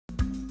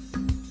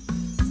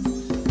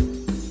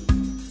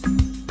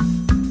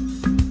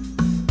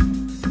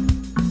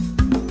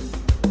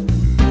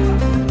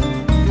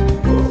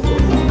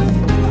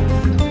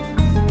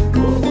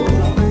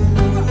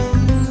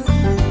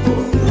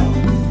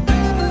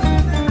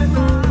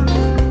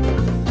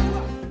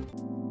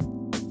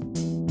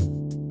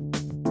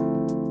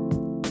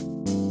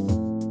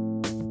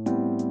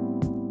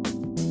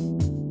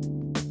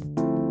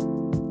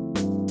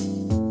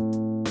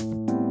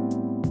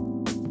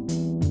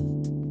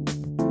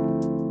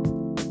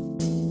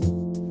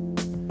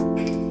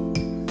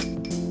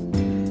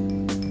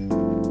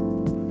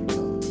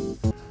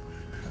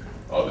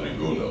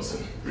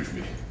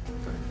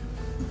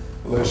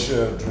Let's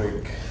share a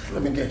drink.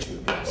 Let me get you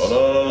a glass.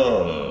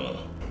 Oh,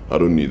 no. I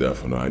don't need that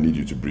for now. I need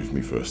you to brief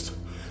me first.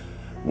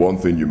 One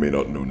thing you may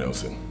not know,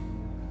 Nelson.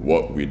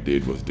 What we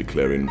did was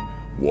declaring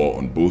war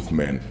on both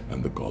men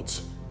and the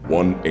gods.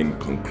 One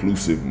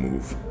inconclusive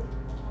move,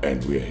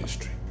 and we're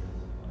history.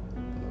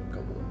 Oh,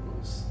 come on,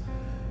 boss.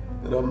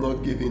 And I'm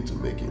not given to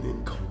making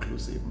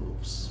inconclusive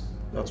moves.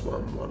 That's why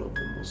I'm one of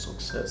the most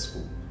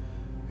successful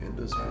in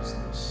this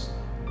business.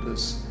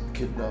 This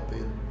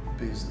kidnapping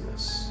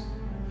business.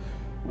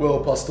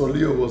 Well, Pastor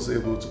Leo was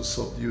able to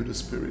subdue the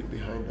spirit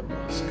behind the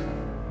mask.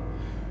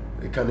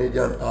 A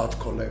Canadian art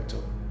collector,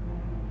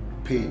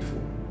 paid for,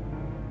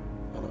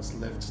 and has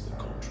left the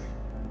country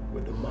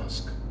with the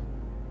mask.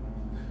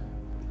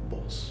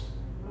 Boss.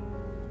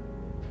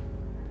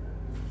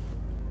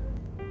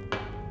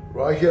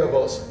 Right here,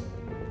 boss.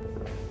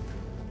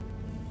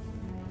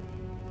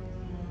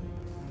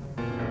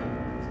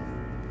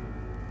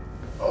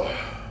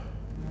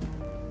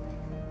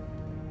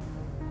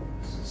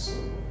 This is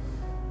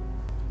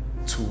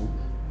 2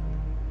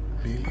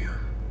 million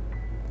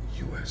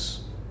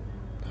US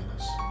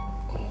dollars.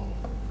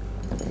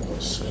 Oh,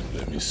 son,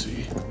 let me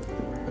see.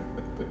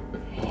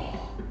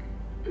 Oh,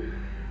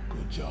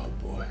 good job,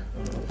 boy.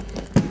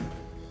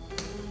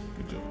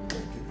 Good job.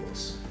 Thank you,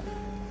 boss.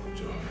 Good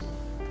job.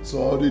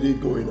 So how did it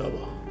go in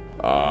Aba?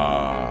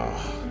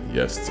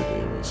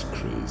 Yesterday was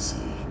crazy.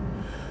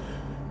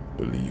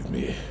 Believe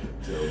me.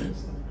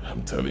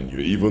 I'm telling you,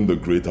 even the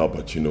great Al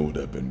Pacino would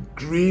have been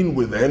green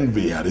with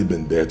envy had he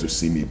been there to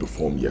see me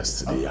perform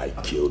yesterday. I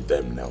killed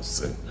them,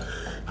 Nelson.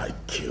 I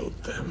killed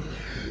them.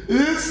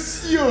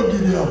 It's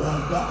Yogini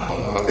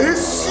Ababa.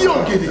 It's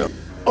Yogini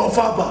of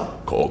Aba.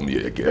 Call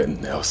me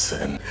again,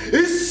 Nelson.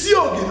 It's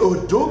Yogini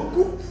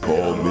Odogu.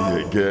 Call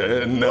me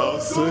again,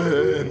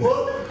 Nelson.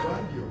 Why?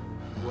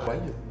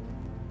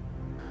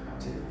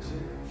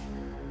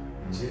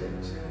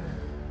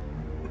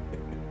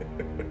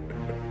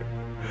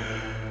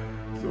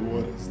 So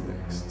what is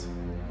next?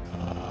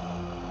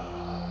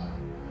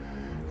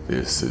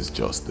 This is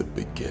just the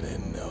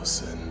beginning,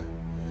 Nelson.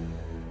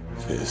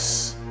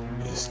 This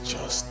is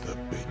just the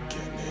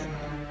beginning.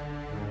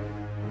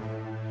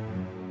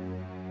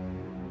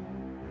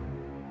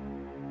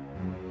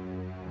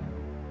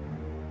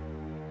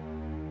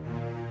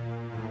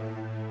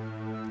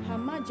 Her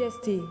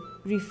Majesty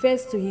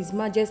refers to His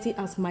Majesty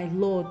as my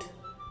Lord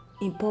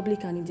in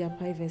public and in their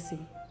privacy.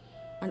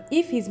 And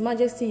if His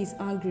Majesty is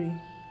angry,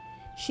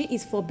 she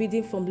is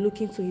forbidden from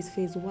looking to his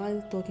face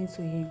while talking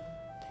to him.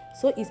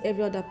 So is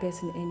every other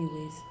person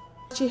anyways.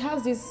 She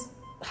has this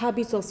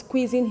habit of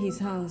squeezing his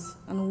hands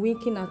and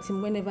winking at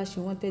him whenever she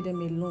wanted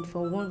them alone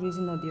for one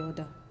reason or the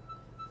other.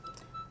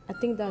 I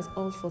think that's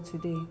all for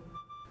today.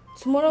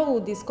 Tomorrow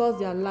we'll discuss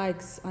their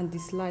likes and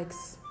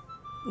dislikes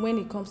when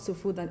it comes to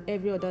food and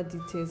every other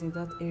details in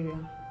that area.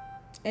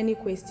 Any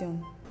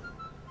question?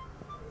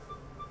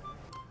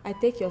 I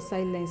take your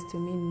silence to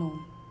mean none.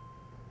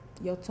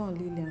 Your turn,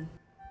 Lillian.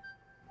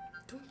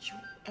 Don't you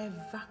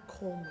ever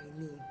call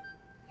my name,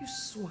 you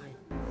swine.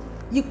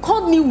 You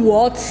called me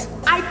what?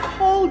 I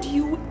called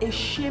you a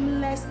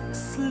shameless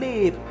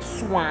slave,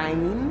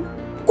 swine.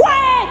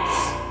 Quiet!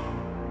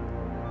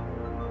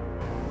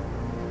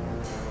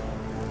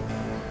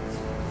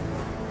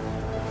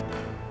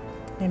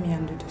 Let me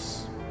undo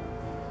this.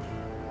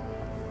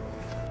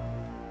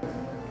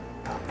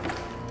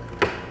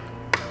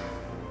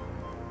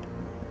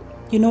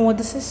 You know what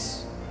this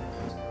is?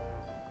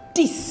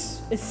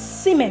 This is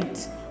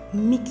cement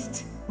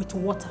mixed with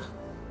water.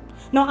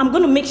 Now I'm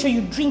going to make sure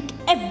you drink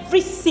every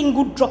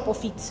single drop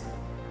of it.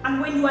 And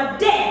when you are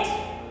dead,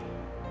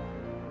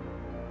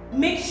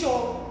 make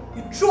sure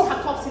you throw her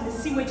corpse in the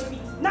sewage pit.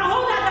 Now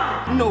hold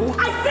that down. No.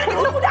 I said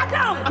hold that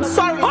down. I'm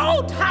sorry.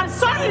 Hold. I'm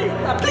sorry.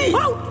 Please.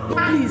 Hold.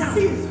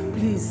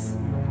 Please.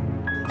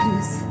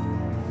 Please.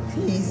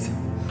 Please.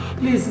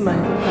 Please, my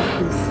daughter,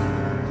 please.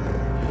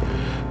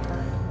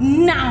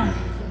 Now,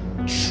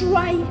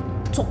 try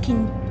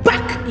talking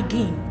back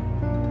again.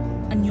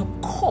 And your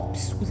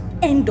corpse will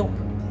end up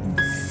in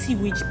the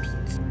sewage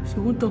pit. She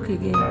won't talk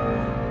again.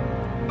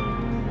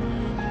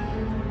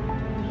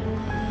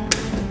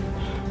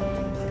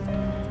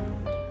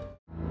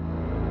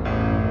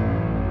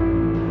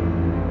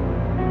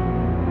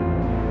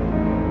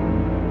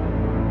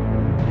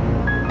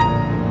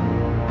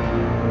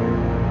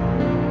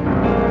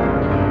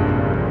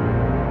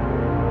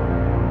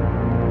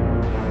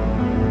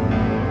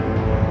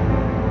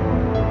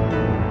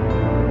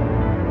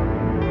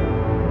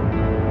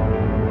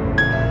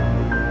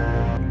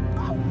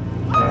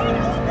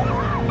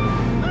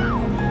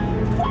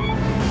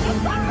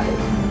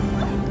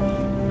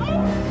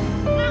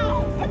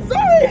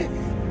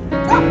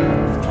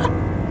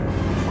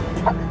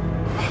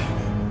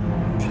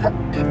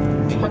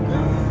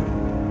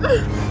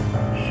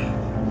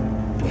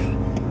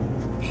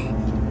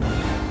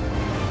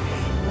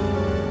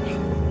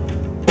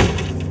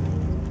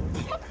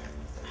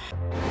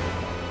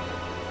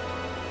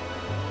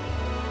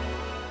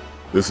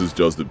 This is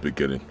just the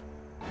beginning.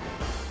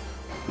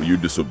 Will you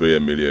disobey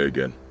Emilia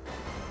again?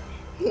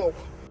 No.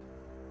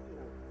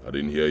 I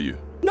didn't hear you.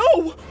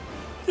 No!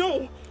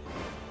 No!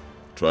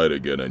 Try it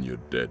again and you're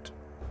dead.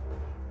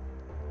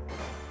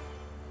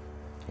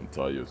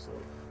 Untie yourself.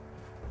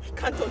 I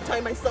can't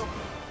untie myself.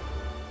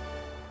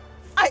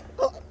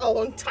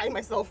 I'll untie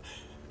myself.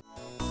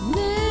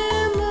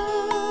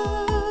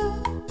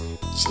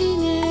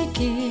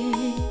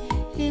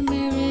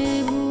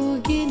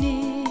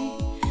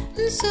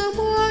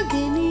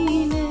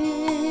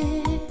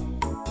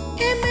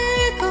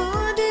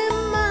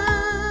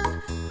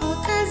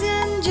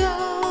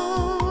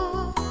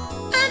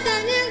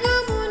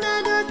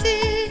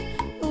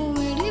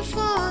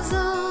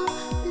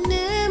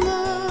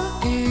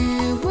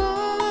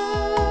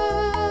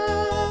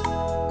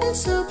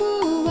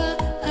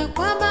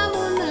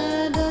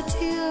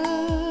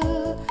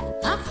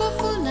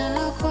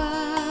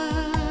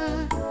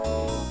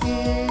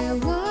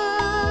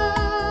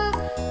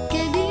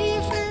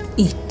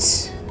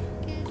 Eat.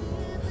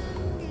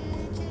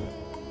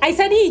 I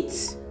said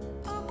eat.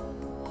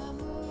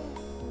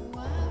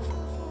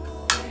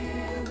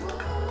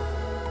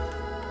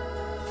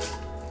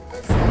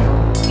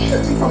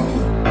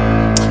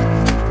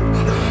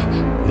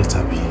 Let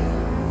her be.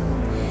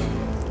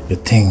 You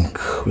think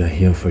we are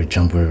here for a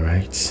jamboree,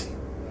 right?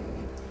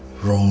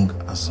 Wrong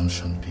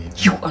assumption, babe.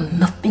 You are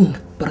nothing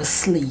but a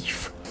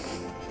slave.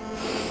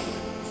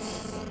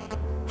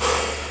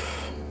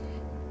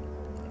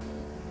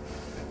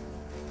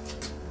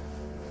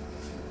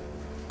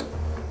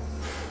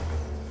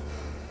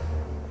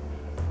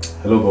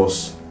 Hello,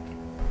 boss.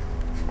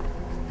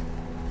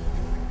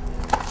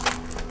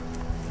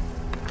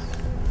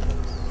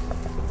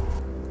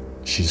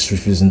 She's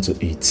refusing to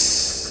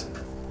eat.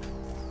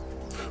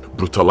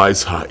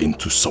 Brutalize her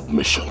into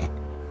submission.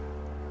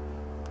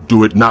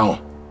 Do it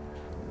now.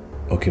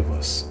 Okay,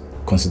 boss.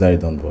 Consider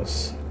it done,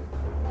 boss.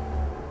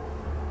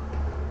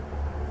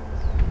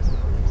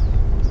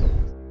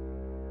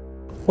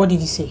 What did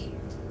he say?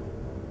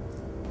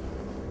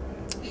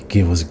 He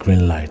gave us a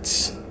green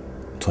light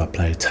to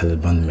apply a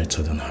Taliban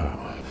method on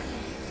her.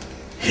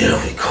 Here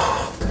we go.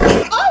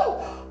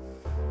 Oh!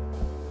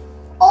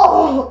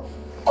 Oh!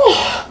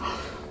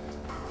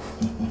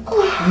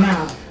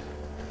 Now.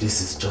 This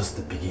is just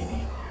the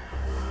beginning.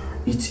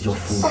 Eat your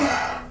food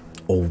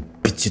or we'll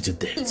beat you to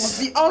death. You must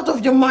be out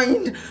of your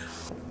mind.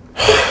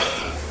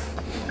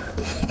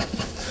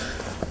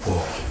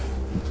 Oh.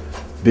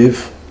 Babe,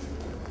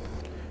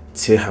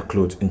 tear her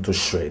clothes into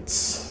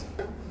shreds.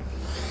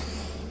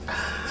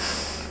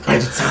 By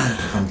the time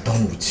I'm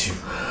done with you,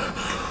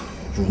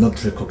 you will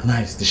not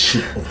recognize the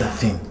shape of that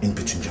thing in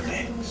between your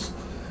legs.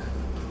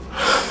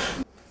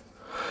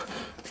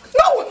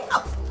 No!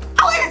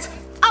 I'll eat!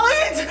 I'll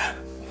eat!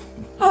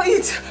 I'll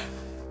eat!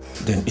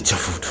 Then eat your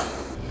food.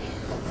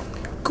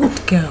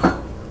 Good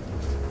girl.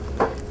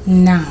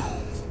 Now,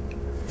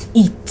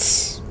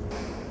 eat.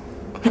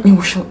 Let me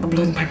wash out the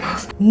blood in my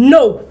mouth.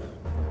 No!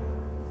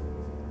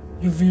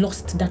 You've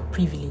lost that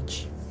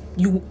privilege.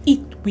 You will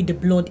eat with the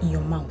blood in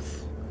your mouth.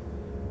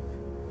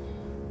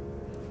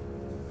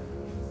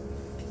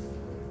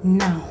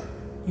 Now,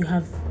 you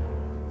have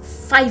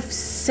 5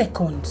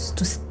 seconds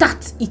to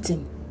start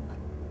eating.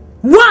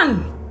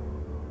 1,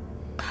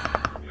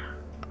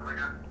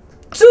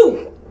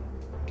 2,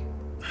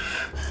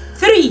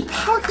 3.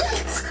 I'll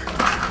eat!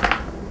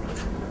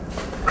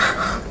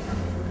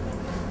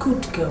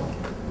 Good girl.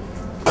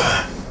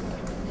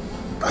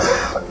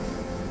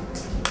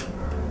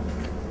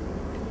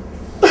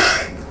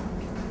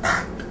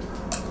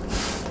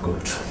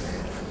 Good.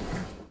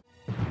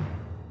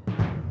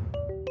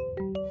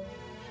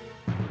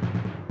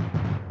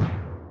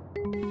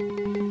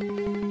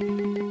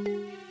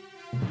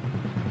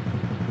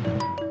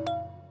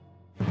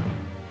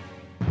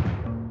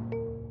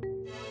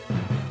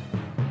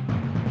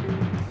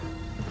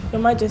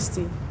 Your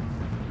Majesty,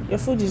 your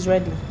food is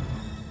ready.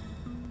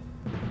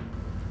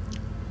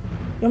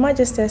 Your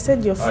Majesty, I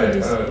said your food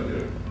is...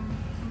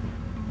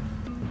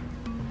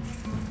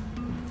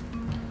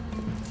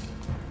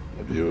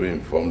 Have you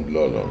informed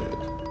Lolo yet?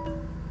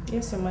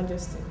 Yes, Your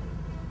Majesty.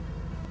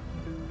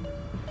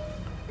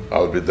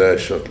 I'll be there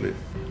shortly.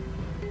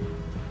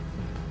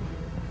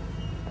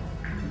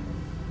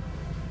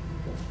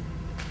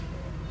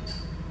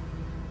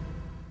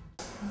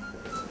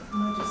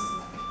 Majesty.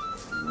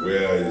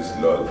 Where is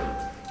Lolo?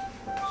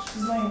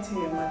 She's not yet here,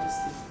 Your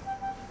Majesty.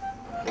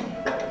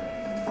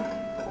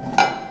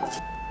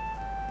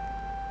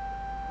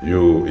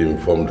 You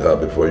informed her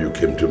before you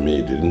came to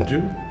me, didn't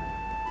you?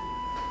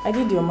 I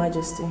did, Your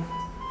Majesty.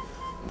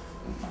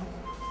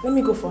 Let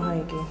me go for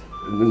her again.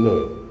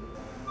 No.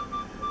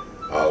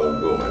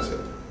 I'll go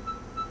myself.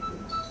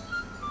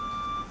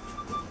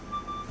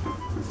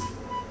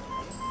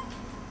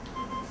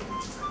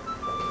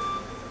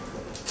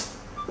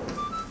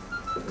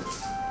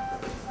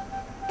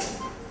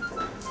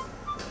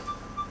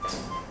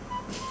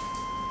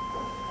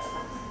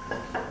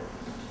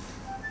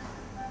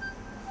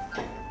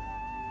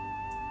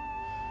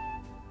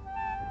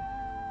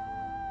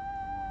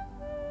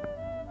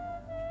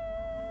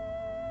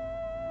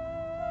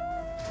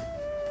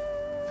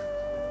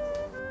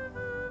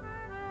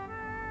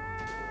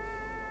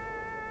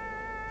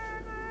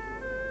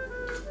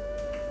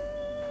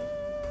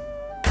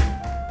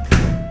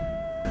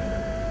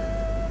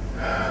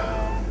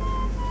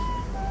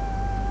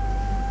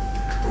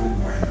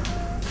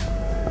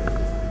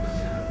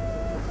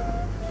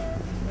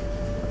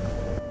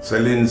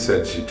 Celine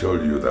said she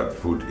told you that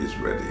food is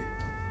ready.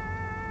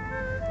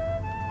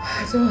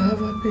 I don't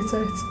have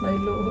appetite, my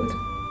lord.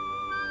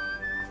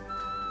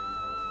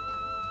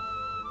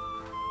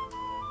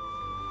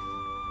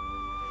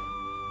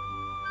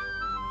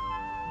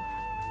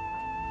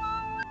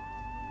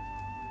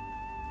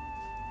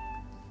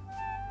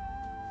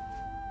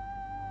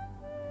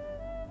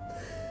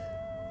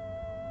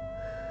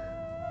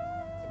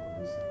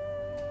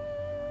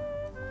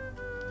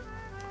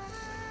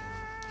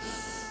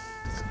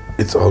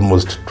 It's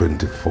almost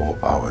 24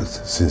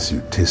 hours since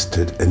you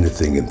tasted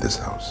anything in this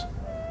house.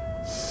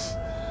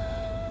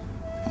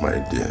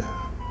 My dear,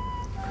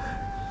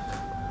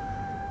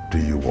 do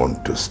you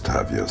want to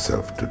starve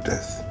yourself to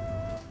death?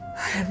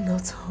 I am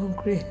not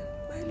hungry,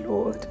 my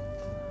lord.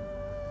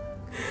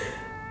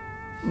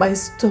 My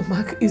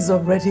stomach is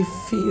already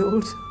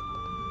filled.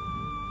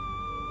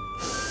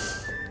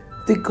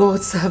 The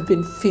gods have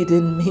been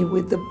feeding me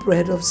with the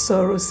bread of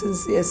sorrow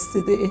since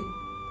yesterday.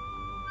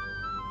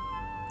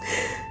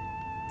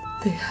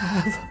 They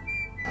have.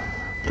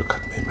 Look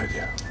at me, my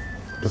dear.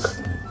 Look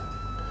at me.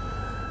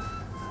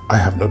 I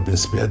have not been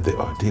spared the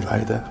ordeal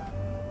either.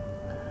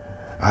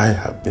 I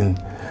have been...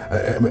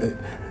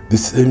 the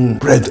same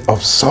bread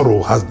of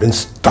sorrow has been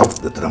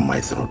stuffed down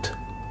my throat.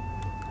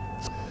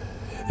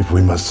 If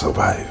we must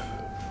survive,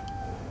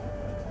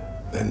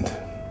 then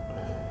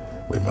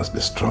we must be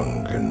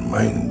strong in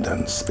mind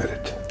and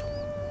spirit.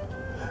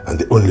 And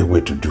the only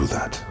way to do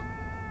that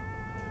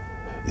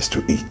is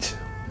to eat.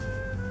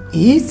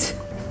 Eat?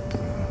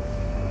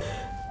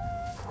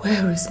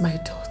 Where is my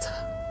daughter?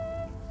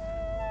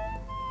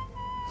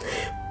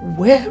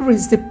 Where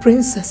is the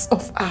princess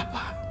of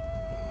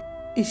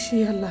Abba? Is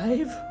she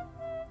alive?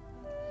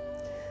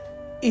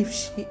 If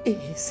she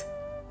is,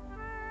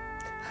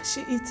 has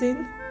she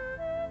eaten?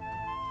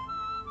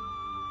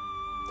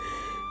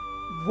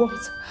 What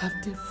have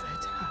they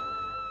fed her?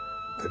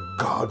 The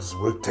gods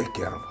will take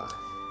care of her.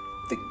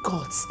 The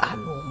gods are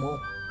no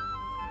more.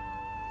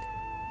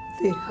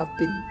 They have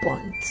been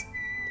burnt,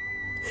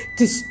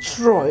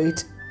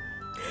 destroyed.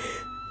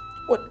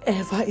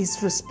 Whatever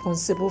is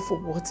responsible for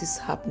what is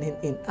happening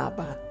in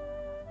Abba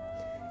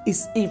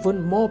is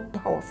even more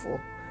powerful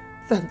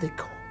than the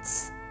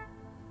gods.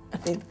 I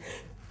mean,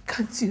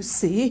 can't you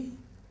see?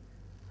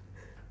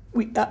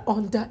 We are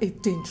under a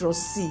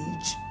dangerous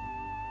siege.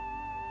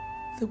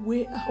 The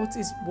way out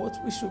is what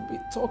we should be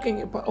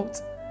talking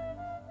about,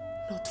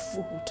 not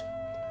food.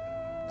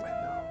 I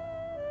know,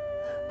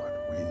 but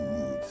we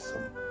need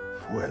some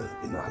fuel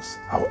in us,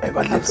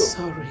 however little. I'm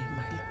sorry,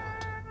 my lord.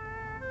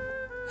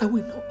 I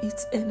will not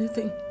eat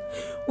anything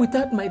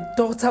without my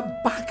daughter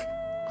back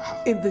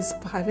in this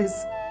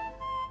palace.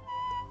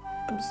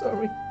 I'm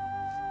sorry.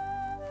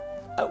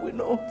 I will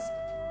not.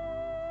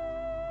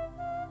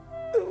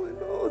 I will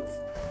not.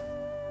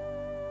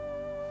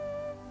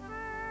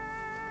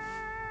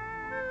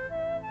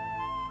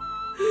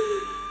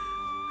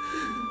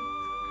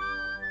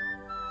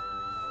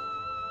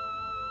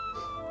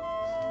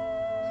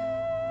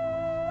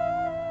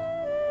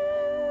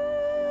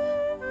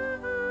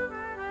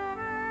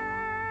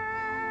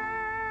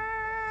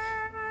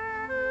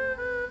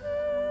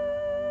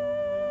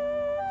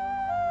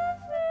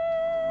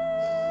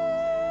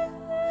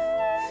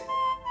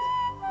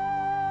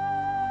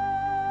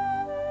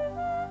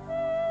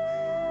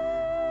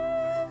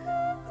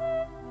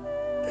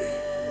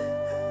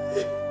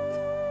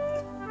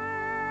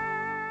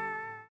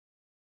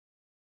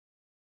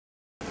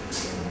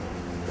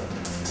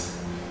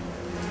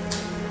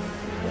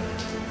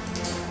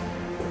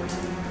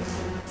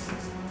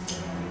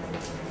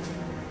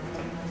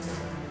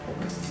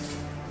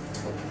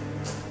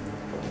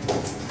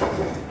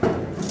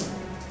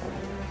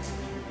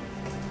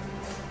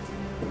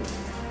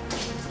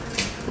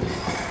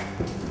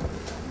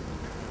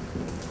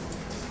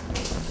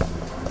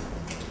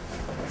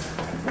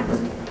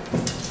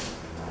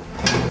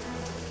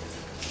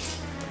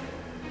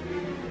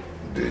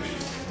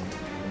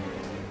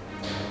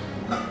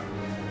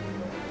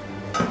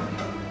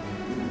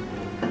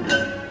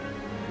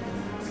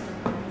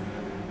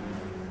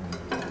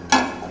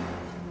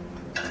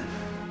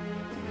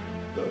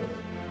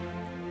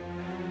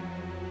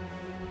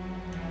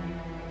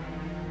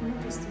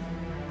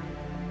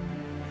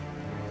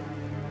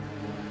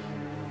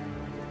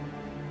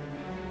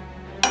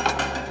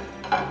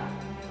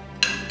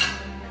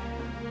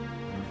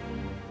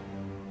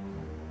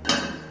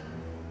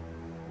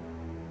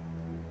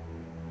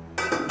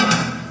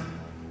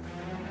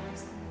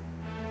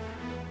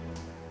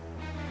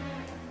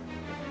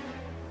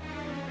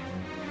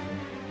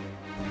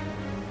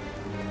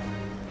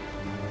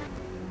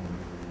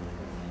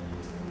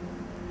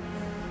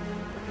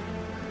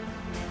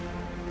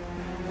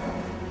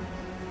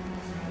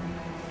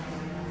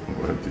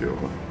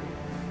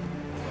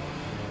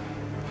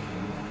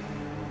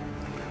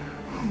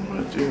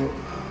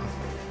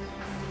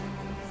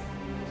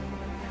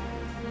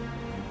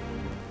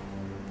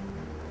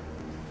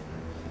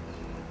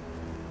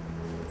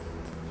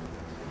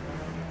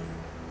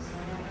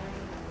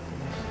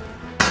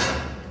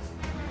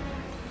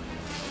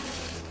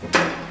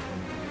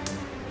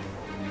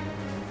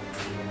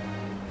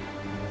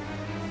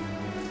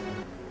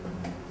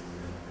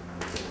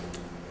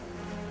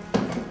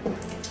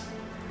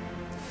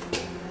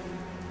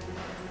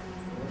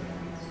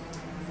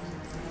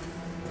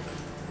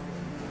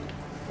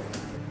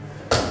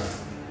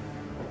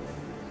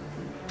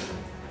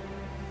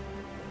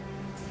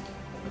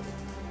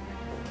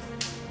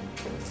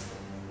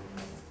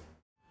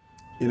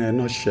 In a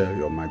nutshell,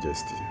 Your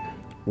Majesty,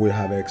 we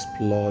have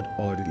explored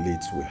all the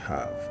leads we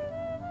have.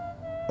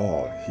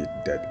 All hit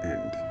dead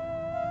end.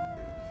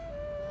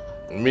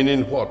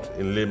 Meaning what,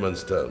 in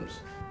layman's terms?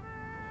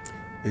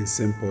 In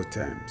simple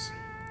terms,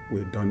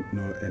 we don't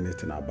know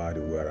anything about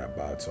the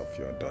whereabouts of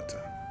your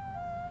daughter.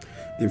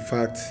 In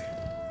fact,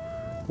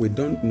 we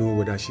don't know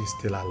whether she's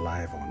still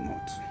alive or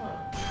not.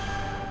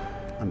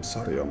 I'm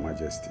sorry, Your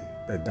Majesty,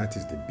 but that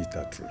is the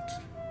bitter truth.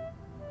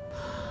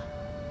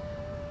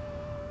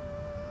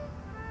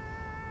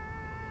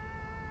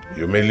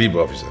 You may leave,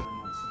 officer.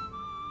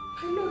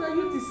 My lord, are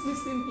you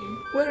dismissing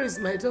him? Where is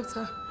my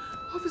daughter?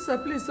 Officer,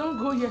 please don't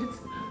go yet.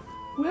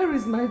 Where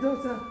is my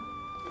daughter?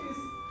 Please,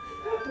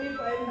 help me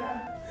find her.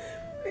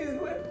 Please,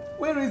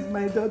 where is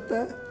my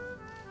daughter?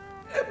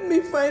 Help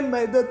me find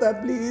my daughter,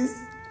 please.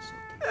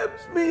 Help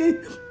me.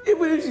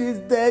 Even if she's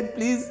dead,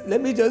 please,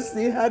 let me just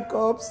see her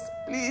corpse.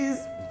 Please.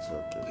 It's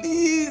okay.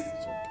 Please.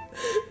 It's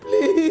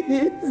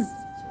okay. Please.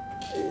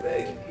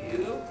 Thank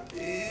you.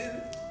 Please.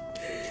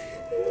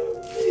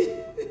 Help me.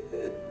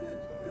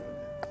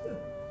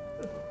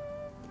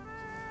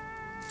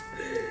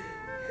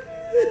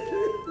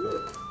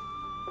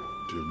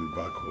 You'll be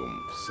back home,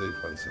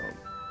 safe and sound.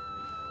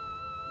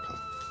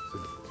 Come,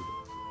 sit down.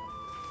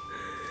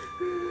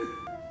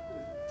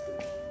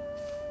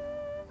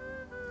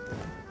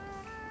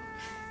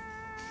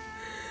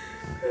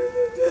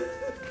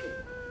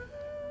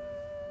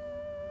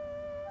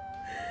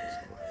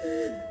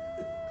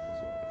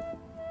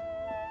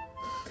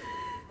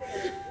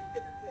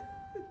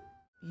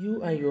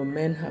 You and your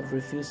men have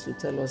refused to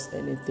tell us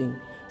anything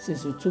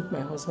since you took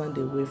my husband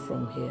away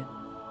from here.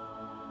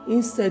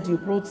 Instead, you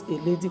brought a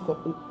lady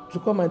to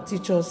come and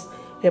teach us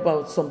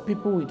about some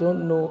people we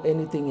don't know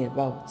anything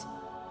about.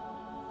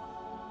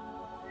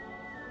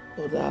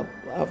 But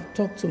I've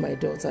talked to my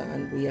daughter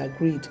and we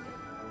agreed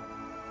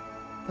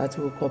that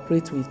we'll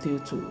cooperate with you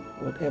to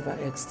whatever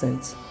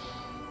extent.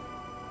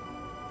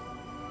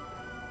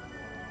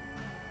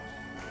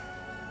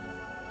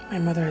 My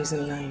mother is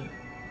in line.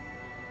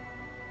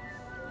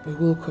 We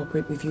will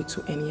cooperate with you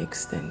to any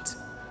extent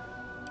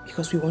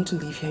because we want to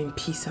live here in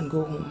peace and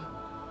go home.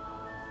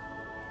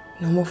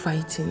 No more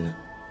fighting,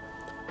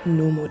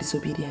 no more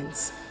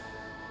disobedience.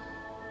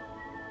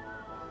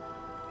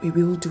 We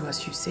will do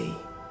as you say.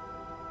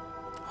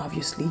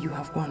 Obviously, you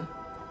have won.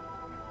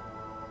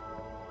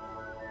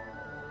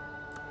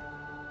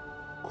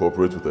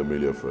 Cooperate with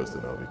Emilia first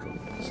and I'll be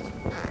convinced.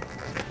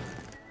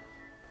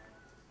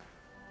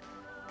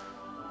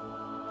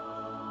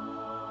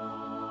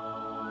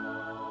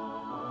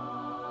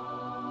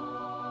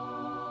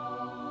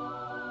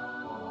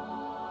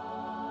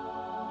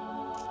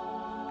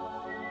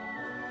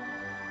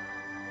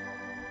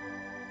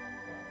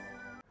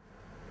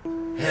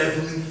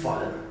 Heavenly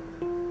Father,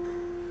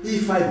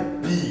 if I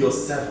be your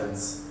servant,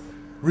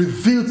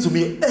 reveal to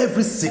me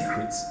every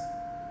secret.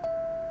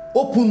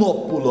 Open up,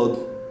 O Lord,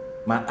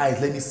 my eyes,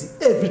 let me see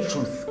every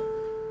truth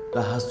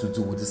that has to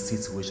do with the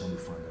situation we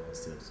find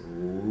ourselves.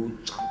 Oh,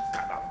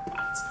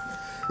 Chankarapat.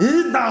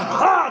 In the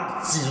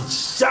heart,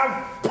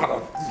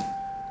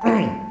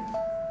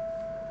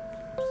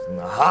 in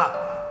the heart.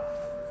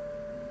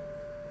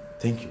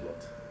 Thank you,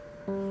 Lord.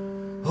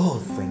 Oh,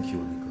 thank you,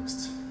 Holy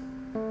Ghost.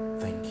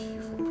 Thank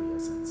you for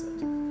prayers answered.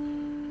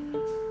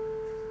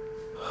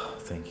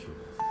 Thank you,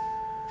 Lord.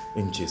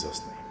 In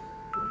Jesus' name.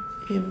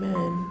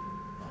 Amen.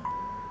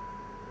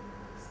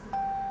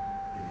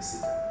 Let me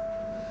sit down.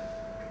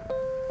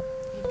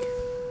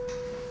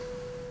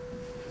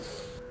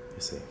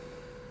 You see,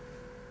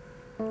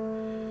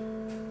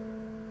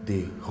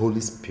 the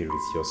Holy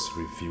Spirit just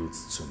revealed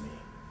to me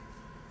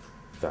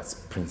that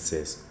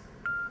Princess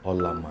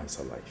Olama is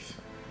alive.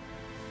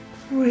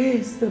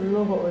 Praise the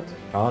Lord.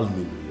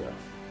 Hallelujah.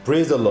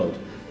 Praise the Lord.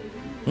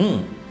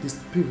 The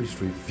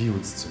Spirit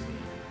revealed to me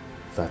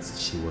that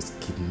she was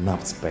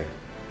kidnapped by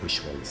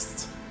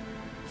ritualists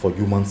for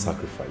human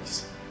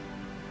sacrifice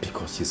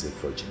because she's a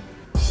virgin.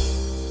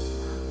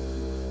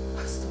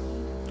 Pastor.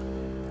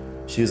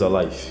 She is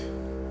alive.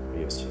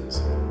 Yes, she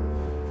is.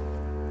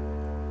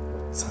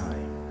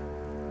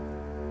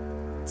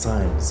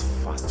 Time is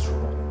fast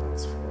running out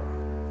for her.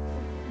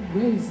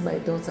 Where is my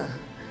daughter?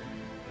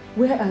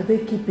 Where are they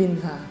keeping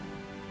her?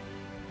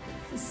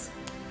 Please.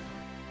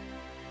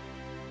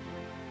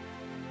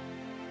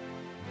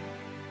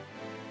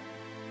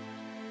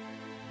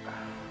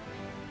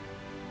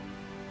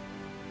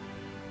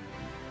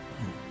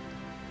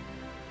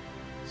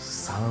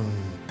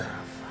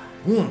 Sandrava.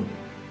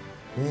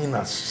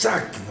 Nina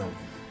Shakna.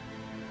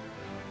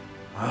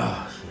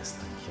 Ah, yes,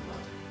 thank you,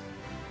 Lord.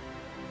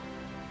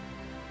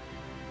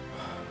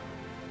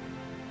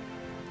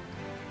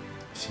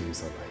 She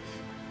is alive.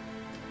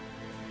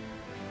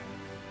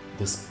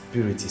 The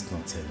Spirit is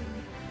not telling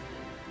me.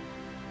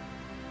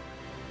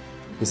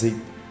 You see,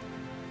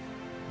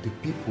 the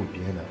people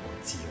behind our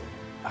ordeal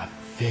are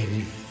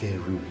very,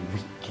 very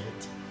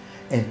wicked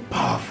and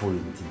powerful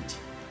indeed.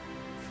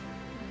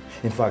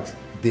 In fact,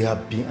 they are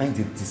behind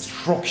the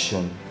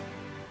destruction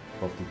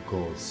of the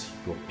gods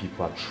your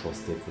people have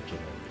trusted for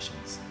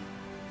generations.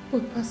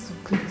 But Pastor,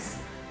 please.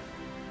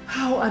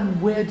 How and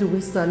where do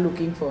we start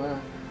looking for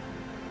her?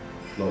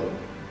 Lord,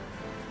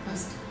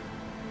 Pastor.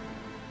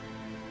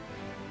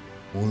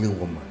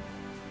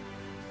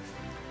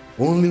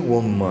 only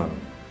one man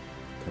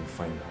can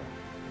find her.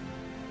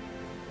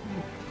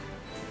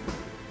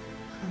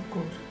 Oh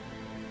God.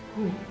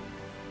 Who?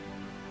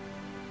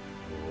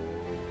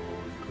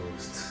 Holy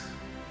Ghost.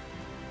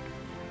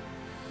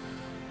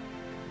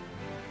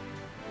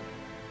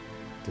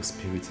 The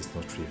Spirit is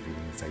not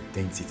revealing its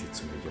identity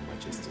to me, Your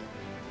Majesty.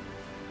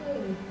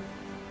 Oh.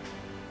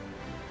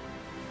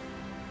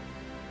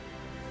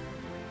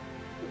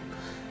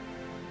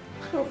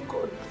 Oh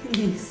God,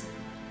 please.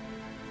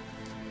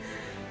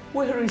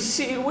 Where is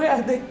she? Where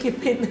are they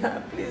keeping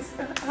her? Please.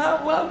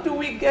 How do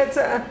we get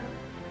her?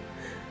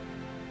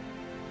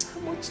 How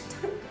much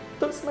time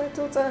does my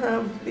daughter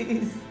have,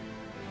 please?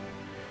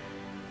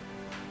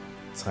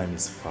 Time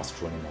is fast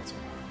running out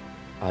on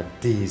her. Our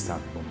days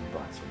are numbered,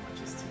 Your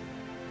Majesty.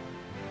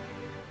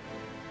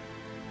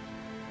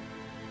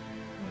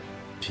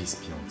 Peace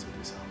be unto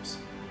this house.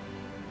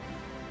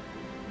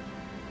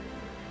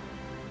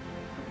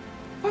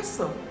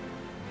 Pastor.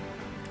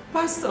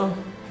 Pastor.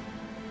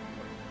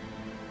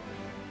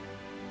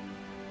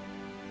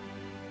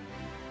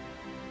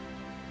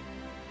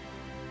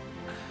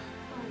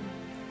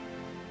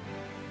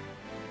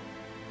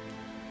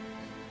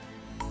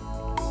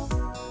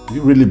 Do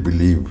you really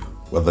believe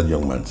what that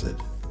young man said?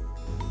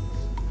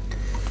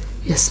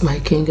 Yes, my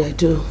king, I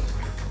do.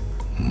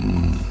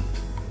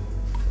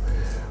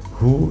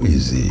 Who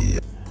is he?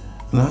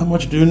 And how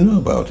much do you know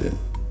about him?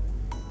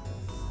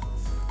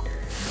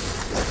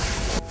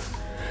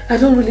 I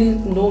don't really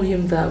know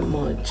him that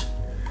much,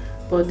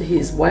 but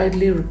he's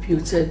widely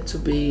reputed to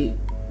be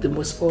the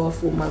most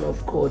powerful man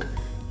of God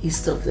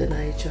east of the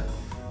Niger.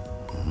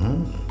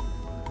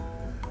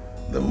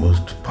 The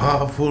most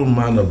powerful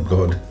man of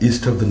God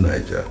east of the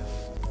Niger.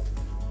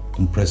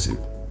 Impressive.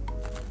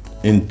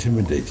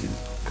 Intimidating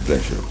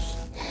credentials.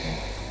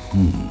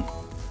 You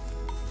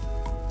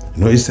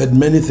know, he said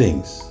many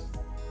things.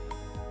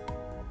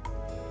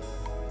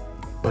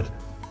 But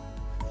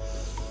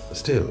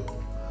still,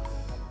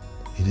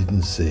 he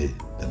didn't say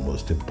the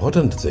most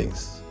important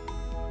things.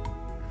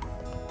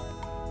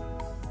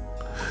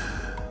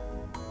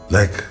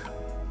 Like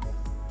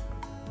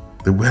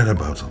the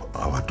whereabouts of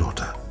our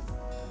daughter.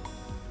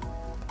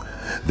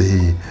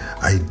 The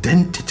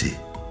identity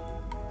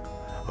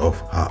of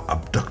her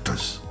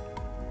abductors.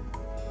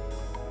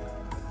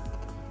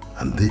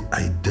 And the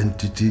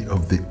identity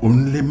of the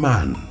only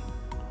man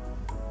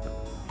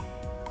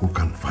who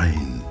can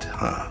find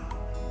her.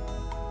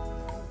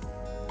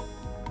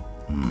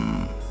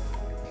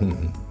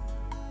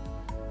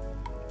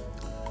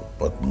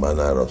 What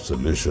manner of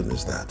solution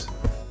is that?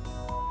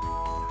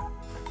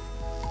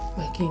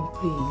 My king,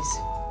 please,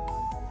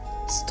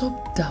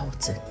 stop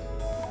doubting.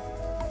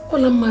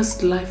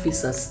 Olama's life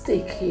is at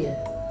stake here.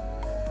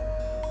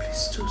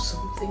 Please do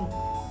something.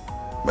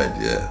 My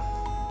dear,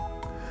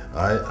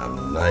 I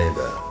am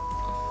neither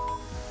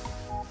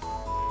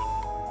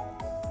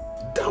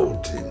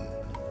doubting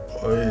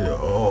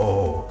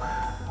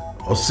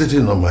or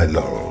sitting on my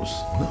laurels.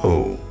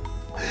 No,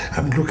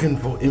 I'm looking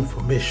for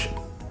information.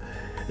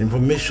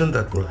 Information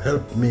that will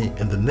help me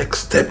in the next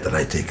step that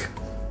I take.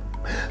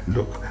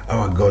 Look,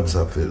 our gods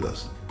have failed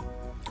us.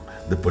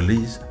 The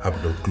police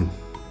have no clue.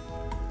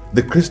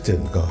 The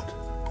Christian God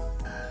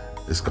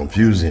is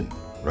confusing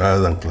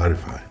rather than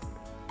clarifying.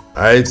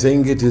 I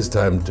think it is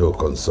time to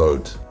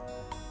consult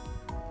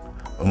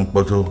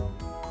Mpoto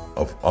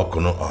of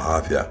Okono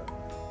Ohafia.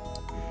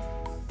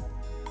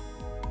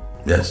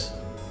 Yes,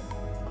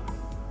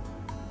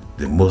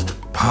 the most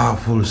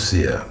powerful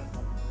seer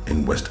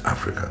in West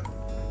Africa.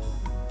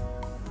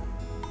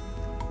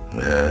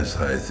 Yes,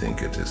 I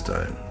think it is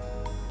time.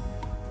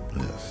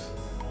 Yes.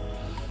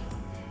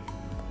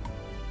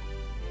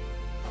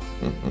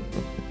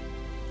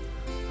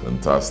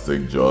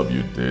 Fantastic job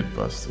you did,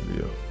 Pastor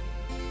Leo.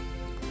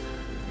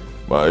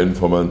 My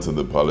informant in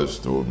the palace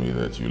told me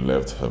that you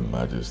left Her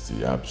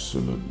Majesty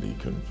absolutely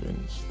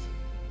convinced.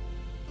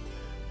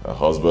 Her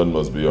husband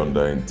must be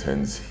under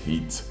intense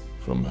heat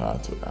from her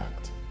to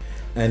act.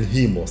 And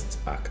he must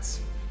act.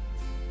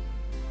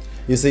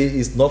 You see,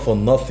 it's not for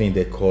nothing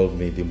they called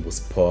me the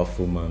most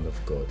powerful man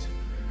of God.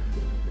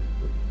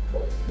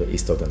 The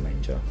east of the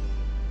Niger.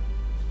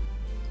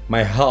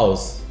 My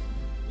house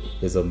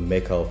is a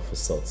mecca of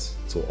facades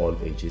to all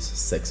ages,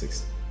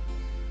 sexes,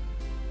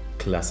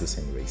 classes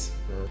and race.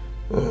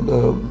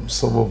 And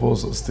some of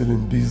us are still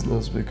in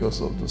business because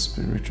of the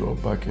spiritual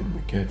backing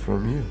we get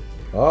from you.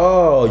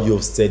 Oh,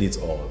 you've said it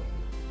all.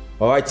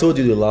 Oh, I told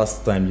you the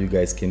last time you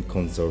guys came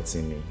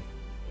consulting me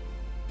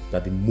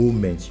that the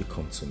moment you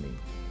come to me,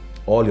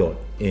 all your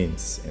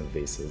ends and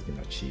this has been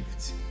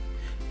achieved.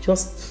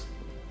 Just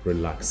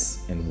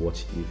relax and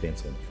watch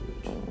events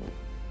unfold.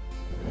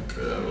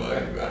 Okay, I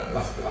like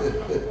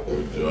that.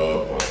 Good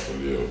job, Pastor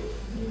Leo.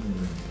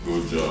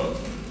 Good job.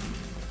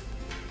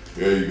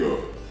 Here you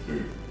go,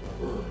 dude.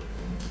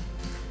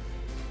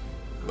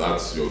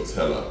 That's your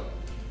teller.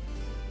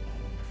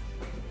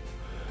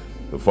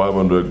 The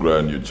 500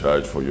 grand you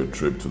charged for your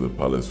trip to the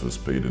palace was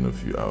paid in a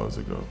few hours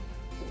ago.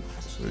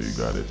 So you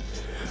got it.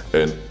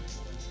 And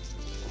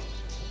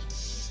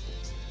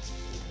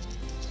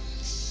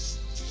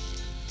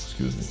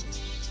excuse me.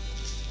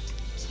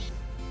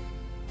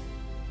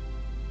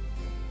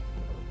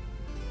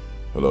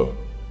 Hello?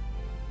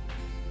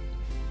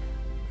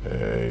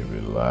 Hey,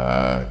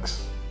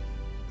 relax.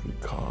 Be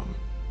calm.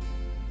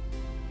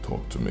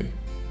 Talk to me.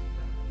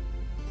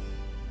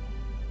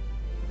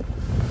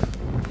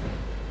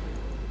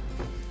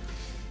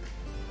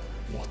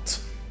 What?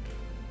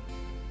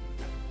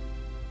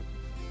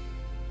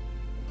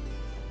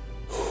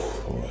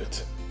 All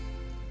right.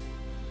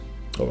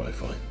 All right,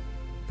 fine.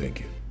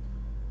 Thank you.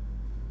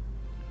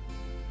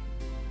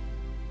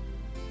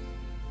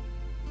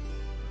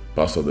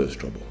 Pastor, there's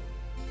trouble.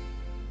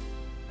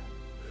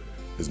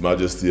 His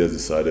Majesty has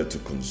decided to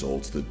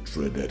consult the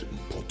dreaded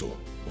Mpoto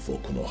of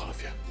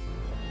Okunohafia.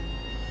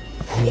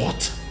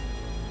 What?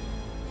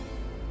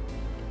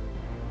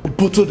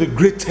 Mpoto, the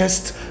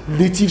greatest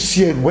natives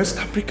here in West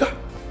Africa?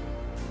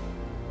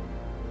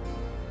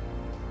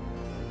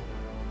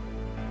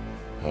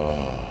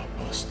 Ah,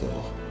 Pastor.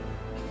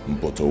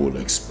 Mpoto will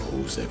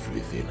expose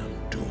everything.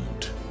 I'm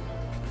doomed.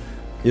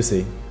 You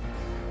see,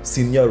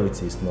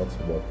 seniority is not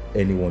what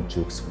anyone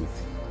jokes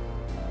with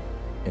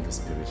in the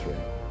spirit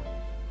realm.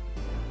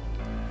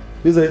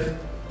 You see,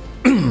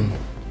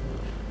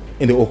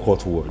 in the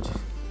occult world,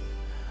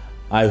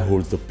 I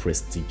hold the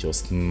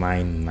prestigious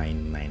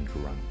 999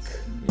 rank.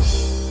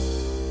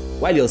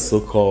 While your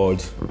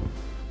so-called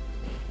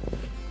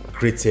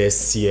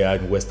greatest seer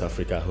in West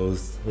Africa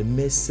holds a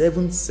mere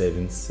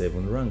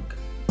 777 rank.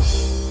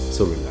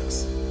 So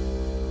relax.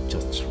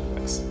 Just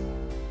relax.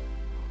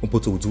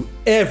 Mpoto will do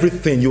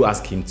everything you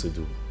ask him to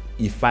do,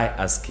 if I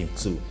ask him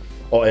to,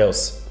 or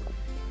else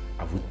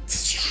I will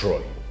destroy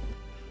you.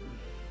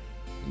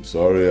 I'm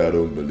sorry I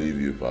don't believe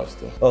you,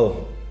 Pastor.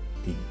 Oh,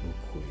 Big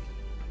Okwe.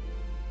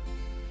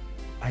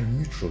 I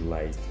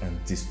neutralized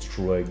and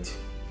destroyed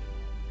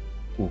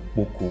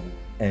Okpoko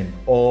and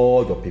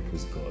all your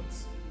people's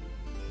gods.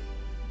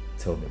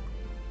 Tell me,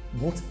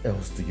 what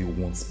else do you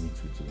want me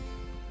to do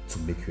to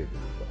make you a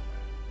believer?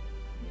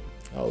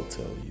 I'll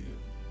tell you.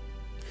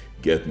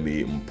 Get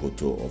me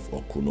Mpoto of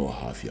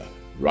Okunohafia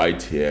right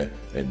here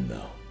and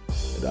now,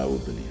 and I will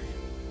believe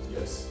you.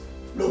 Yes.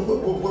 No,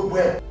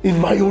 where? In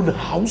my own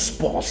house,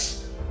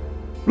 boss?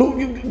 No,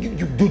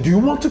 do you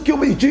want to kill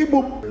me,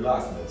 Jibo?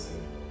 Relax, Nelson.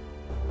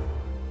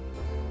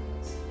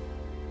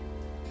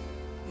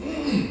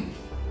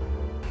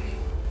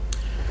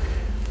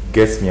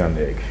 Get me an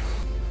egg.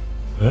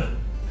 Huh?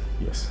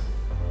 Yes.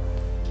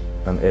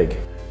 An egg.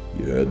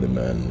 You heard the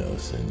man,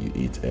 Nelson. You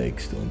eat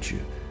eggs, don't you?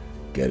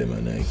 Get him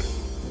an egg.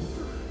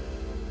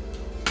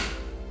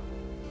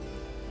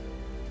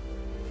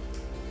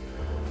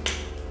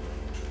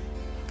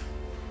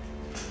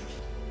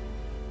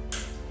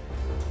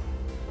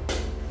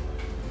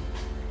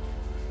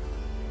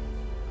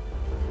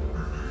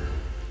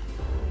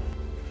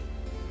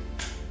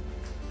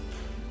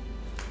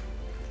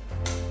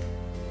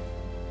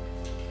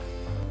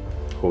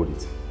 Hold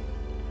it.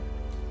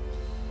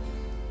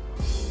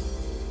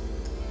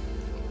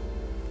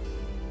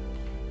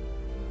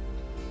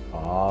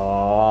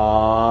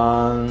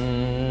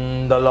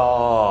 And the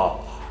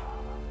law.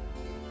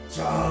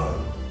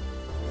 John.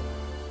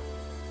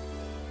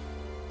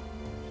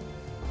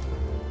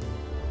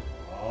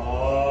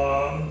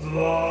 And the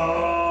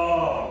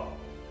law.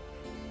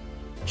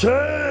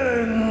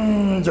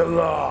 Change the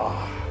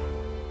law.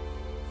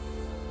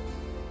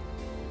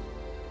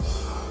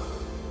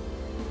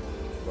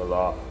 The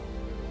law.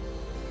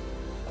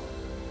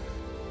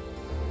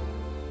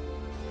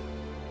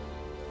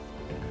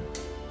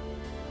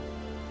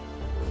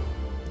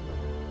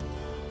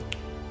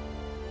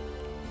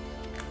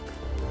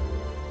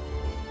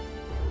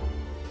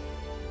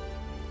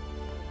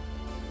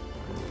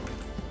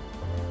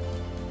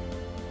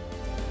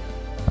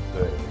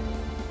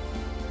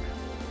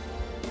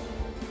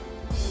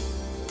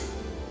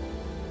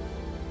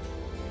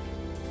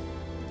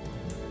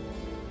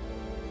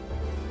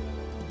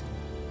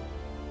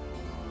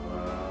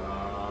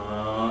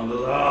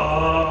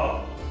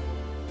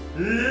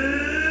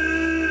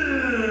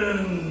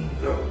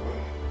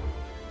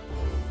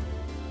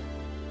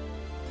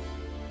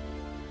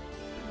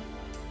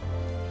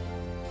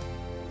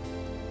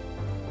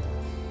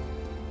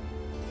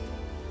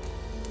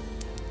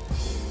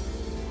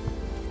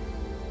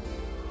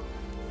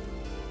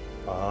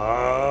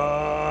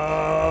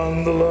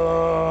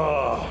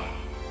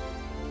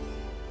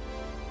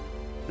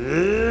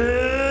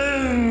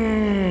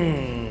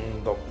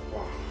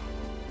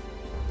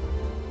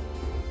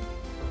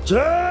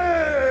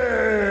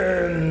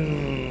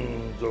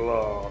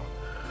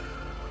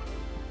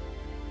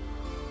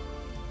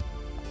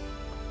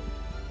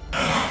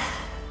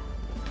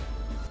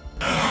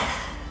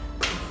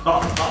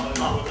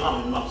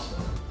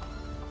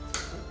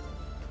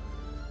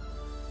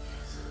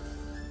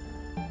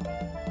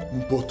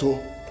 Mpoto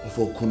of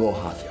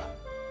Okunohafia.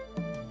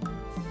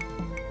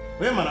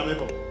 Where man,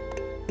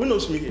 who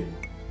knows me here?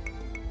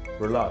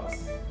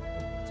 Relax.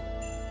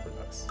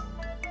 Relax.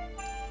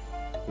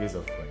 He's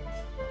a friend,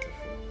 not a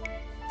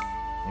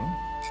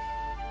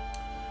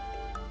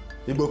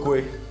fool. Ibokwe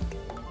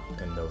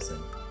and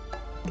Nelson.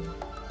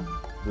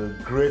 The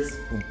great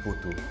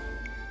Umpoto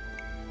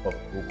of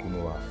Okuno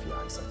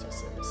Afia is at your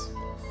service.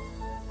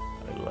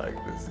 I like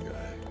this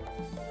guy.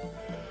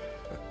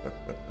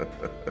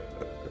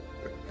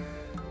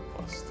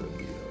 Pastor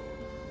Leo.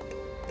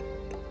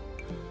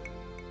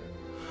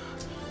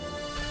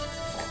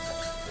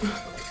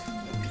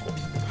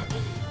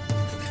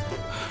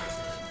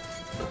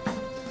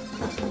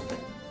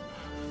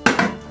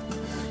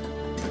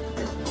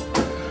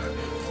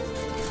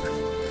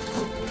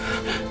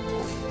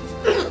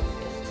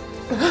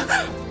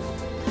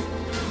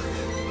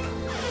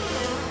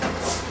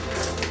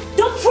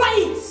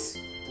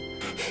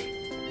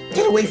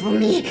 Away from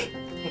me.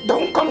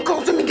 Don't come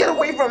close to me. Get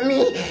away from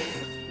me.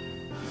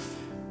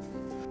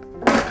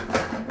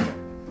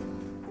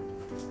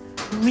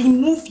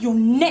 Remove your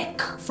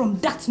neck from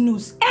that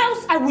noose,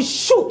 else I will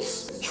shoot.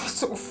 You're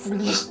so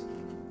foolish.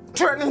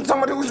 Threatening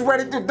somebody who's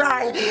ready to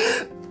die.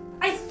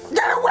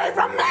 Get away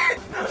from me.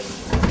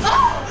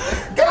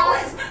 Get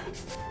away.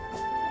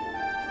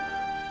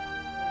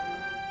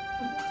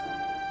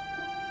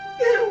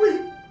 Get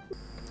away.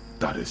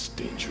 That is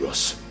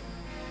dangerous.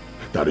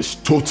 That is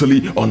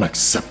totally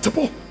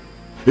unacceptable.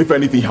 If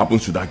anything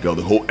happens to that girl,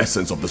 the whole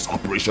essence of this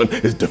operation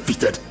is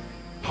defeated.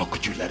 How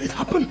could you let it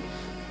happen?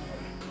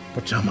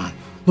 But Chairman,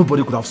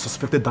 nobody could have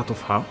suspected that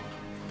of her.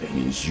 That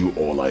means you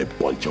all are a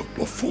bunch of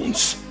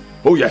buffoons.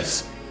 Oh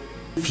yes.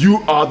 If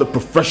you are the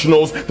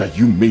professionals that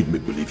you made me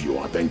believe you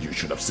are, then you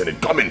should have seen it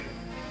coming.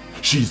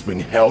 She's been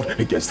held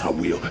against her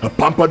will, a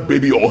pampered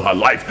baby all her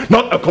life,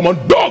 not a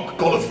common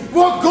dog, all of you.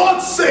 For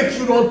God's sake,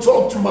 you don't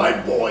talk to my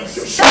boys.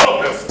 You shut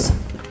up.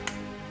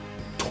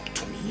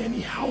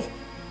 Anyhow,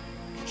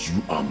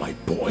 you are my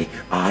boy,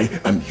 I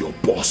am your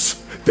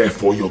boss,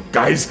 therefore your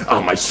guys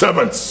are my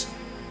servants.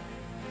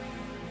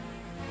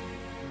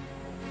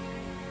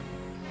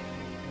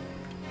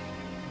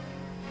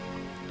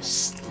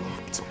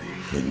 Slapped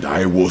me. And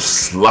I will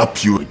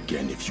slap you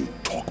again if you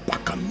talk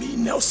back at me,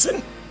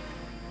 Nelson.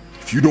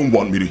 If you don't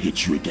want me to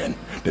hit you again,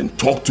 then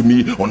talk to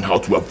me on how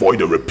to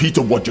avoid a repeat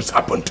of what just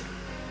happened.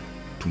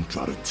 Don't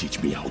try to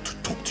teach me how to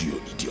talk to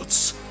your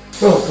idiots.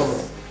 Oh, come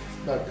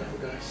on. Back down,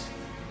 guys.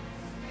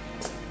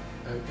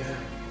 Okay.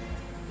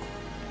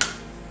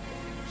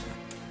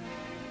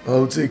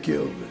 I'll take care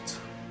of it.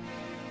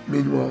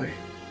 Meanwhile,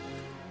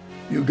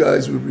 you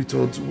guys will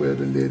return to where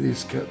the lady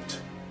is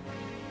kept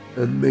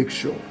and make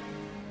sure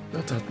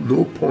that at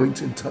no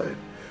point in time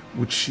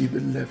would she be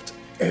left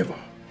ever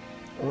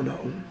on her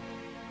own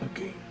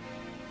again.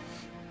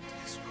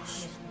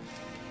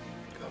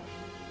 Go.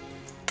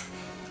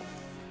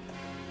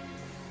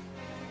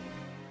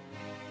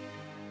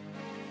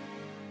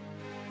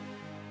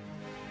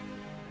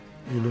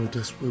 You know,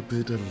 this will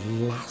be the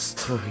last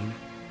time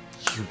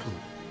you will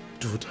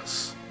do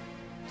this.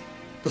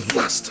 The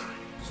last time.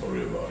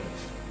 Sorry about it.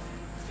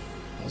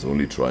 I was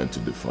only trying to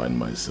define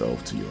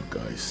myself to your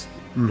guys.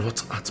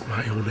 Not at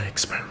my own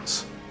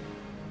expense.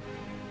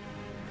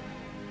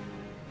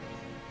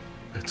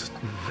 Let it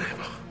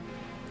never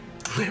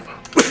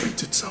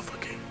repeat itself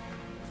again.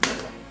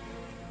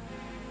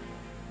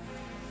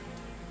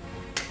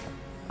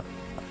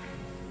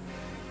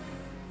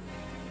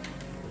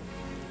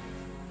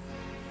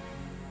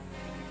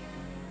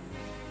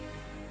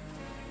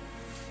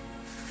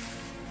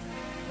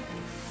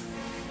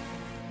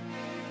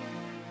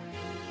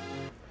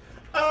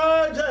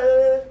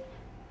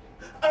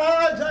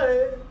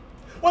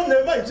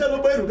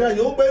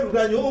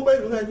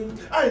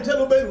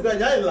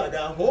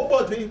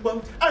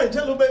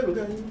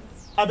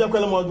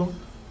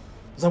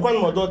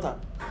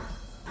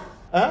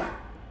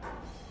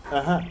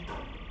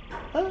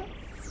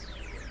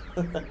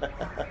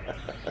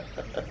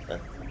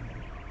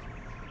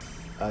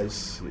 I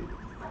see.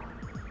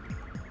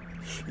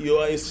 You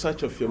are in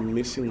search of your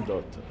missing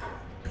daughter.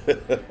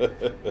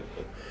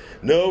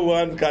 No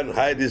one can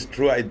hide his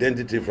true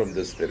identity from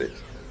the spirit.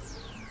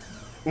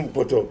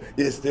 Umpoto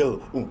is still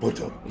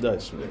Umpoto.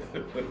 That's me.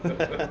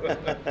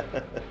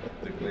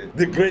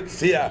 The great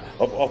seer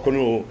of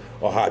Okuno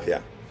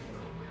Ohafia.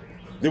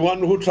 The one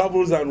who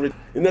travels and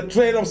in a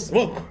trail of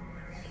smoke.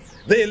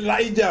 The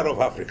Elijah of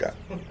Africa.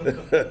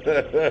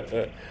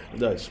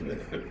 That's me.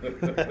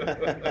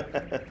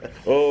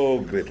 Oh,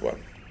 great one.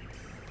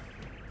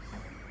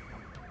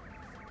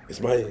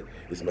 Is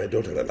my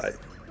daughter alive?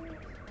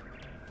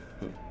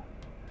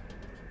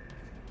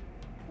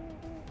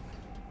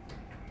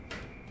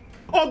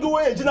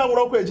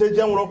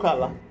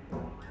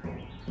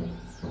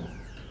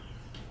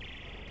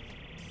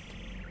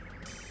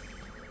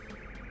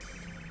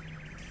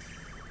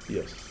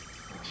 Yes,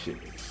 she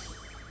is.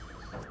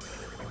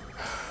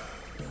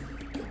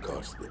 The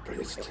gods be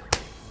praised.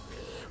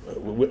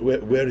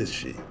 Where is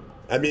she?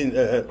 I mean,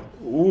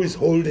 who is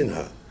holding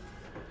her?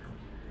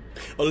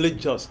 Only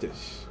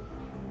justice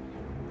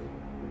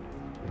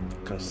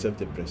can save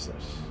the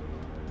princess.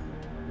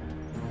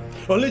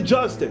 Only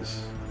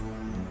justice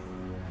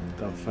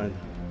can find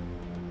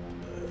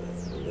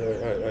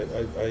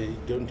her. I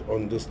don't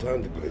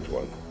understand, Great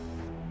One.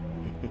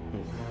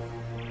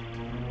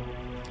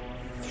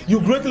 You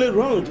greatly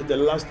wronged the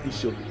last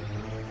issue,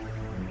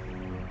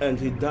 and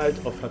he died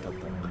of heart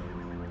attack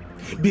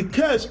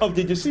because of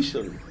the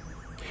decision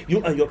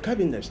you and your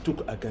cabinet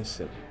took against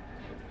him.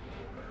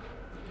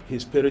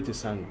 His spirit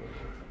is angry,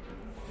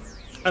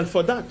 and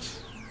for that,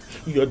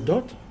 your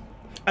daughter,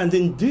 and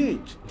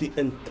indeed the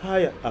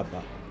entire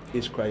Abba,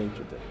 is crying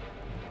today.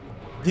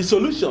 The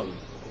solution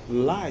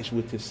lies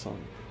with his son,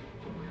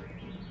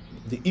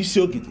 the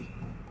Isiogidi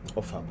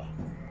of Abba.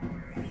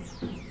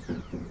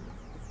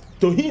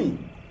 To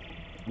him,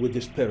 with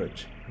the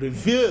spirit,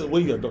 reveal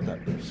where your daughter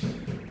is,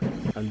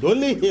 and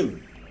only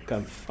him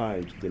can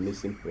find the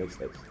missing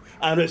princess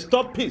and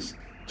restore peace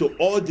to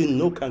all the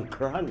nook and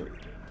cranny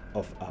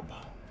of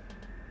Abba.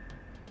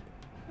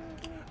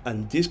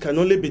 And this can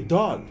only be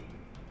done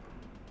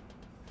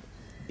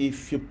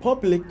if you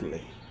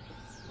publicly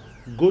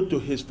go to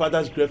his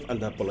father's grave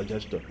and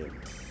apologize to him.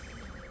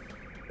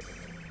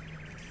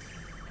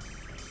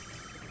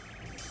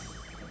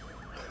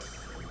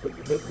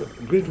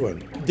 But Great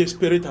One. The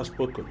spirit has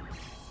spoken.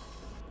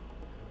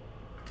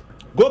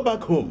 Go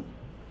back home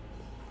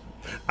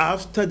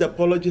after the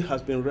apology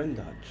has been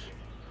rendered.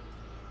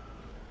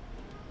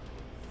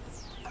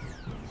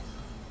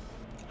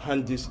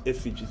 Hand this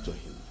effigy to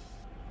him.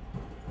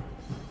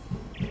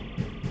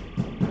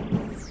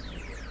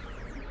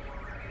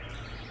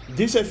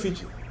 This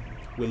effigy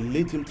will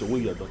lead him to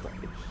where your daughter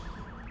is.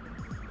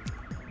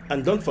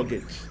 And don't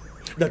forget,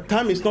 the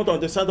time is not on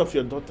the side of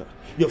your daughter,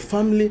 your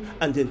family,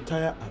 and the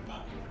entire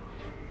Abba.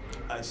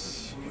 I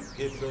see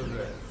April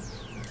red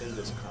in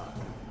the sky,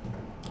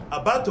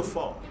 about to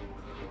fall.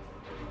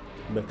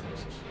 Make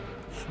haste.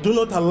 Do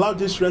not allow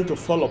this rain to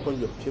fall upon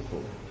your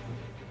people.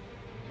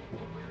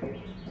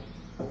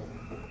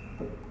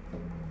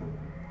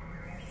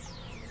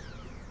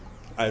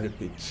 I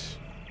repeat,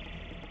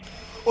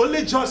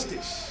 only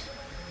justice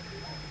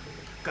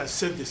can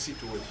save the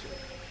situation.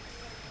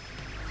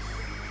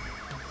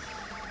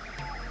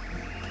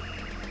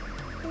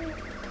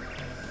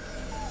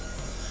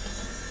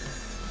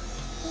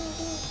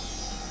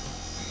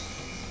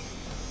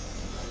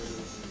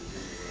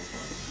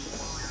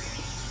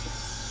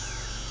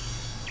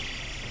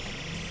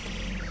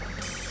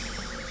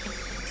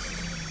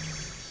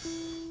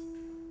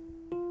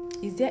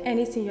 Is there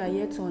anything you are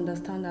yet to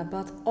understand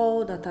about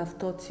all that I've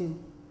taught you,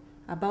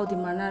 about the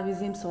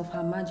mannerisms of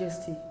Her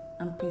Majesty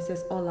and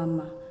Princess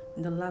Olama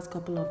in the last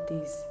couple of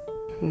days?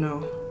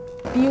 No.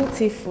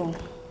 Beautiful.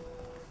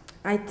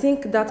 I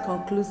think that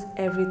concludes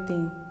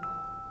everything.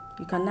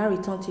 You can now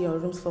return to your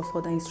rooms for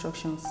further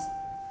instructions.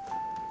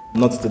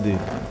 Not today.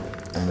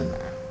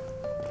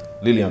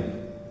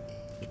 Lillian,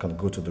 you can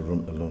go to the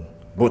room alone.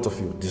 Both of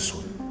you, this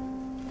way.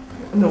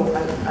 No,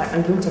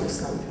 I don't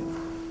understand.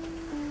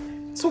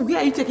 So where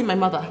are you taking my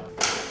mother?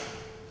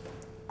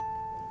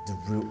 The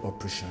real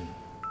operation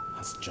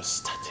has just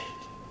started.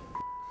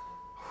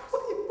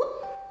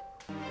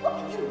 What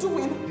are you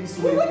doing? This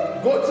way.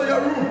 Go to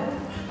your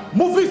room.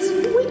 Move it.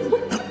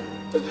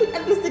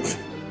 Wait, listen.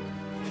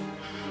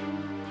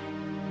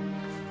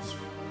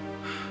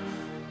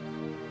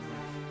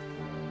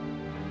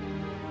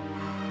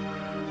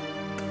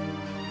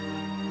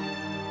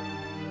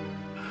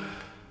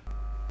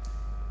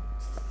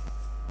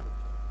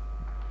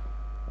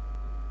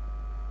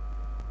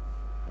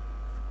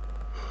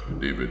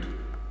 David,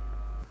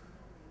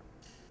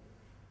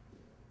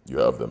 you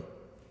have them.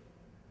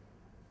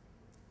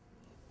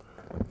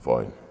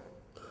 Fine.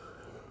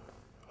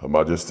 Her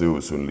Majesty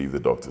will soon leave the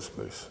doctor's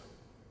place.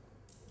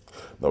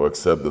 Now,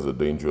 except there's a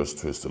dangerous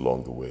twist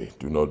along the way,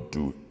 do not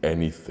do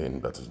anything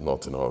that is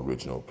not in our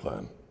original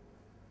plan.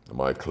 Am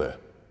I clear?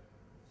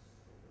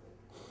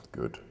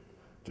 Good.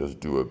 Just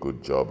do a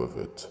good job of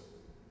it,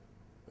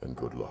 and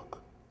good luck.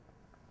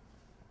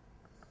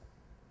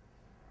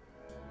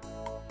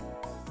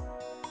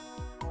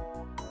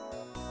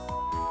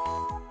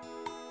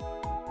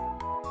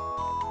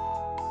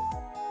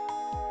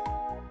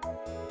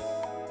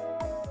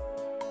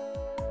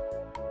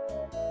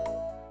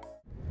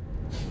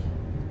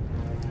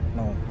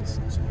 Now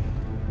listen to me.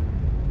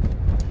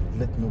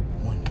 Let me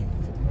warn you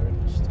for the very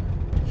last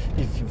time.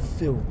 If you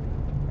fail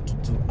to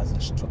do as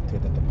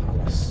instructed in the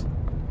palace,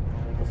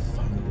 your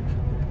family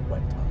will be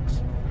wiped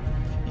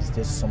out. Is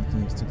there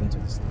something you still don't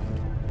understand?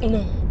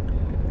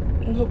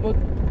 No, but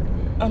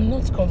I'm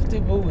not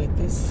comfortable with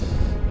this.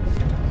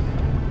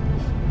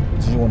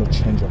 Do you want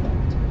to change your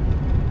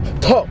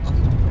mind? Talk!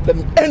 Let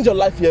me end your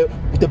life here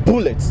with a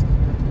bullet.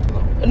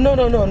 No.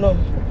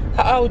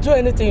 I'll do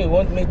anything you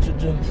want me to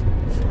do.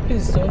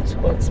 Please don't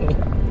hurt me.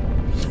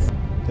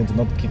 Then do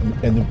not give me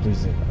any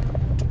reason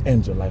to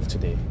end your life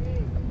today.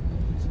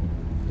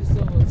 Please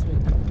don't hurt me.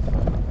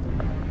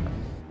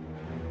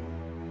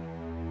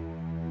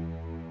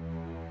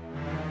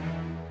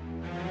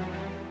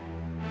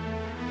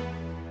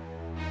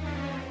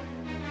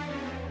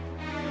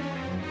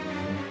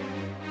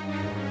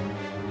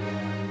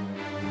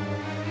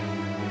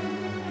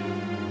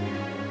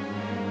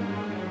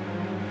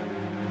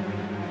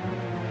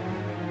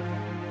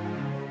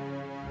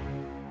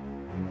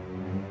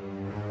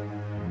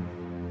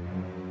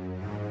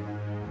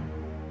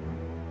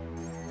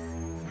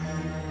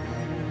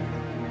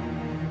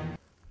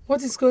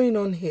 What is going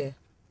on here?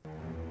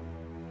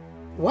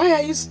 Why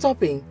are you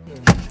stopping?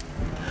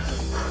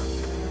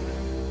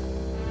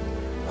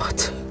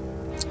 What?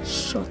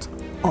 Shut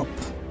up.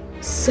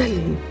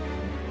 Selling.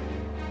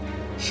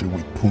 She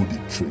will pull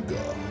the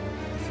trigger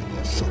if you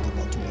don't shut up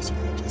at once, Your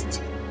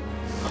Majesty.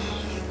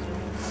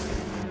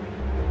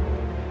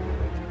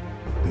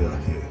 They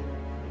are here.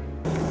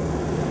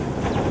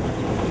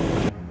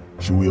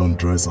 She will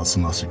undress as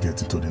soon as she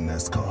gets into the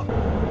next car.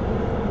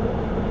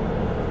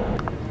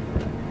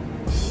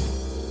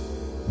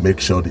 Make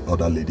sure the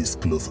other lady's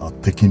clothes are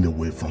taken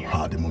away from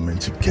her the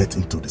moment she gets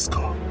into this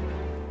car.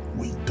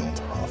 We don't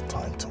have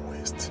time to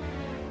waste.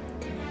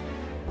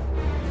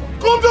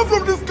 Come down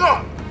from this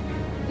car!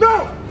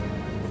 Now!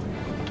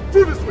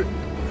 Through this way!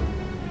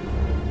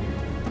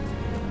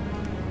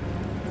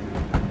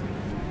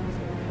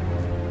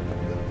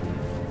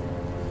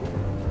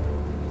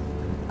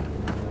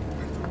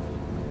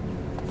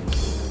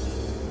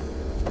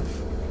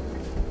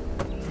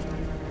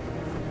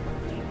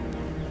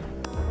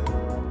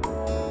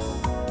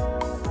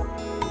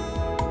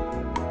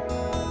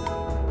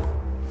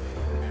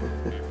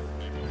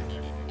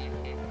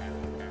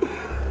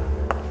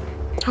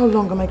 How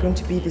long am I going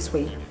to be this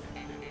way?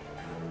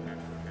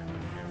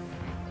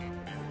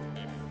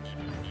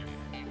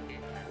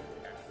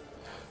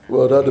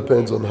 Well, that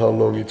depends on how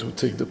long it will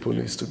take the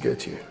police to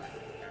get you.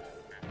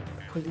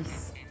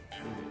 Police?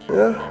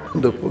 Yeah,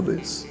 the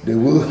police. They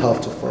will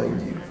have to find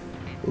you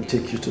and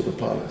take you to the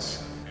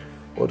palace,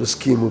 or the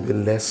scheme will be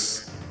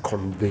less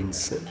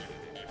convincing.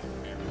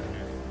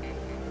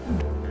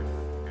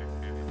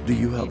 Do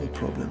you have a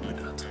problem with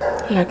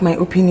that? Like my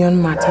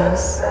opinion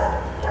matters.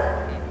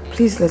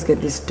 Please, let's get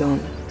this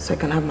done so I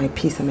can have my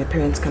peace and my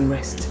parents can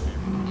rest.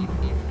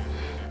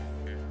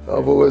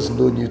 I've always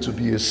known you to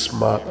be a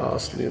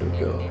smart-ass little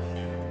girl.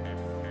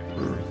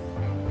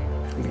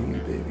 Lily,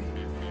 baby.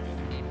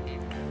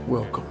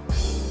 Welcome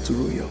to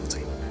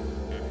royalty.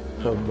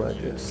 Her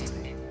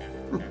Majesty.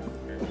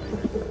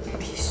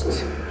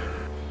 Beast.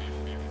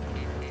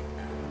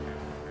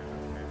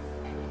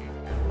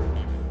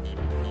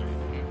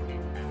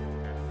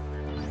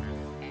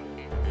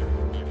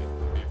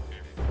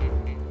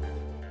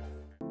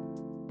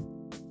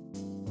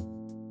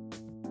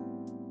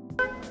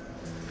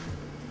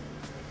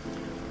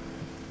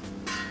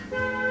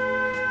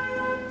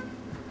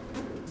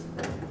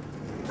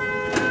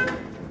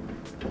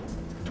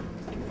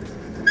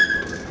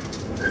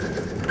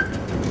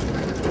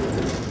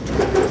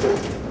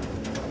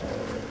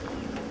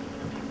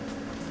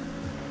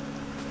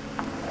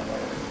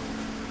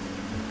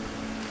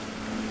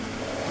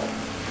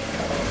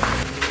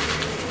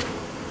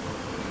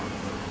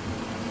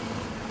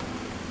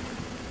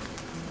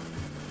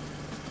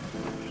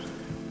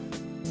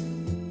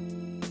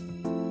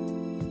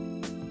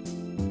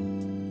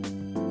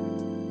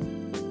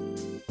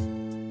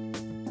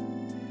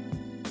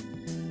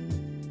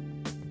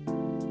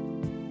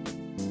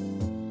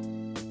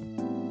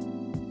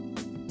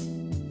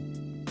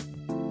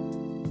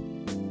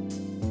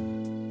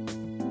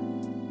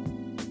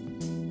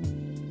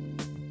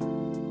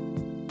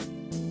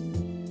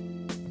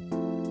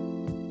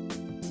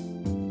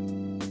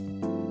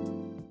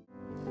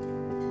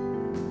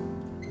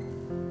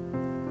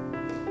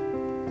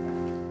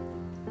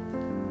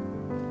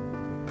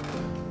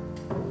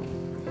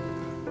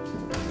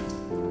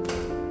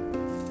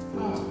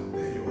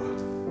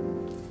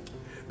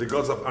 The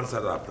gods have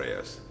answered our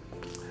prayers.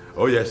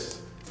 Oh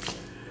yes,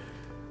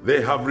 they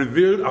have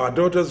revealed our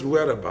daughter's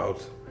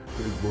whereabouts.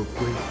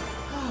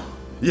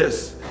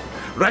 Yes,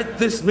 right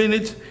this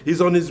minute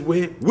he's on his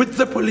way with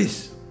the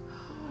police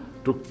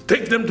to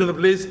take them to the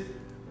place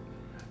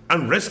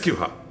and rescue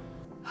her.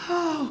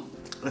 Oh.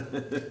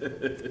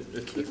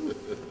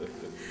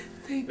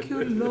 Thank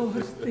you,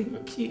 Lord.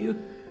 Thank you.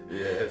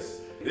 Yes,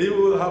 he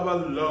will have a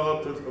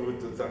lot to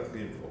thank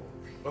him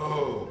for.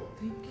 Oh.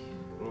 Thank you.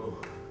 Oh.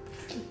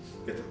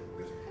 Get up,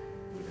 get up.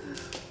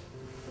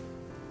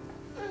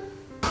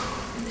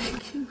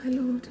 Thank you, my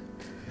Lord.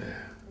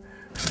 Yeah.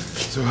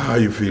 So how are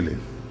you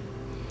feeling?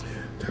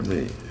 Tell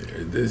me,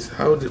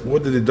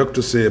 what did the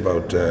doctor say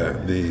about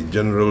the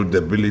general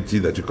debility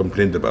that you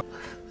complained about?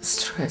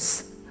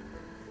 Stress.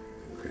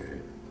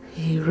 Okay.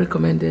 He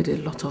recommended a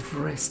lot of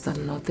rest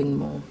and nothing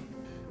more.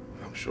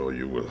 I'm sure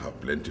you will have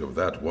plenty of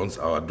that once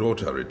our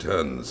daughter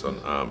returns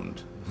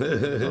unarmed.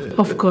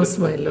 Of course,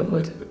 my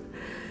Lord.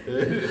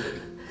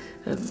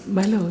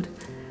 My Lord,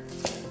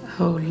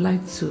 I would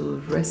like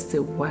to rest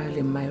a while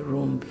in my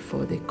room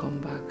before they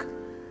come back.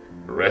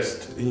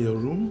 Rest in your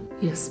room?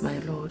 Yes, my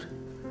Lord.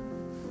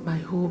 My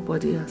whole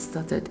body has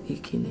started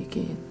aching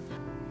again.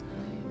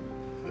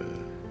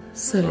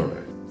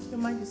 Selim, Your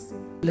Majesty.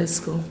 let's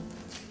go.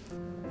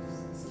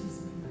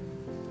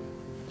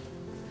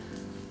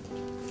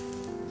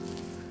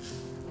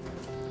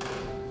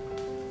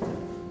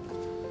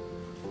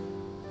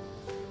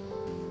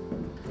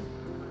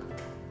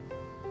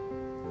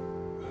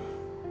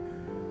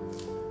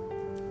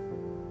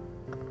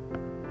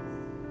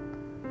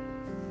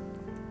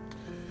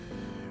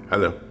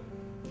 Hello.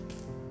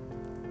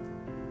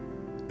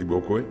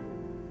 Igbokwe?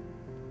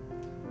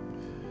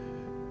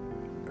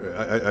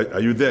 Are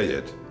you there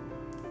yet?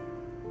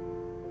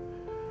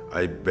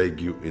 I beg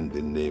you in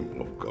the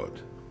name of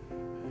God,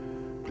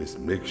 please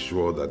make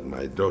sure that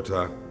my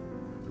daughter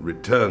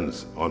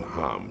returns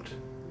unharmed.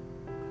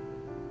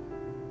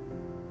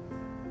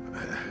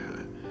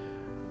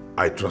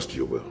 I trust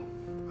you will.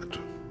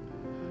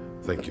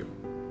 Thank you.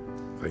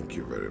 Thank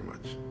you very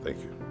much. Thank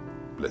you.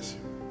 Bless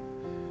you.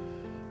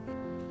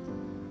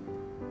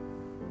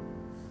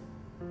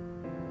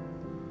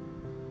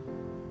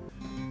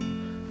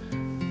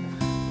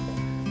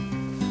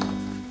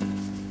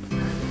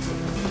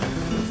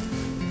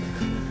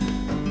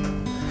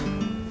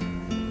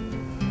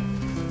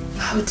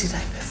 How did I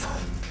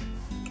perform?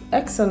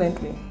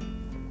 Excellently.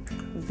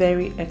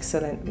 Very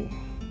excellently.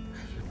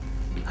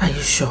 Are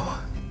you sure?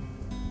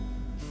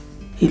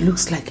 He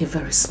looks like a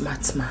very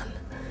smart man.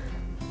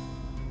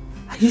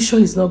 Are you sure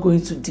he's not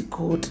going to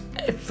decode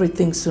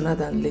everything sooner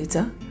than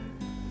later?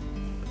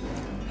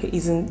 He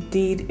is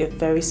indeed a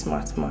very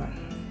smart man.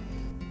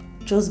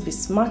 Just be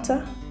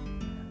smarter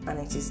and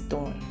it is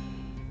done.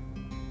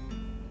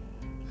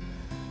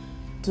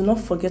 Do not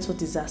forget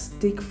what is at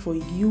stake for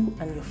you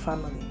and your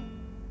family.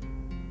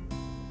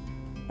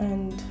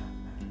 And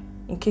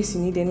in case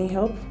you need any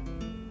help,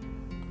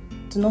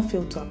 do not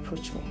fail to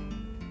approach me.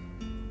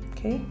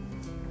 Okay?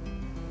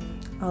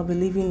 I'll be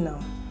leaving now.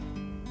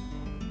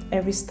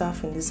 Every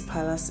staff in this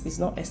palace is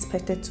not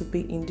expected to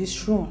be in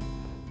this room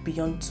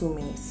beyond 2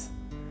 minutes,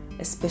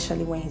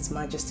 especially when His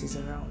Majesty is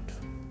around.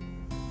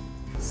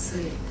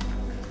 Say,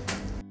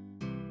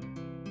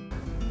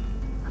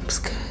 I'm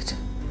scared.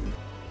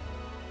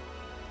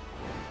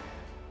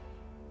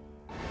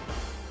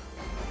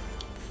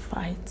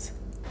 Fight,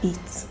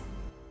 eat.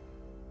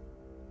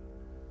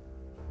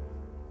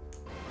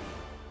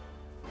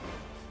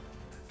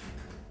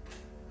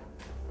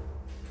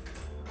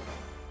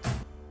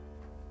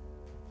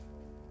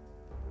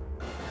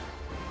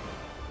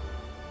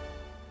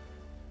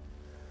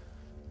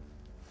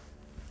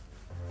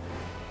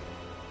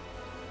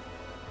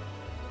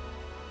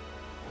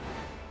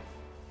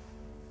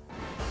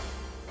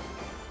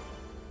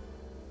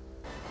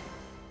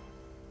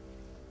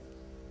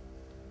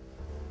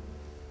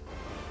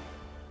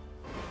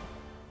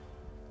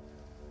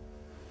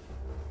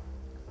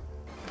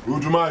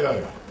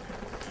 Udumaya.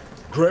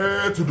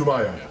 Great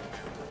Udumaya.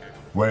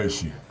 Where is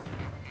she?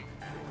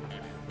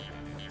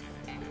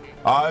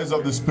 Eyes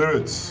of the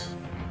spirits.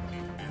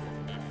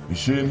 Is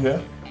she in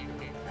here?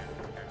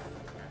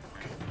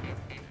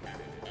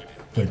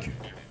 Thank you.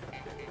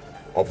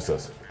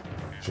 Officers,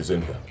 she's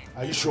in here.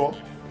 Are you sure?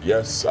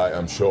 Yes, I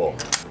am sure.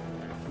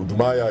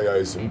 Udumaya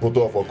is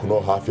Mpoto of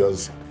Okuno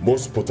Hafia's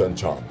most potent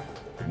charm.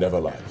 It never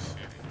lies.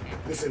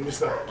 Listen,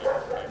 mister.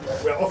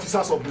 We are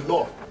officers of the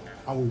law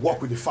and we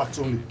work with the facts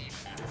only.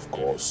 Of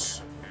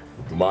course.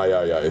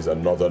 Udumaya is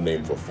another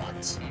name for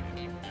facts.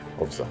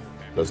 Officer,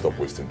 let's stop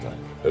wasting time.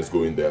 Let's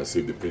go in there and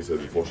save the princess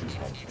before she's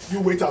harmed. You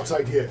wait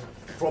outside here.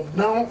 From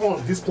now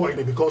on, this point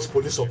it becomes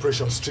police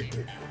operation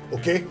strictly.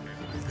 Okay?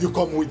 You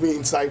come with me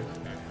inside.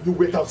 You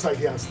wait outside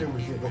here and stay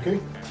with him, okay?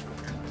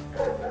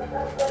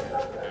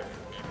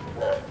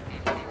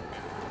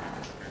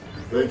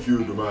 Thank you,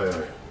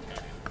 Udumaya.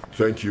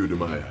 Thank you,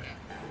 Udumaya.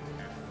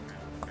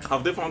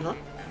 Have they found her?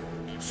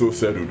 So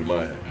said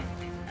Udumaya.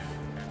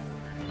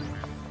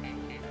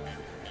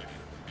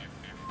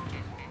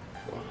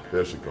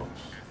 Here she comes.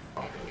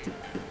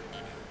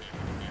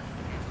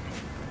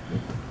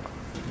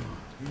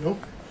 You know,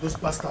 those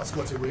bastards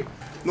got away.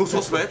 No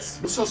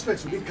suspects? No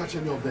suspects. We didn't catch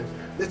any of them.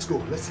 Let's go.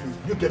 Let's leave.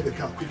 You get the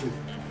car quickly.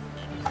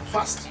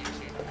 Fast.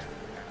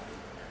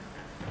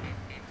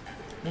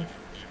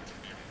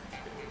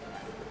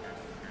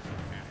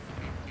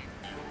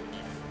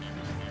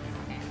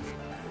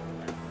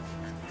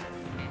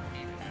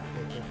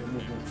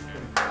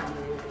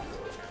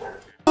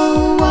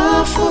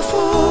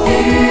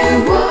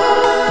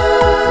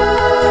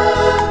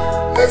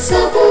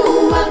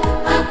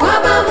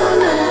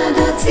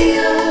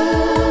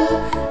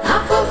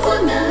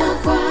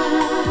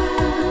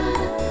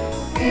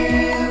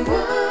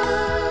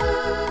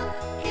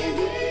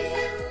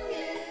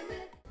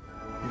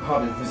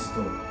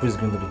 Who's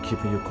going to be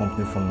keeping you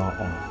company from now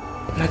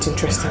on? Not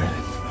interested.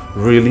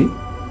 Really?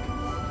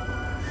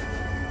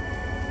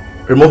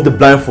 Remove the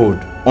blindfold,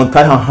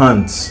 untie her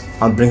hands,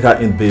 and bring her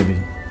in, baby.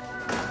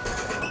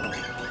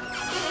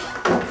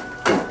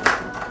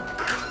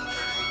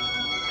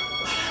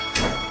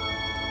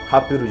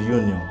 Happy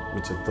reunion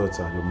with your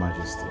daughter, Your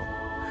Majesty.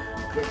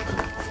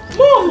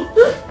 Mom!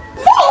 Mom!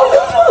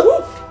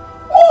 Mom!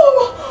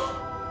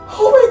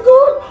 Oh my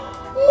God!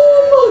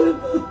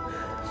 Mom!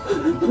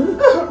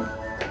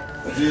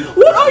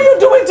 What are you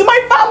doing to my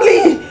family?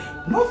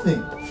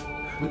 Nothing.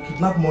 We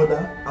kidnapped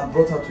mother and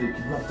brought her to a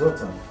kidnapped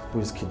daughter. Who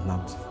is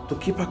kidnapped? To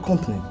keep her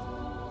company.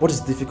 What is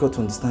difficult to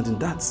understand in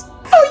that?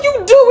 How are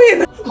you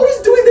doing? Who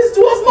is doing this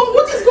to us, Mom?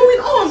 What is going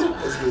on?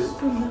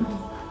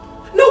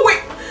 No,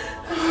 wait!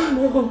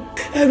 No,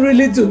 I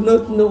really do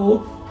not know.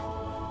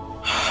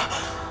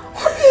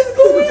 What is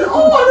going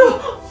on?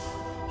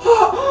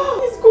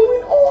 What is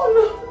going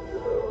on?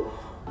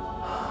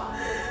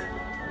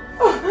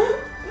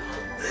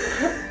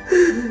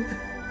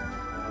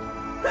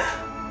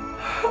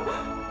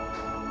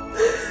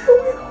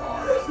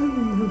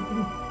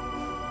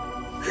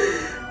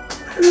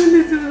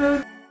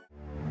 Hello?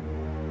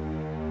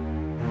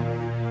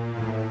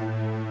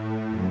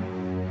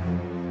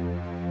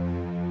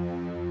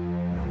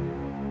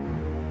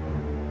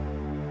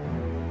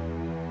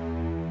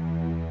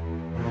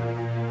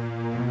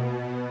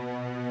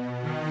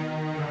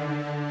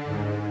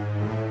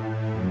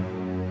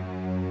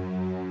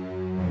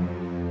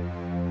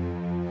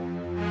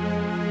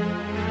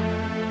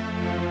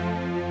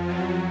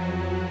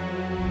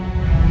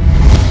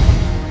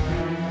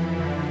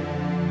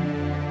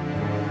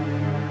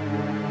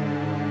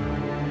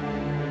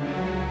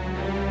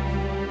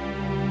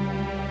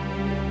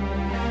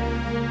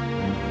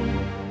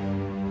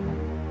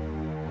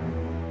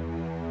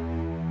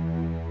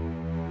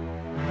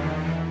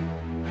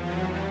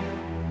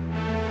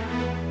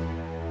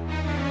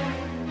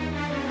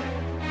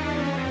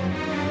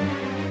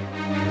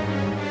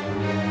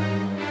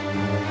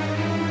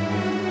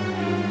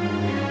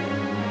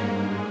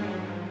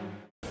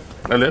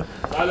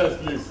 Silence,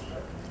 please.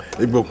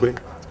 Igbokwe.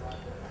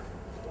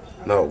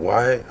 Now,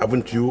 why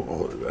haven't you,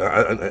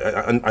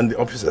 and the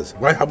officers,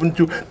 why haven't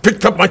you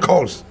picked up my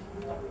calls?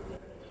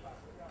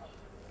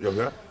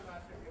 Yoga?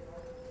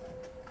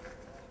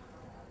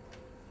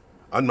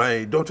 And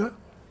my daughter?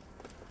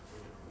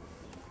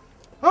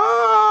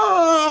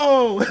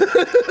 Oh!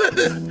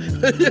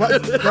 Your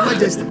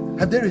Majesty,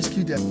 have they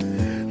rescued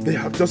them? They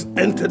have just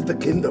entered the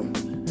kingdom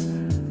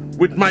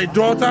with my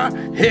daughter,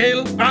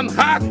 hale and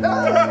heart.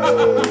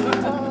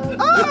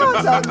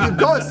 Thank you,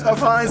 gods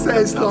of our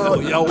ancestors. Oh,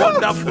 you're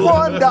wonderful.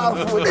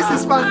 Wonderful. This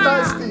is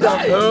fantastic.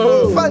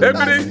 Oh,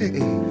 Fantastic.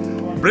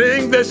 Ebony,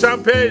 bring the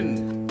champagne.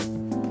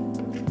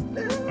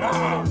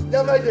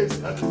 Your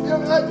Majesty, Your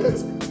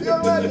Majesty, Your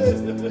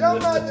Majesty, Your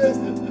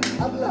Majesty.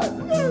 I'm glad.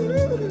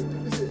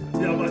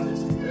 Your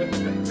Majesty,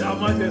 Your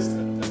Majesty.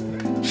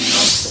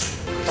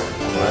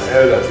 My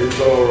elders, it's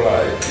all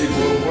right. We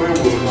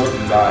will not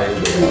die. I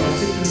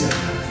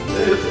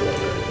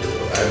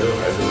don't.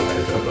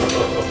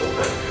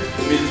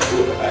 Me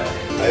too. I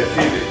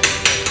feel it.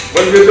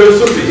 But we'll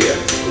soon be here.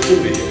 We'll soon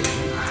be here.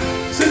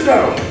 Sit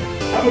down.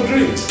 Have a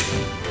drink.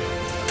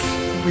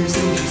 We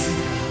say we should sit.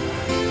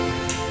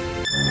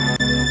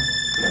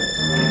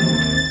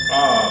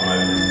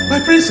 My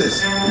princess.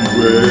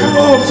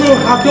 Oh, I'm so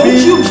happy.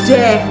 Don't you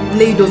dare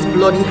lay those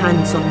bloody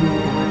hands on me,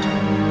 Dad.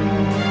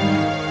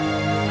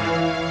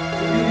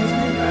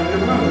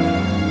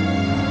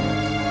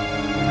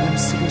 I'm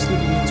seriously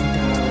going to that.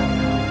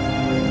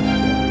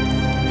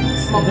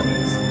 Mom,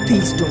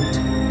 please don't.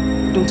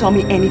 Don't tell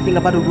me anything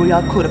about a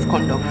royal code of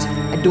conduct.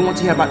 I don't want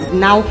to hear about it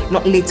now,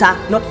 not later,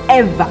 not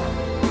ever.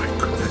 My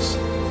goodness.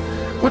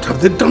 What have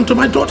they done to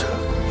my daughter?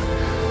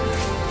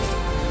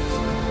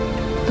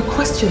 The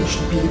question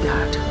should be,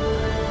 Dad,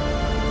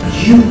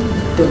 you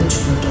done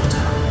to your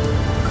daughter.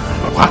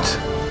 What?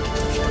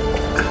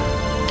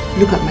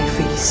 Look at my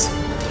face.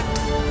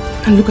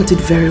 And look at it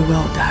very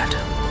well, Dad.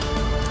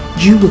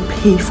 You will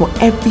pay for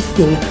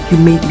everything you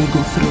made me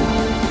go through.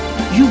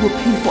 You will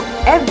pay for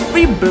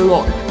every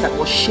blood that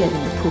was shed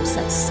in the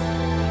process.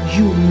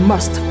 You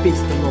must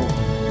face the law.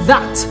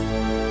 That,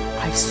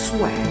 I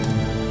swear.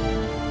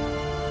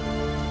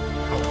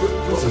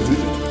 What's it?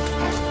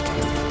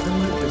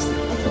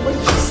 What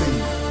did she say?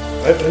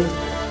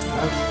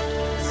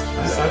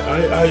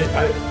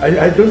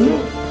 I don't know.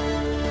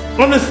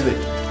 Honestly,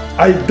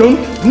 I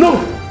don't know.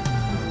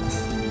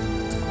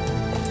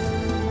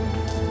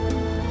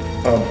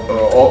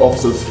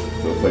 Officers,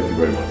 thank you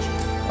very much.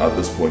 At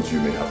this point, you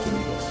may have to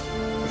leave us.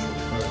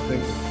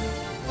 Thank you.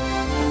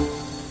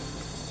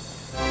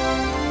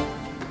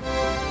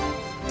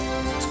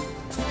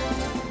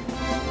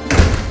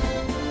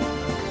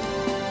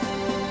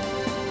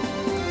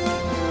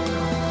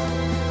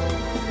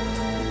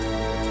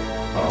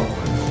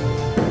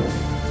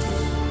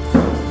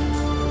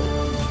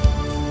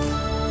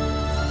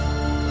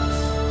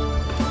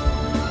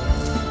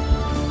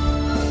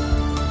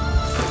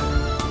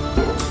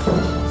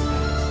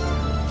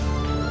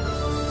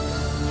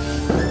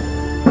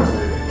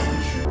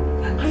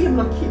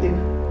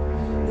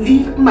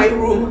 My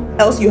room,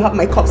 else you have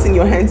my cups in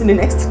your hands in the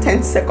next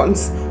 10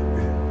 seconds.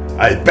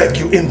 I beg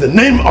you in the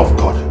name of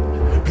God,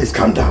 please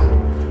calm down.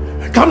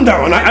 Calm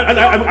down,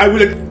 I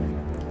will...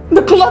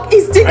 The clock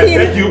is ticking.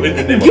 I beg you in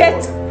the name of God.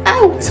 Get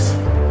out.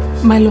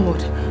 My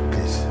lord.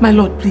 Please. My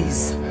lord,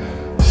 please.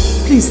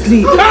 Please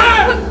leave.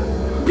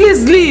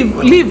 Please leave.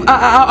 Leave.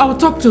 I'll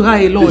talk to her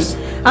alone. Please.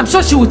 I'm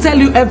sure she will tell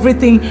you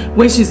everything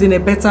when she's in a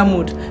better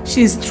mood.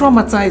 She's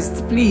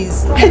traumatized.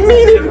 Please. I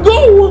mean it.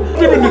 Go.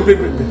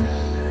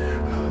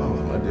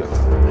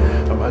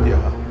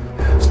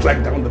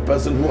 Strike down the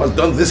person who has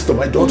done this to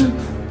my daughter.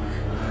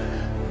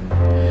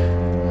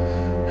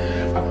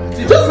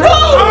 Just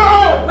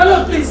go! My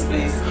lord, please,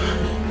 please.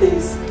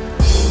 Please.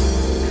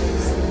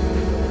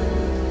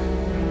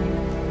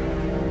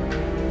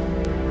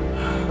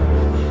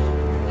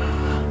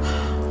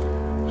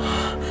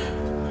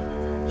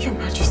 Your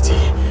Majesty.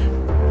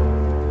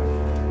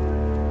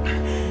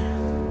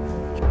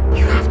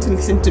 You have to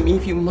listen to me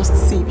if you must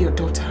save your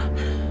daughter.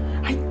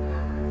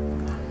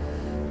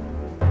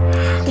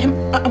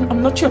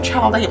 I'm not your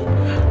child.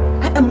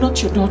 am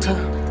not your daughter.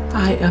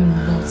 I am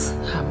not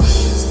Her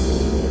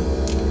Majesty.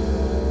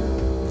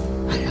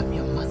 I am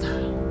your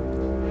mother.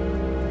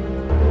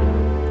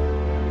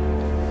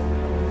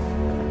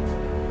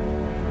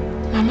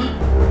 Mama?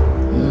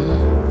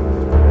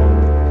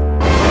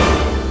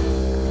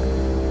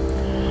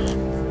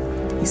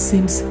 It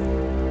seems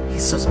he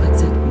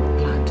suspected we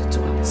planned to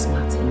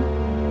outsmart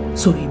him,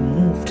 so he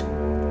moved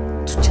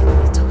to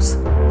checkmate us.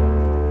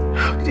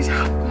 How did it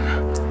happen?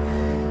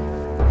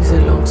 It's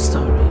a long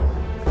story,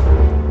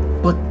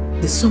 but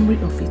the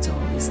summary of it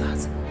all is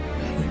that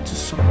we're into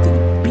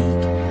something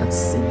big and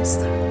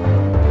sinister.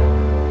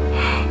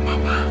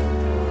 Mama.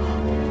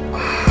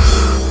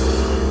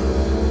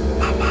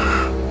 Mama.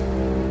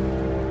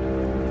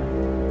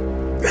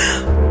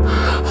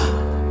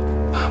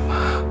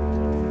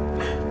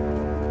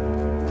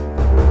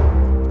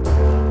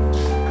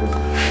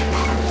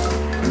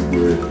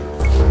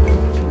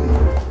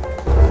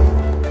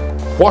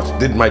 What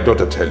did my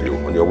daughter tell you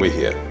on your way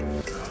here?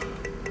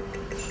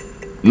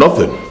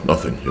 Nothing,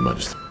 Your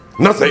Majesty.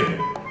 Nothing!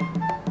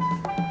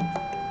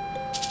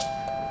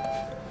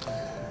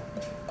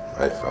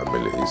 My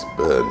family is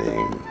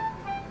burning,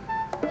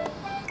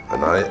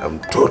 and I am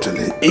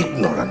totally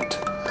ignorant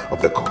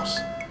of the cause.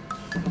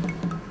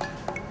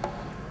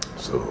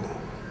 So,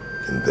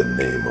 in the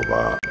name of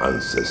our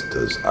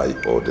ancestors, I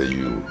order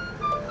you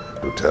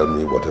to tell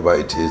me whatever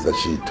it is that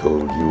she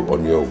told you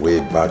on your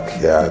way back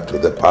here to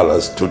the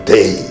palace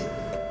today.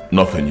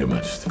 Nothing, Your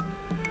Majesty.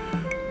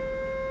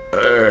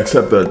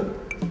 Except that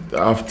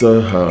after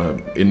her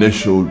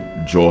initial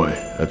joy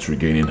at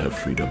regaining her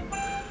freedom,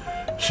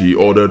 she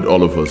ordered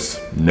all of us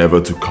never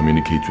to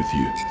communicate with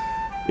you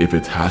if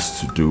it has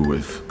to do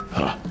with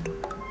her,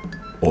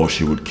 or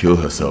she would kill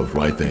herself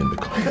right there in the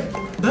car.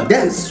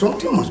 Then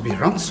something must be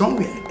wrong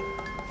somewhere.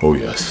 Oh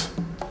yes.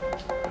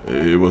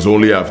 It was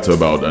only after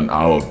about an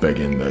hour of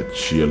begging that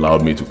she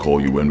allowed me to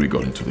call you when we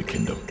got into the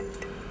kingdom.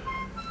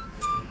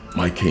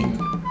 My king,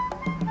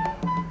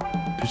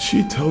 did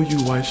she tell you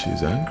why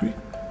she's angry?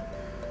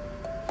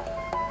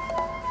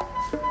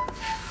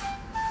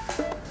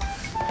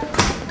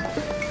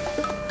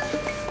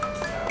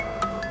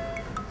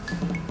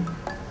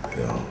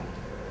 No.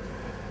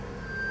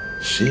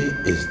 She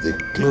is the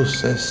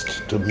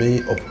closest to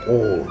me of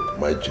all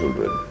my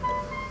children.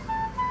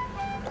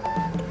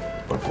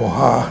 But for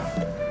her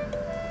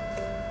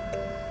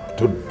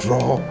to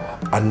draw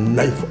a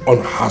knife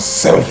on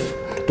herself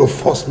to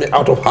force me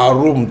out of her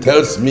room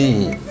tells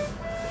me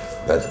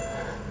that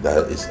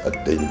there is a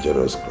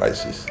dangerous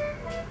crisis.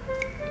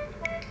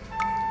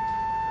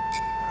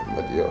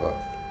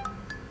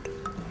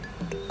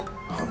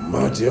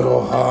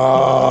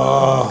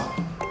 Amadioha.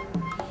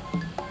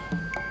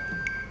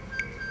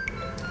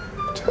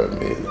 Tell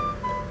me,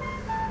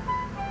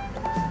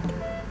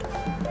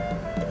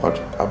 what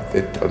have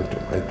they done to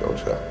my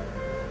daughter?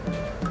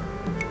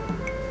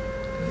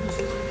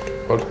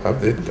 What have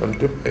they done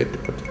to my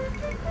daughter?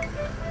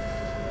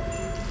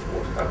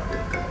 What have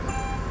they done?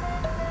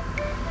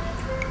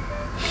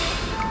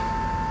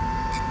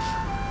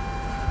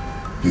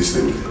 Please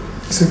stay with me.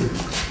 Sit.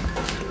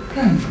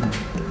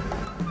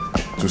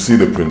 To see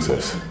the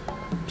princess.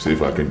 See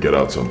if I can get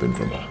out something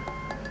from her.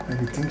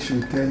 And you think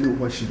she'll tell you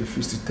what she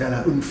refused to tell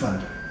her own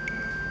father?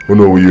 Oh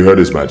no, you heard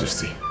His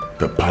Majesty.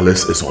 The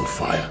palace is on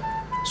fire,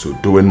 so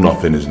doing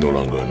nothing is no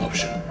longer an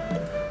option.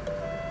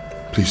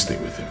 Please stay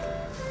with him.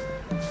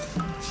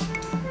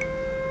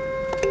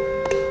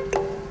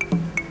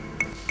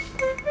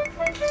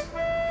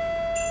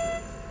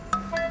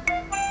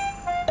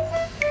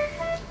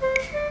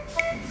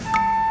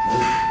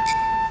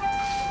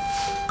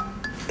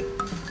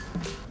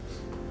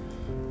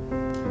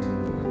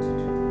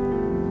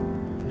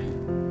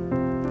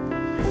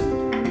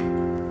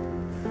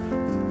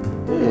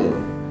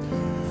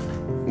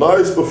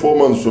 Nice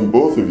performance from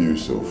both of you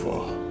so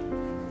far.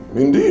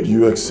 Indeed,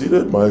 you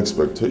exceeded my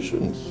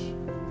expectations.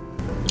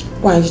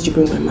 Why did you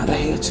bring my mother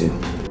here too?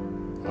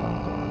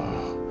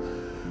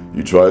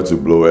 You tried to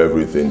blow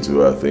everything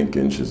to her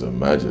thinking she's a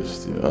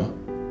majesty, huh?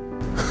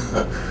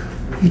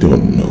 You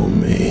don't know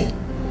me.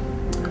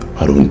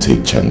 I don't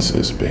take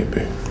chances,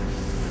 baby.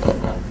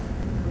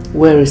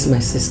 Where is my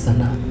sister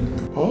now?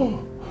 Oh,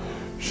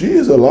 she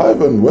is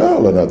alive and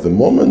well, and at the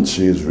moment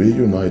she is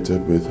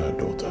reunited with her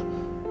daughter.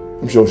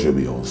 I'm sure she'll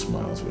be all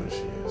smiles where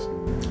she is.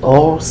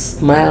 All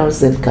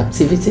smiles and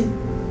captivity?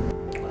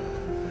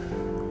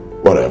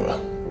 Whatever.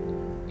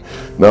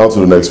 Now to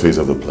the next phase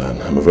of the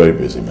plan. I'm a very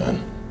busy man.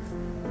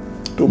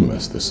 Don't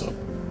mess this up.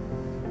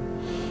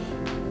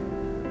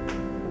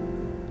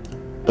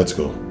 Let's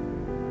go.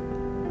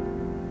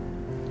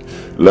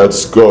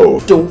 Let's go.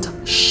 Don't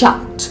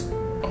shout.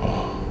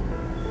 Oh.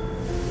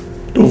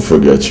 Don't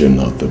forget you're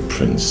not the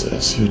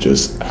princess. You're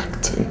just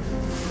acting.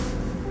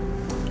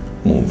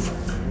 Move.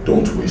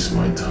 Don't waste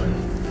my time.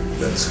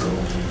 Let's go.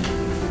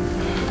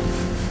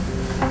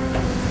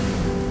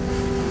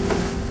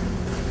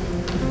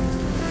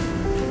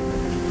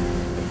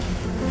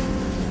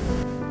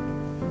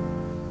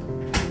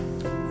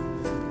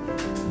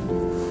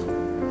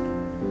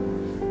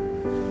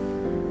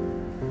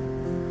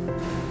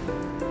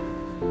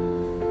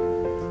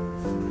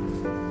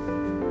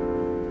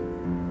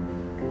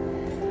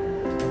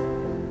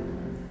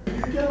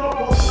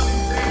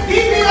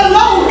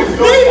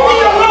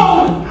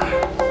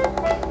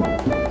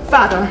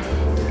 Father,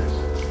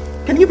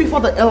 can you before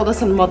the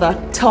elders and mother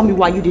tell me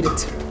why you did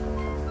it?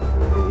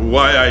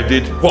 Why I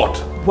did what?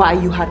 Why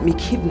you had me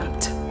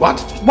kidnapped. What?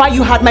 Why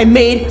you had my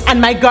maid and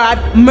my guard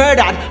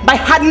murdered by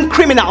hardened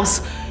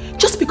criminals.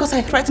 Just because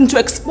I threatened to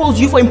expose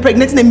you for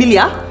impregnating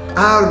Emilia?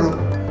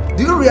 Aro,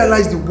 do you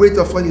realize the weight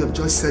of what you have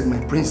just said,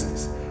 my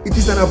princess? It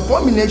is an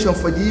abomination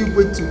for the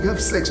Igwe to have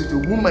sex with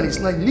a woman he's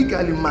not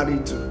legally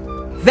married to.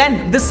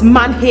 Then this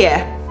man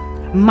here,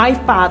 my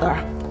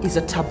father, is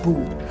a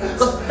taboo.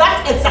 So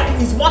that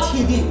exactly is what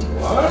he did.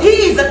 What? He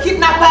is a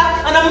kidnapper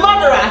and a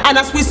murderer. And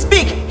as we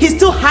speak, he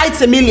still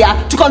hides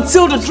Emilia to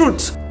conceal the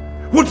truth.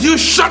 Would you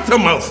shut your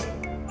mouth?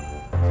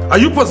 Are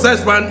you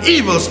possessed by an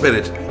evil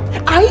spirit?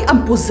 I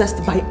am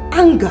possessed by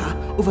anger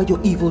over your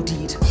evil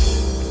deed.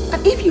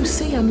 And if you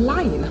say I'm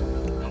lying,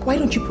 why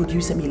don't you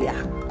produce Emilia?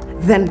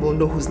 Then we'll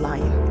know who's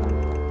lying.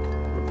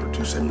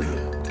 Produce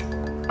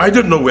Emilia? I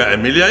don't know where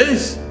Emilia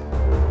is.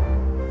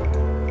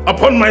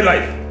 Upon my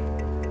life,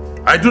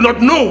 I do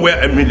not know where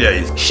Emilia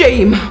is.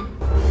 Shame.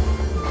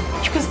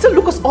 You can still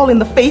look us all in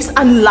the face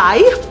and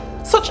lie?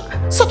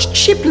 Such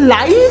cheap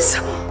lies?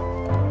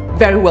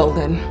 Very well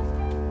then.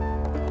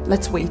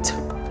 Let's wait.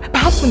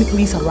 Perhaps when the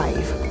police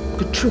arrive,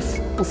 the truth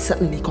will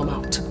certainly come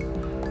out.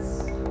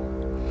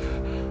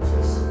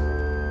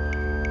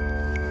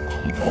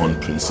 Come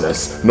on,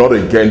 princess. Not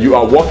again. You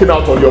are walking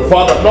out on your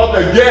father. Not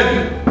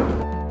again!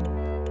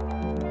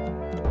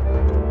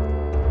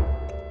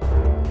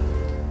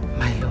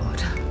 My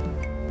lord.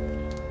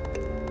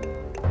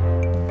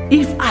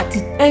 If at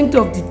the end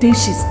of the day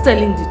she's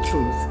telling the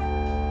truth,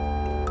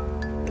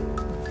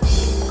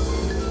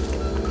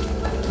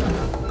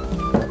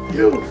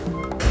 you.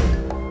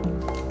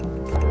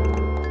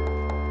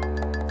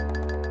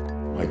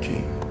 My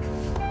king.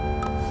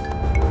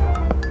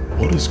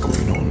 What is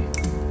going on?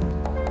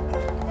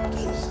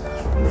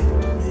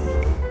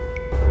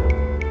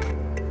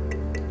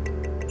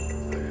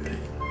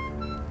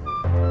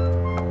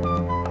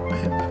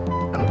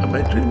 Am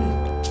I dreaming?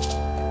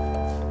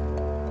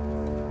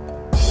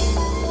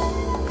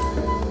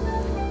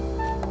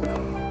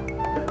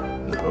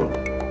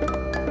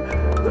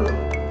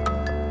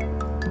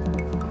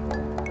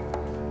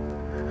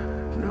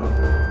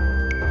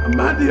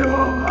 Amadio!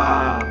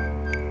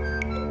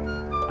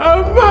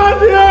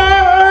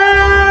 Amadio!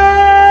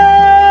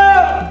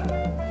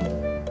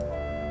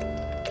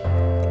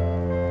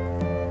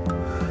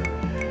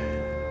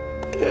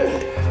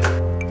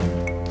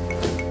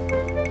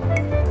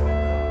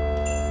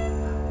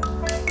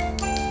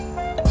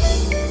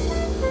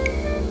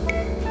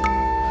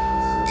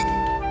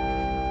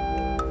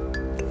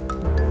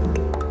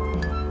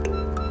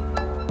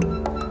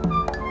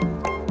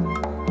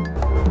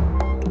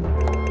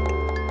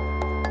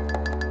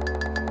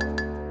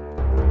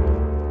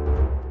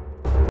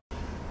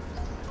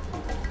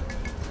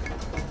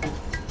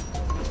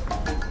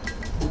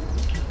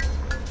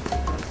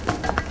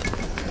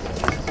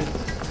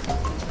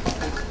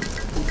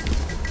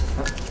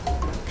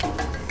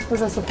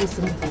 What's that supposed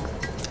to mean?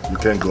 You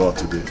can't go out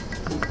today.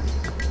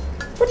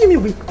 What do you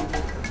mean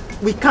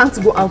we can't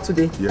go out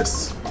today?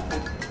 Yes.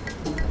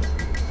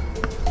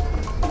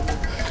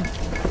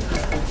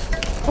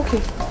 Okay.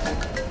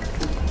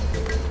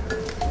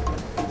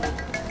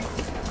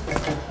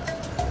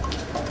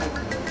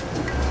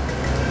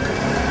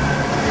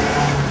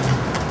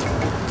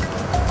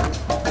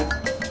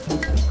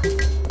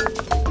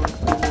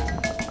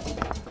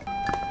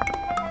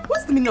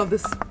 What's the meaning of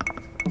this?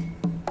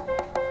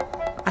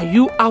 are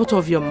you out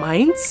of your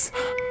minds?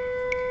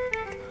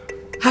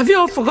 Have you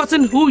all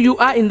forgotten who you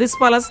are in this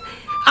palace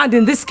and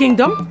in this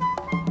kingdom?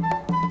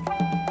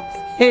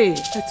 Hey,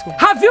 let's go.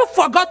 Have you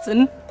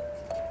forgotten?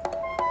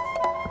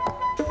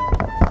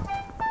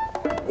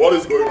 What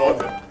is going on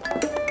here?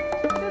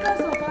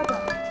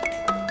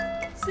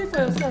 See for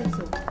yourself,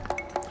 sir.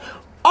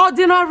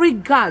 Ordinary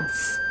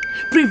guards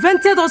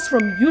prevented us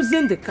from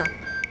using the car.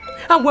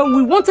 And when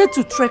we wanted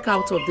to trek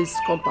out of this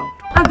compound,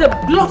 and they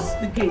blocked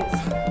the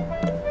gates.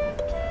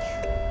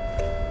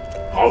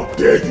 How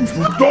dare you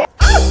do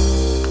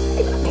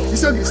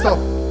It's okay, stop.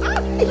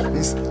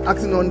 He's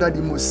acting under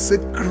the most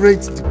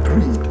sacred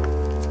decree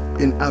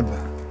in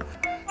Abba.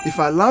 If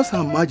I allows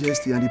Her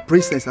Majesty and the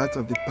princess out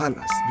of the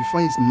palace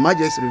before His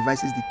Majesty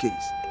revises the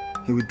case,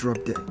 he will drop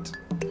dead.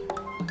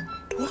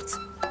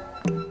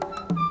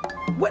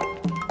 What?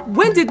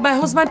 When did my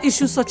husband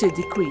issue such a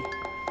decree?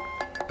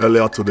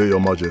 Earlier today, Your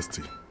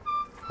Majesty.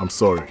 I'm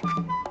sorry.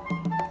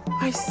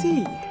 I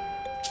see.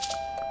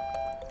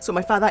 So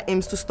my father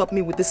aims to stop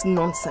me with this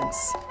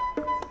nonsense.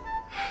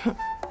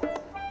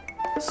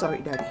 Sorry,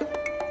 Daddy.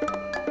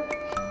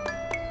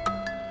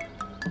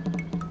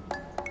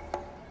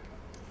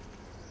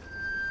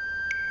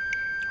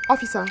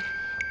 Officer.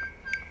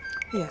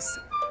 Yes,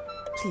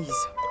 please.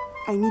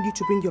 I need you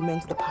to bring your men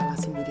to the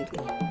palace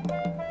immediately.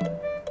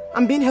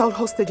 I'm being held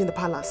hostage in the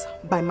palace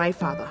by my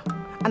father,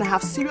 and I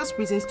have serious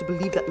reasons to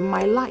believe that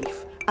my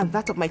life and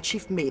that of my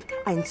chief maid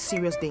are in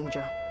serious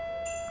danger.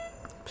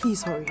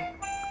 Please hurry.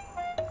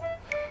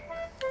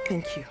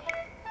 Thank you.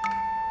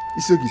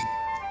 Isogi,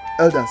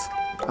 elders,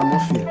 I'm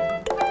not fear.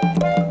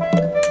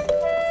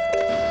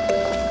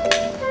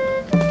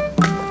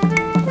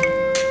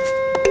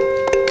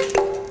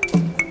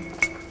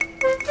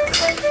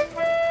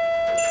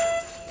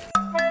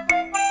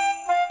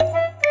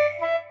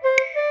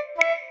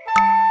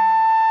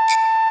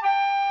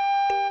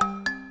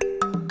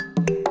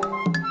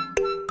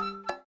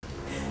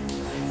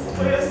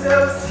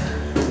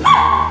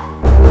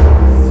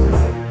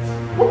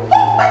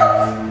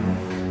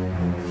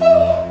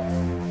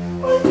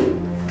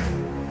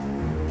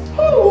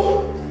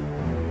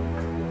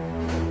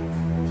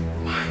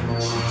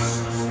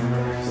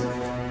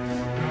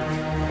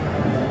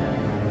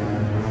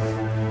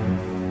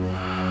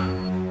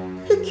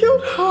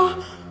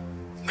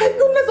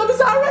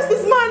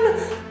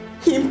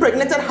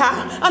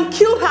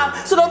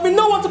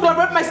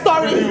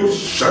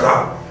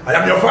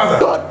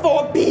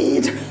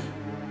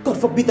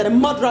 That a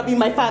murderer be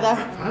my father.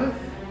 Huh?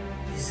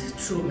 Is it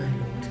true, my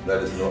lord? There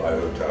is no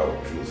iota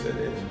of truth in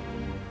it.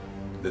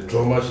 The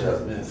trauma she has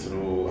been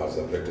through has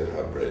affected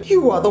her brain.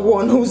 You are the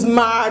one who's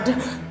mad.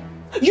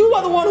 You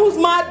are the one who's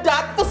mad,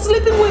 Dad, for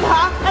sleeping with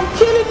her and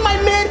killing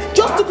my maid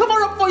just to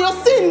cover up for your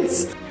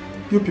sins.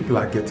 You people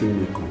are getting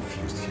me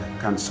confused here.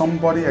 Can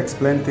somebody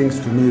explain things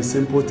to me in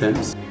simple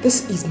terms?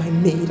 This is my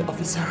maid,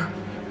 officer.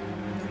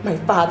 My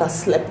father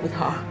slept with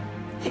her.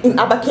 In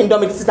Abba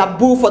Kingdom, it's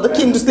taboo for the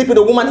king to sleep with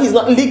a woman he's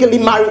not legally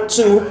married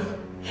to.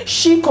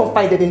 She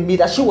confided in me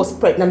that she was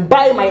pregnant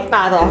by my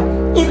father.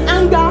 In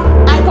anger,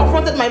 I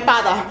confronted my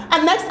father.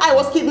 And next, I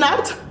was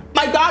kidnapped.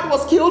 My guard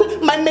was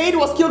killed. My maid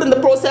was killed in the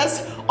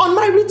process. On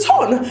my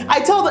return,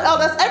 I tell the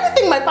elders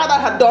everything my father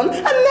had done.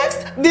 And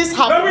next, this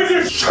happened. Let me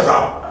just shut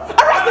up!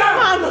 Arrest this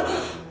man!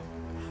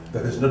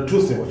 There is no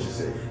truth in what you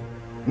say.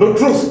 No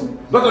truth!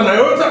 Not an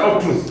iota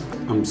of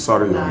truth! I'm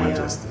sorry, Your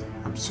Majesty.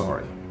 I'm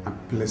sorry. I'm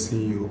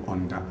placing you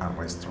under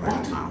arrest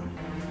right now.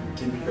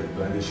 Keep your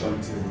explanation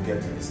till we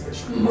get to the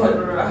station.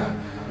 Murderer.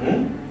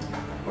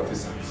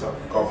 Officer, sir,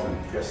 coffin.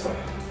 Yes, sir.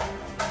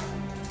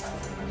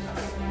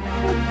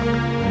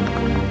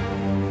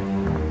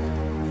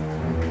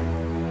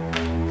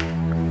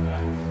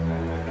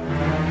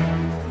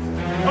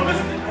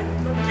 Honestly, I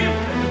did not kill.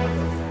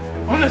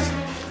 Honestly.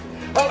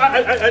 Oh,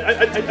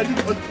 I didn't.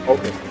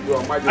 Okay.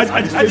 Your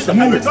Majesty,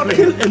 I did not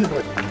kill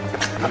anybody.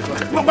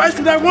 Well, why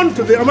should I want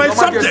to? They are my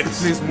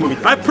subjects. Please move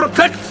it. I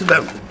protect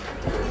them.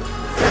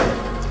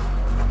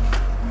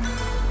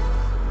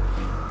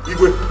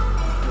 Igwe,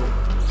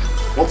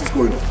 what is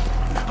going on?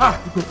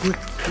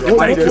 Your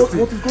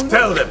Majesty,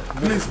 tell them.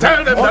 Please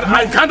tell them that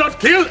I cannot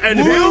kill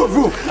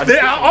anyone. They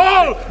are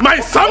all my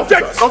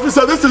subjects.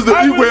 Officer, this is the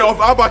Igwe of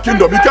Abba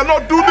Kingdom. You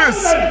cannot do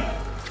this.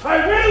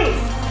 I will.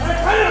 I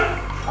cannot.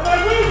 And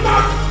I will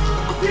not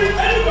kill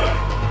anyone.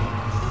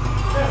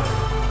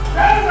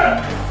 Tell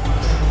them.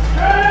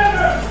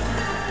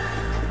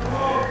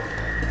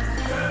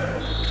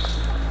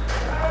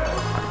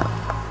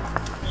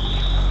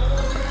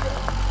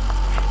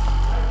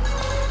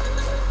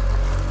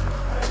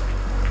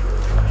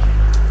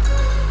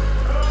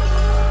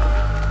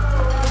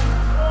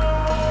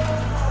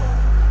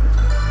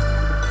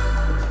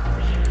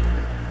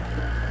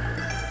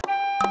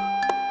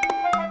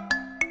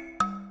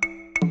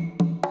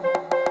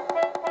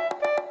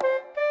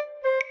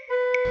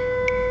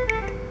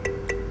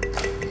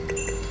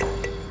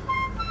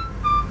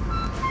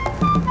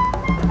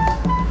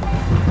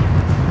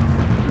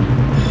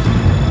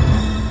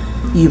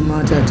 You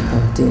murdered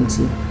her, didn't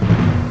you?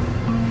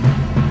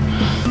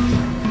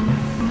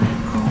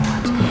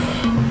 God.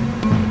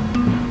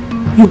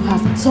 You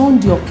have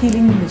turned your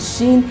killing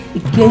machine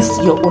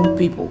against your own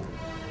people.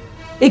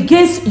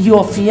 Against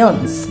your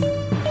fiancé.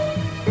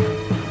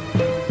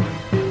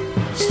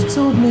 She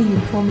told me you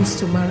promised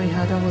to marry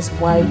her. That was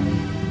why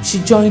she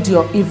joined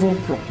your evil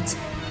plot.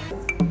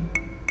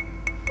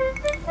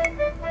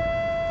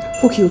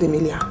 Who killed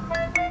Emilia?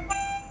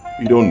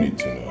 You don't need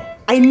to know.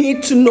 I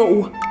need to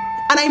know.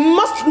 And I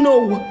must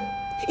know.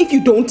 If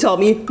you don't tell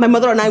me, my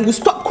mother and I will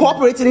stop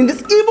cooperating in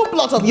this evil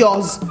plot of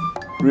yours.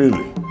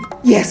 Really?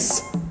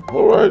 Yes.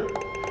 All right.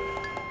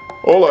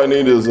 All I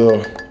need is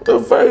a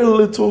very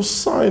little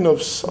sign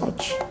of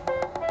such.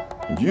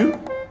 You,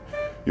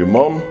 your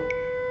mom,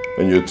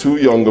 and your two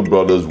younger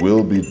brothers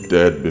will be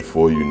dead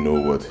before you know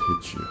what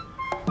hit you.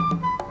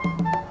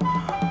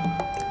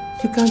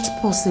 You can't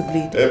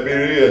possibly.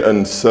 Ebiri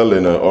and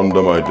Selin are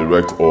under my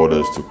direct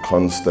orders to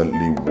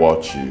constantly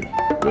watch you,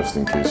 just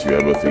in case you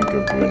ever think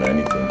of doing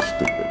anything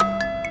stupid.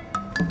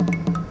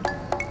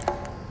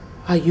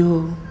 Are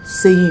you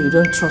saying you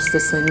don't trust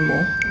us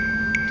anymore?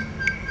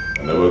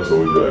 I never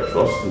told you I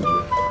trusted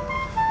you.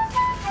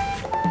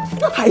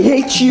 I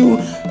hate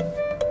you.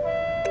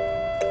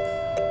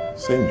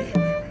 Same here,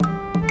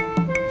 baby.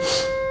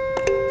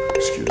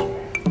 Excuse me.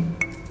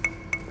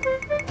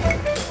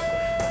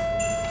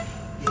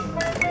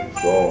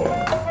 So,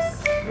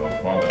 your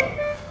father.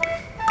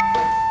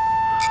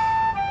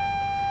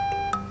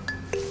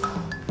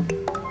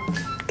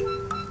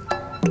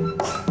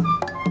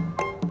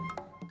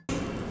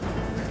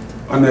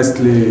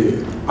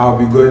 Honestly, I'll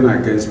be going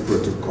against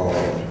protocol,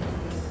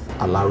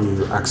 allowing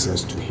you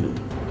access to him.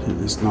 He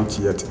is not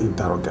yet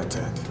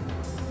interrogated.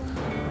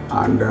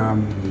 And,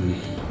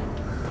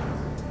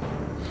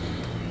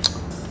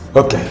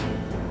 okay.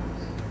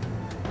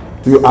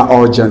 You are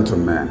all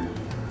gentlemen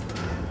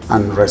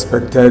and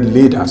respected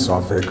leaders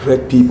of a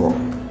great people.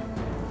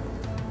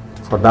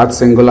 For that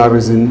singular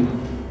reason,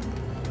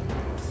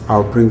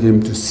 I'll bring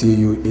him to see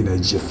you in a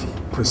jiffy.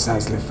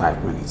 Precisely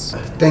 5 minutes.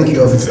 Thank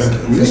you, officer.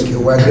 Thank you.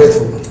 We're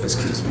grateful.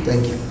 Excuse me.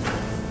 Thank you.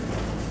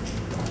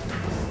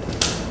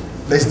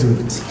 Let's do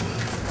it.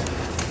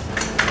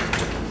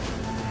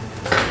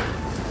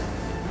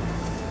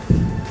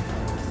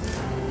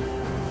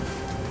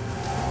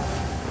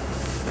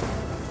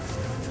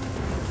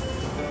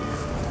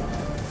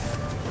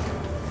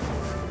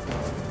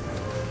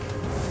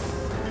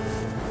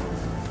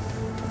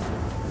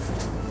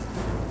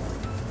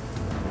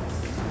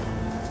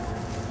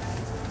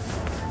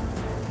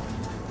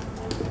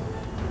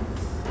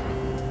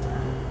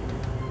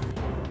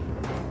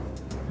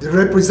 The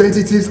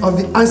representatives of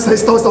the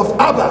ancestors of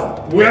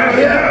Abba. We are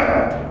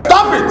here!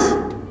 Stop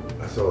it!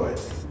 That's all right.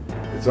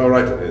 It's all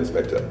right,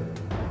 Inspector.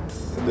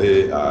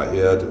 They are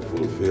here to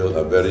fulfill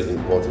a very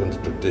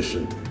important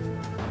tradition,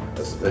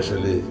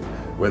 especially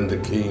when the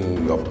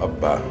king of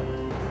Abba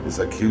is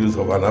accused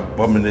of an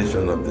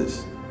abomination of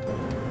this.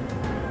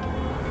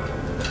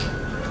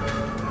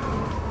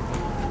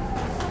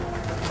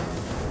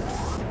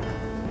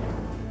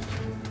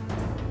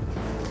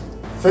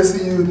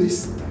 Facing you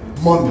this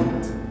moment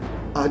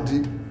are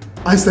the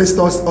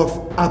ancestors of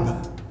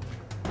Abba.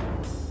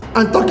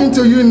 And talking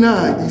to you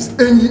now is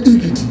Yul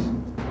Edochie,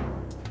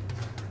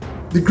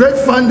 the great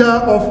founder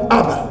of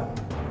Abba.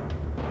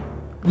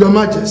 Your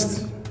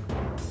Majesty,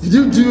 did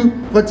you do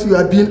what you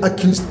are being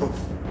accused of?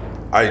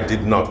 I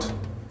did not.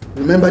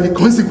 Remember the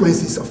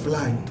consequences of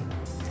lying.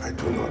 I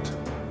do not.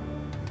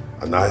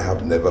 And I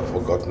have never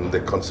forgotten the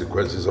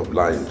consequences of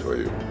lying to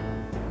you.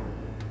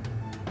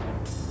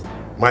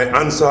 My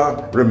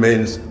answer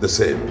remains the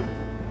same.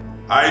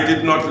 I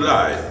did not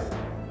lie.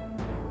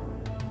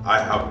 I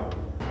have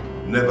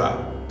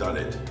never done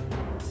it.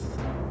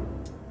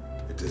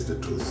 It is the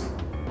truth,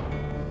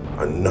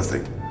 and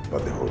nothing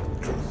but the whole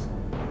truth.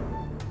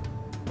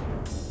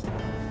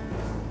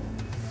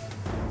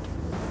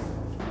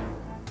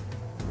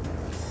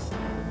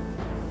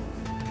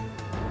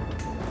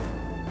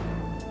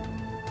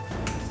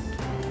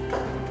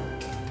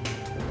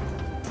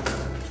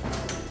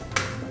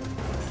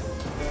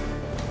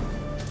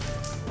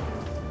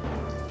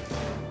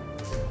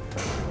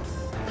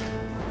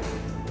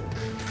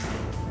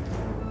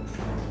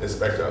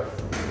 Inspector.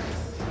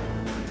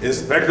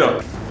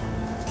 Inspector.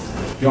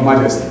 Your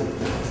Majesty.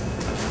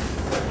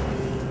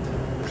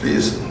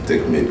 Please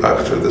take me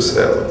back to the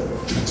cell.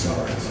 It's all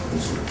right.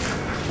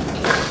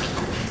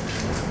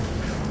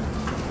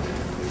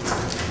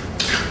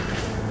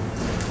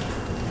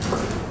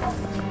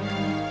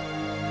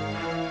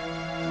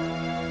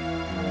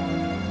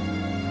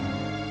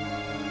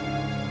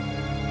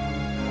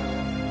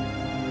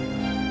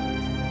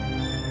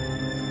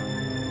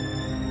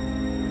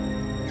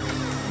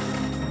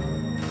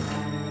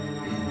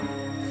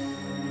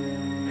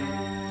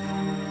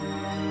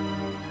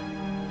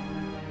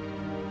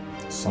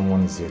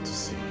 Someone is here to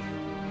see you.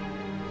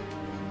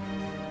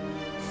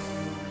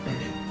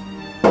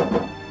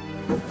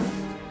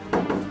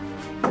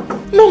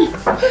 Mom!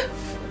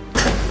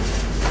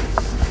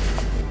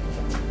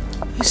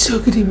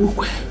 Educative.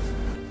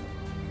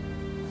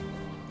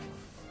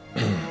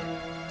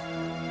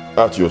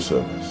 At your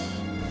service.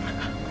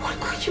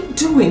 What are you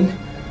doing?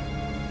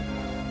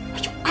 Are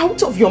you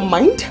out of your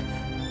mind?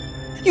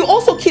 You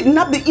also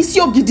kidnapped the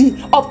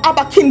Isiogidi of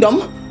Abba Kingdom?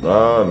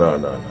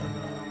 No.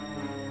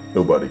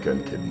 Nobody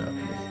can kidnap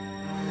me.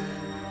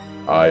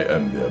 I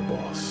am their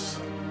boss.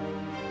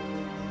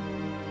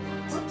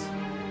 What?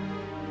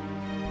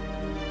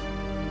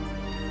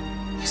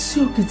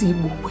 Isiogidi.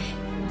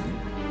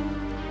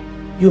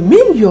 You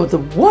mean you're the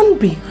one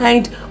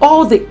behind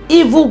all the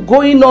evil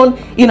going on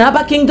in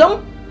Abba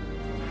Kingdom?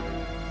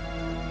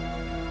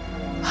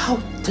 How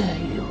dare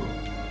you?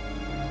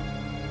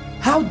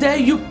 How dare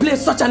you play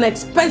such an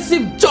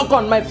expensive joke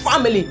on my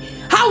family?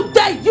 How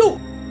dare you?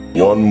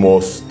 One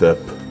more step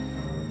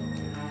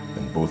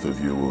and both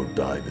of you will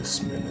die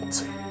this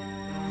minute.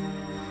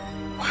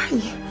 Why?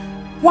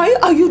 Why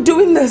are you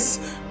doing this?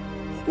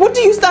 What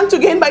do you stand to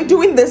gain by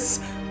doing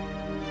this?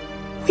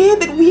 Where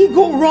did we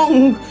go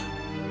wrong?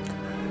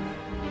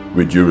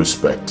 With due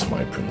respect,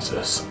 my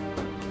princess,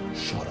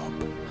 shut up.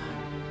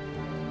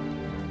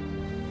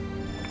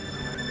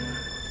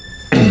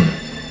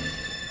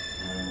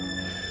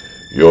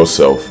 Your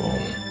cell phone.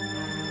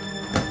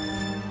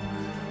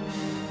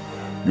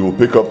 You will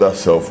pick up that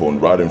cell phone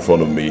right in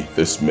front of me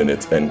this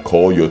minute and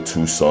call your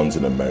 2 sons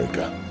in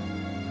America.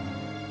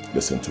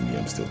 Listen to me,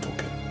 I'm still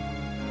talking.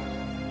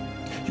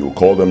 You will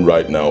call them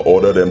right now,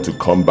 order them to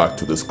come back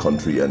to this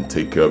country and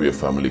take care of your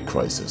family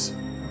crisis.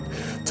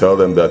 Tell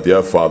them that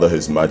their father,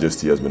 His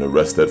Majesty, has been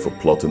arrested for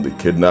plotting the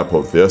kidnap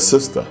of their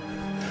sister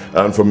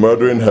and for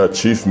murdering her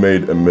chief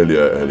maid, Emilia,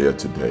 earlier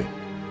today.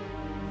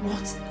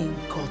 What in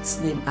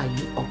God's name are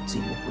you up to,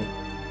 Mokwe?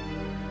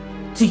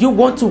 Do you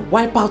want to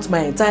wipe out my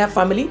entire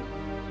family?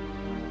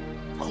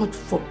 God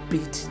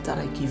forbid that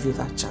I give you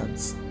that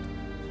chance.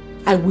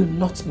 I will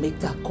not make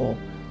that call.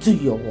 Do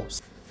your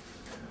worst.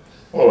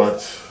 All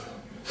right.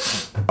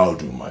 I'll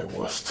do my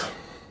worst.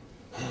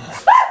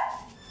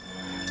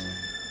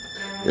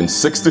 In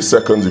 60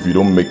 seconds, if you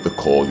don't make the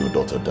call, your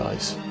daughter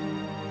dies.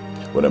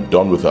 When I'm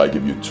done with her, I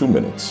give you 2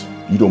 minutes.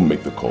 You don't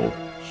make the call,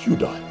 you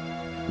die.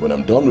 When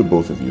I'm done with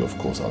both of you, of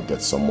course, I'll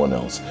get someone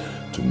else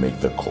to make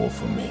the call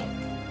for me.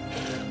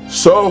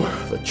 So,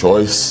 the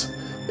choice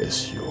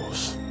is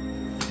yours.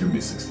 Give me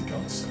 60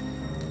 counts.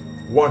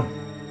 1.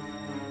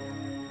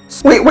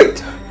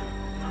 Wait.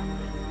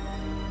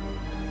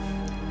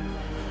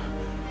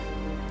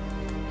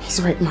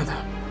 He's right, Mother.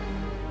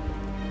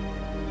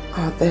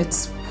 Our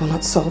vets will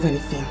not solve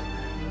anything.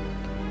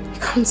 You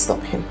can't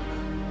stop him.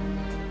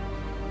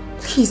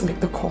 Please make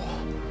the call.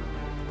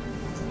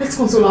 Let's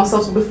console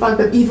ourselves with the fact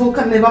that evil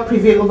can never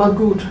prevail over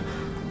good.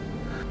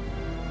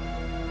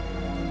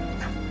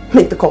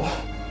 Make the call.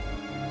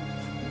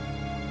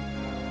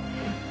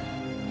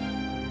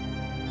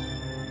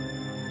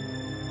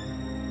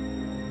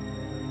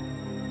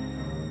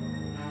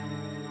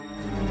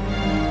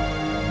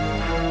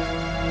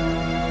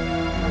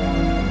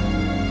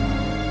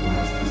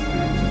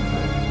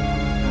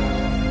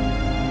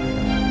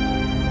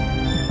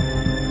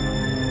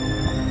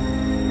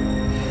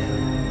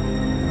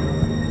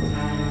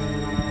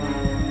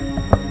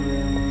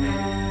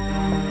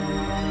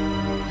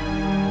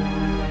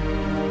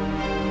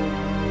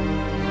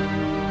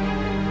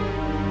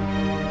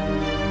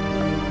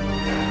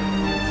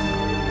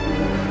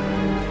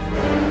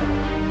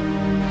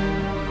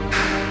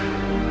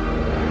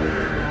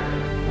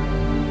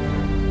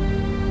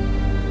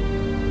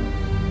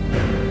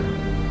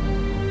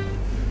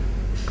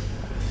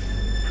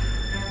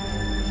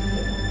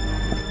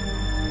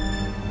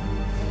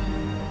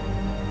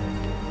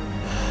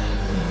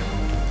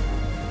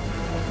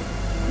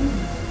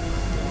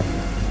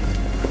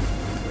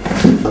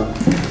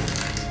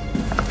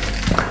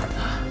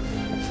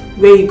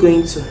 Where are you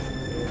going to?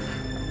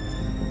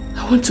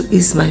 I want to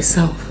ease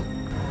myself.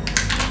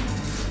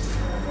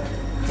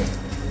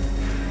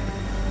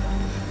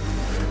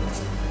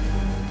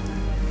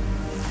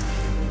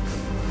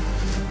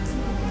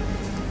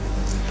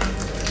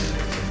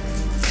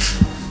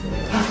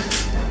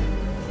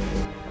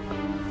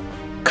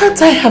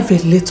 Can't I have a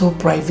little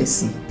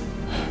privacy?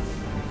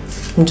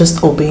 I'm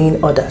just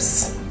obeying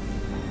orders.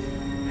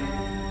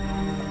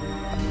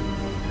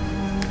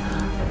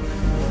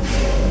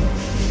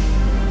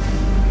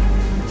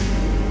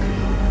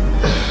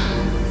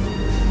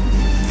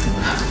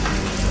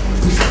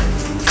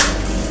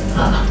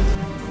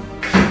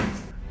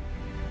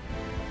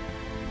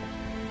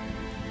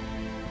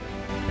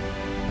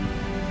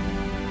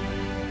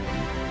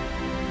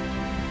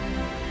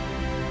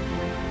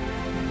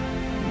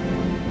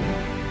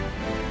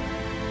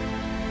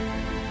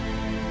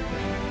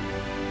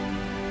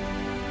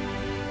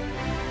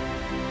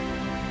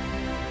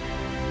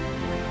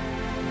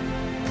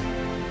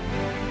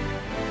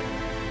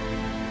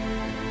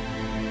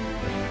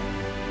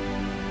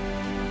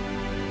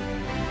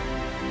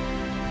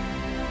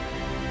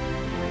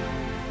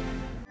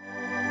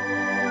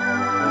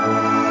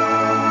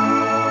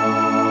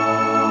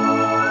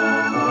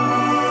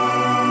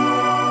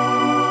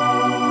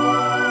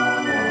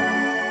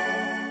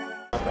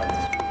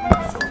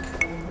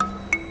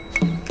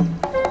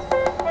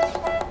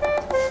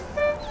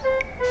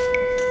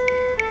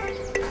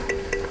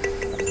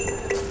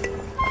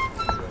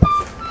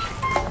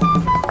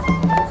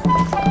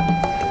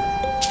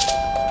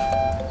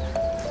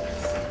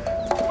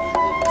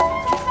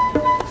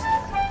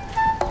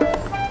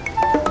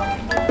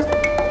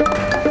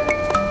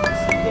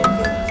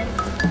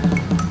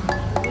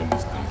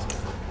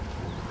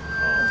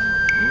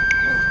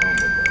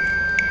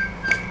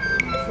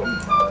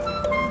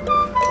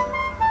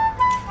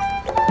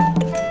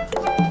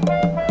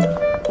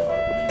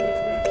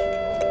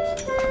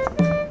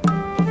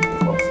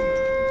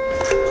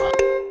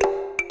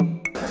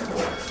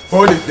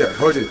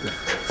 Hold it there.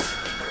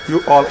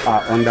 You all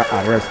are under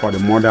arrest for the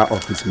murder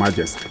of His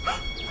Majesty.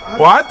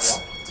 What?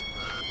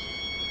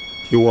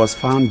 He was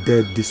found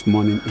dead this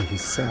morning in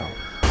his cell.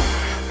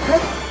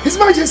 His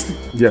Majesty!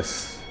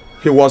 Yes.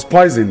 He was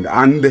poisoned,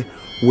 and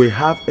we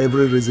have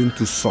every reason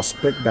to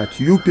suspect that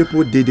you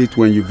people did it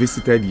when you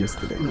visited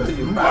yesterday.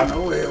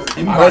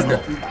 Arrest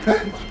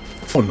them.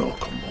 Oh no,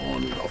 come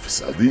on,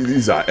 officer.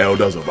 These are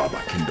elders of our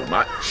kingdom.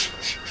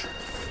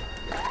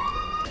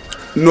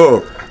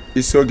 No,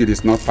 Isogid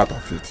is not part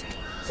of it.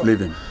 Leave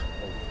him.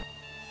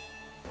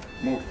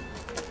 Move.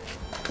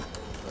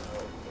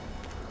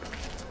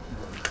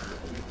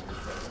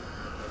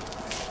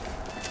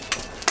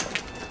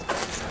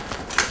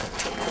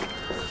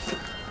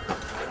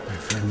 My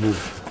friend,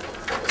 move.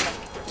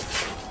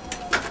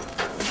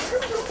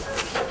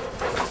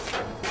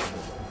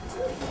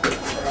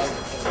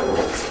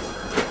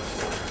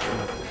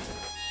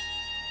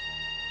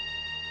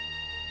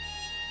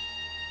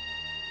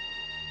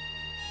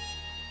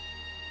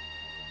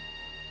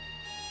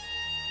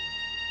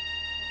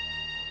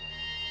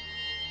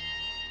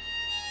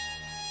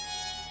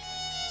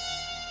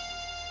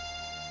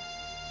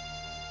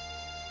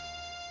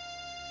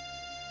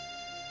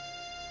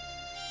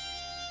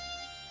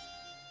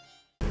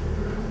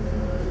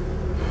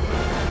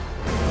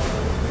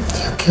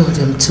 killed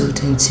him too,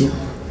 didn't you?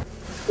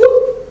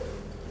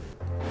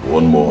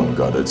 One more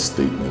unguarded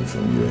statement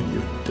from you and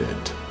you're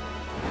dead.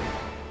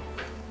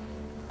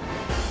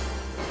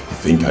 You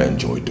think I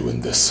enjoy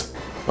doing this?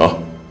 Huh?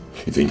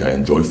 You think I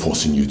enjoy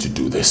forcing you to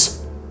do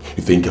this?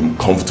 You think I'm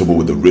comfortable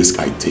with the risk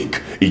I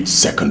take each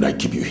second I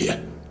keep you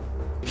here?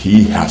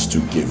 He has to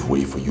give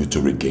way for you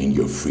to regain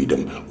your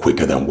freedom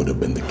quicker than would have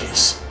been the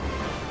case.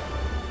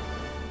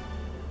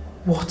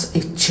 What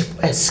a cheap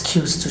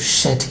excuse to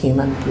shed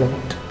human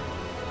blood.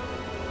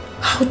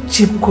 How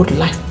cheap could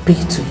life be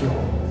to you?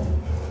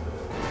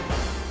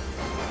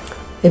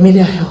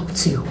 Emilia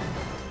helped you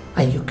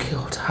and you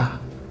killed her.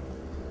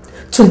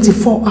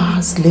 24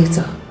 hours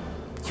later,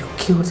 you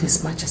killed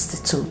His Majesty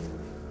too.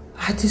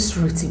 At this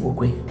rate,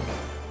 Igwe,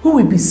 who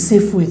will be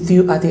safe with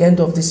you at the end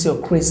of this your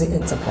crazy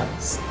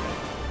enterprise?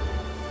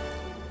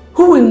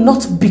 Who will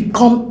not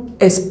become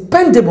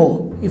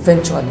expendable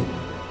eventually?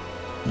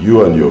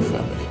 You and your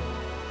family.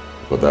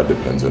 But that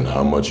depends on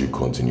how much you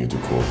continue to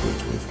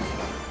cooperate with me.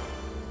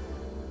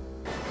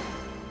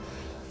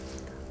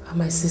 Are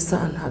my sister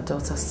and her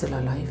daughter still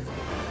alive?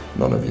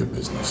 None of your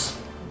business.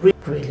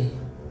 Really?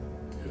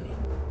 Yeah.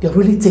 You're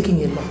really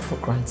taking a lot for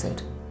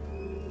granted.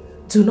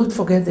 Do not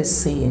forget the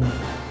saying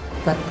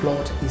that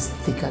blood is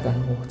thicker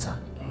than water.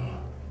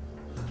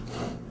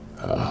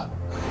 Are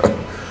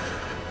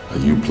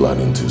you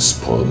planning to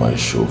spoil my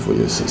show for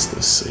your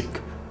sister's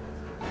sake?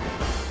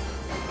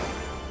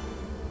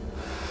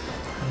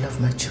 I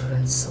love my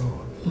children so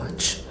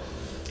much.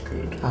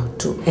 Good. I'll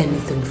do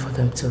anything for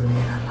them to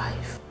remain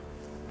alive.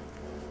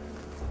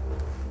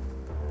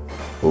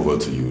 Over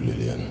to you,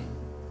 Lillian.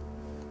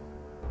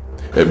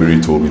 Ebiri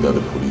told me that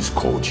the police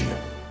called you.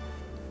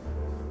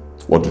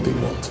 What do they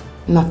want?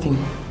 Nothing.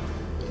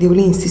 They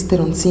only insisted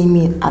on seeing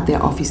me at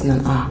their office in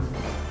an hour.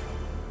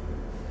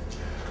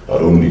 I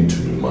don't need to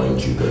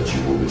remind you that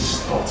you will be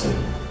starting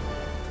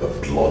a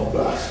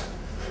bloodbath,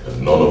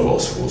 and none of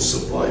us will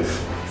survive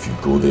if you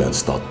go there and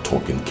start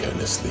talking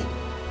carelessly.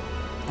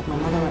 Like my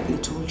mother rightly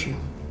told you,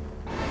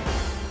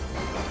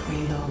 we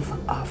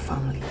love our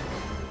family.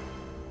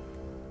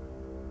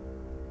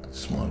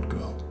 Smart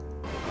girl.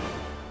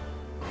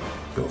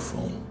 Your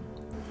phone.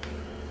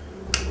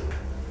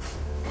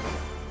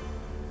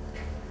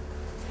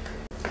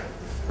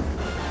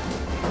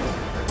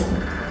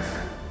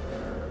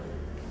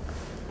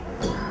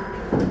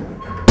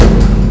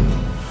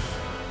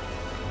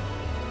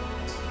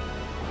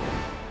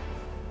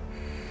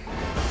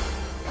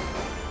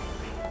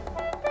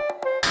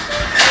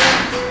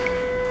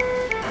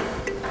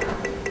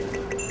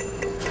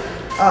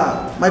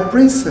 Ah, my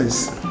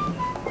princess.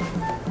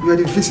 You are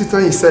the visitor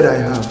he said I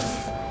have.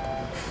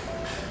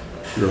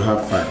 You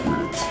have 5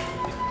 minutes.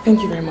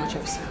 Thank you very much,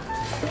 officer.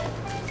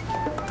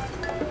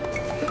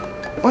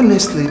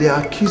 Honestly, they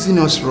are accusing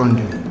us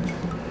wrongly.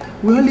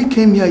 We only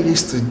came here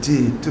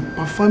yesterday to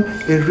perform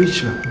a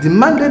ritual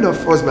demanded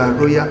of us by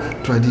royal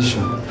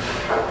tradition.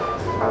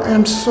 I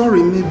am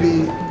sorry,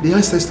 maybe the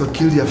ancestors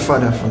killed their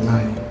father for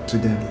lying to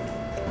them.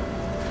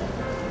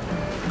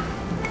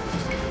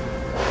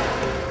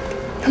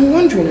 I'm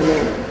wondering,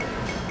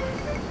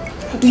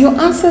 do your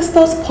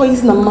ancestors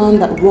poison a man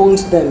that wronged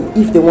them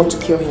if they want to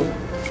kill him?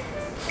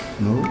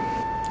 No.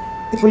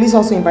 The police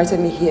also invited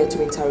me here to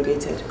be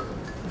interrogated.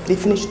 They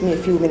finished me a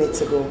few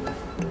minutes ago.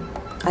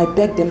 I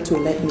begged them to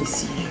let me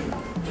see you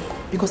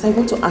because I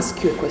want to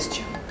ask you a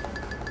question.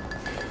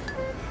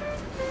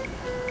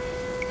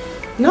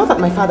 Now that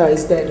my father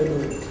is dead,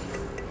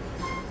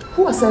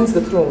 who ascends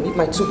the throne if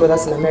my 2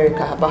 brothers in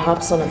America are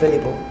perhaps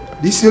unavailable?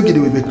 This Yogidi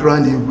will be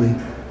crowned Igwe.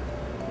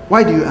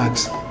 Why do you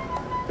ask?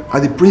 Are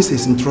the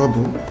princes in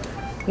trouble?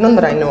 None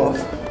that I know of.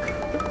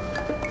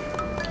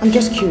 I'm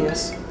just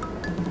curious.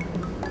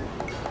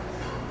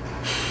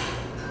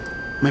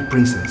 My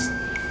princess,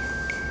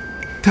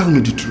 tell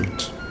me the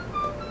truth.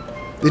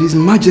 Did His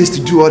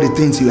Majesty do all the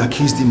things you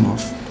accused him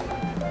of?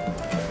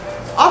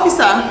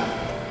 Officer!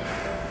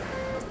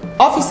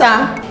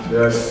 Officer!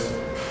 Yes.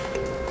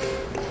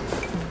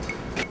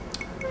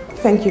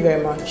 Thank you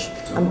very much.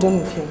 I'm done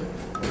with him.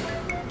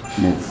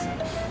 Move.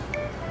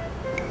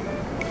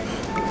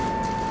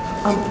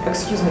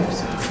 Excuse me,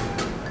 officer.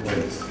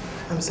 Wait.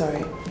 I'm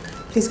sorry.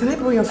 Please, can I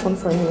borrow your phone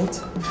for a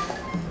minute?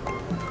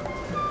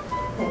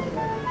 Thank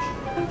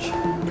you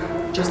very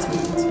much. Just a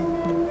minute.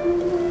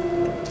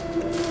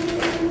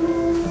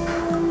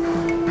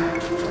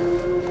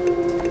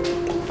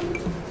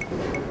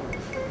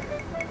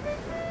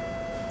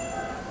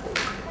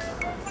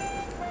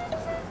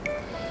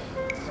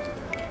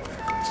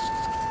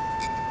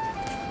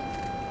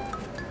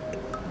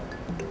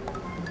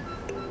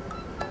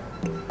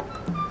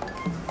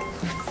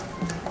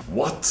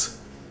 What?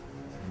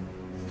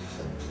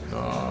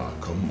 Ah,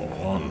 come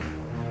on.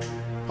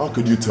 How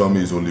could you tell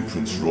me it's only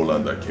Prince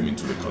Roland that came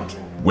into the country?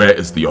 Where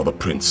is the other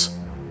prince?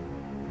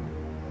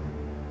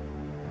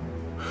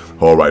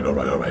 Alright,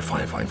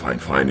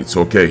 fine. It's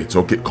okay.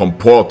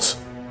 Comport.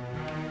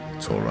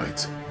 It's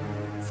alright.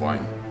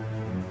 Fine.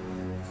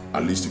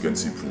 At least you can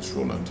see Prince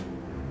Roland.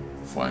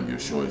 Fine, you're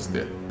sure he's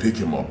there. Pick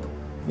him up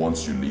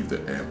once you leave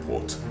the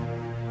airport.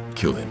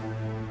 Kill him.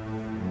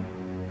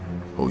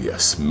 Oh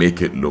yes,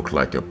 make it look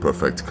like a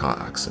perfect car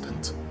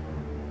accident.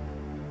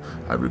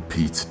 I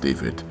repeat,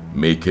 David,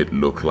 make it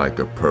look like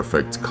a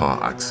perfect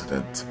car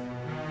accident.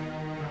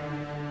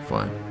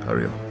 Fine,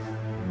 carry on.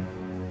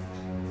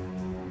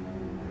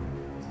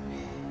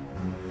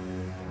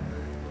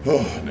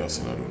 Oh,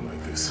 Nelson, I don't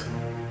like this.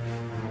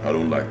 I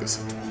don't like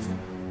this at all.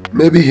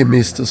 Maybe he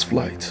missed his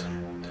flight.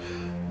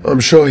 I'm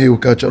sure he'll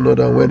catch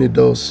another, and when he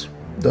does,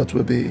 that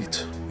will be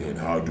it. And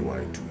how do I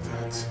do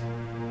that?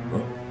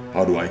 Huh?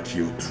 How do I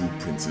kill two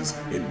princes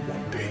in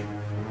one day?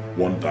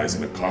 One dies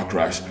in a car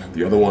crash,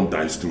 the other one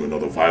dies through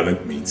another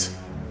violent means.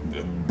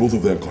 Both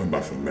of them coming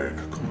back from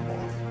America, come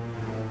on.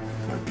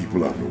 My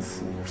people are no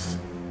fools.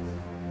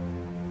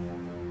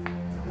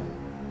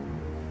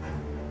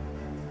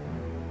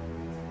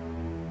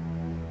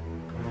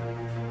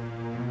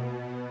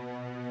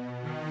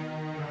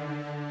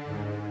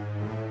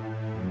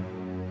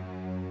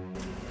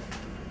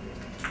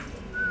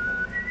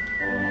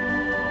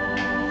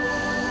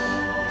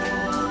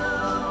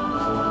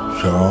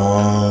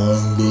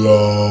 Chandler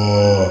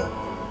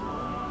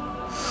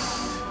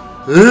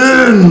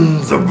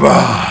in the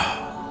bar.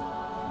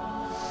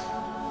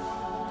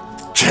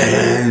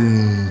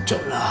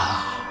 Chandler.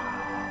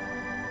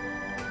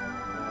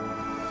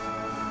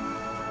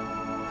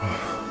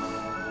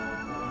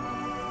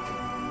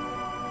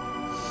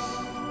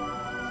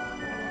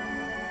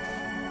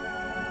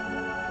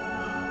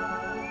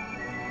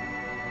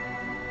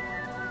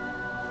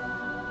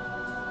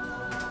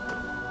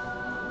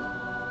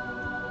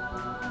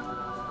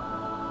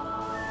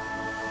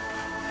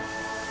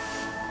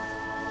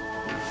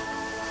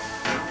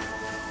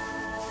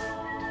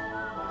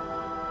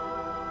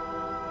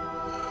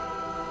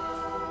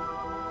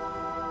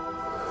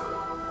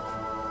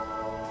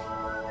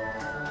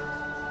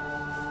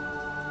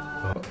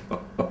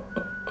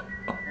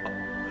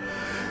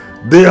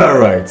 They are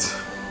right.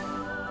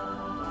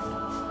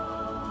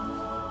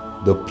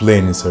 The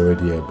plane is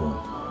already airborne.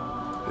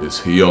 Is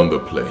he on the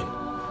plane?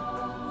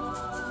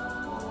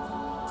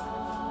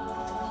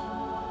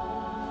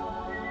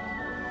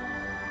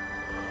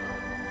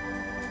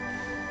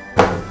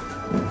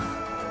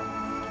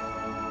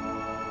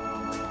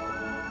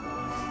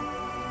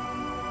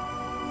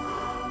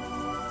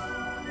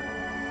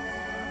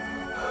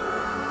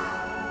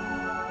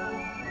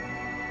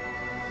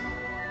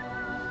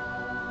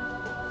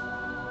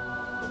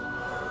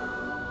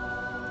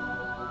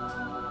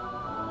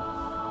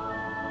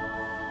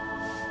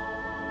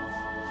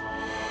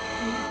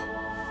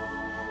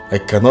 I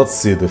cannot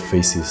see the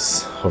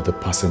faces of the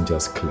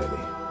passengers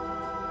clearly.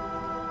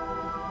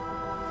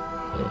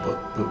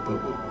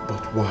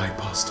 But why,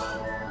 Pastor?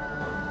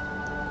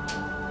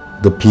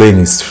 The plane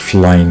is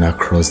flying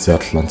across the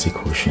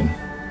Atlantic Ocean.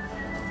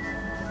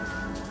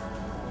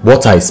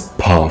 Water is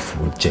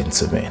powerful,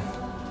 gentlemen.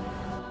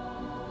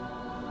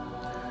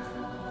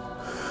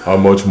 How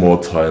much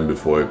more time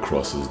before it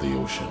crosses the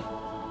ocean?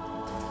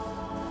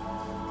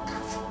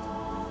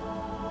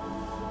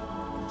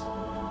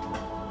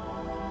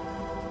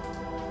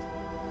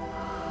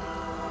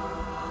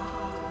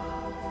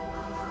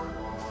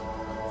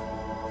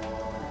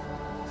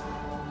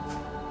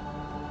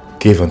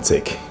 Give and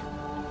take.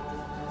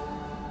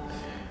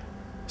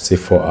 Say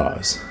 4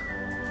 hours.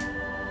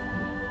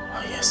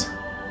 Oh, yes.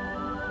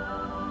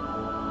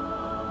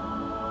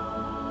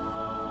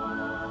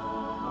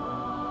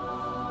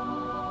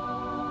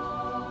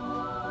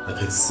 I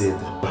can see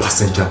the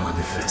passenger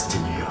manifest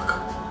in New York.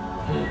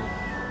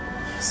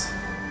 Yes.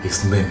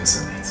 His name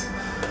is on it.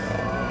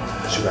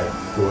 Should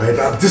I go ahead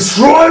and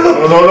destroy them?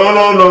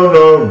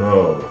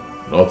 No.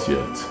 Not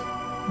yet.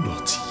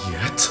 Not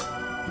yet?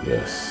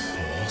 Yes.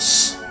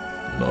 Boss?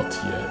 Not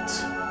yet.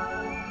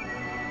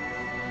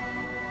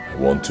 I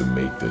want to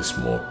make this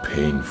more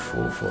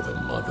painful for the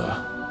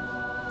mother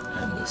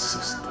and the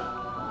sister.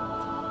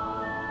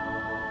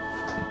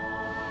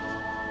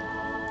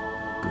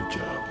 Good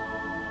job.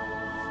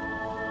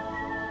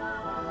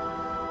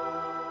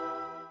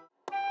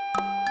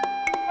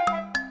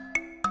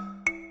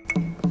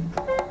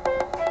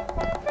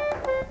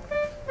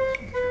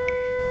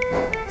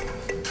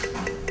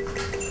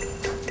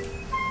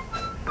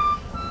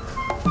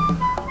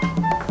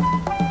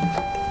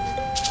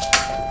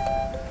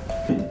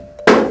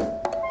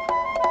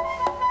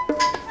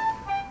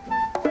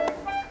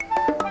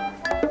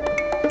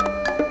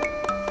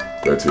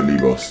 To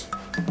leave us.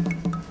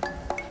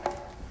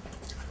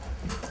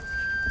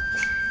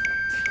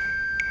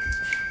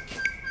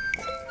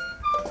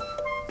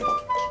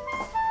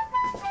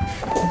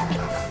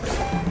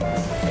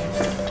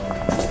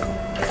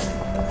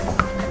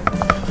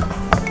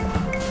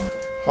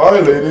 Hi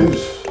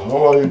ladies,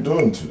 how are you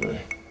doing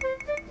today?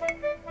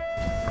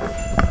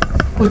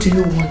 What do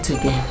you want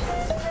again?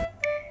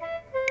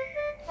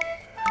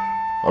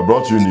 I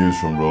brought you news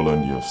from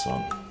Roland, your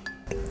son.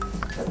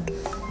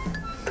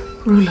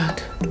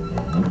 Roland?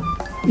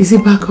 Is he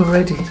back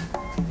already?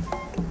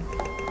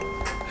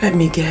 Let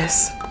me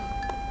guess.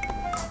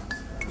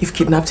 You've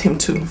kidnapped him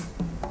too,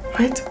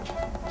 right?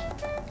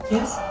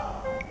 Yes?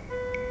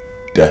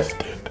 Death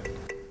did.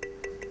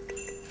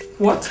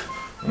 What?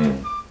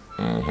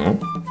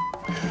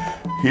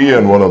 He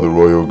and one of the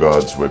royal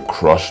guards were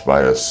crushed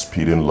by a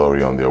speeding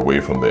lorry on their way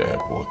from the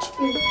airport.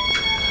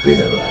 They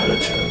never had a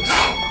chance.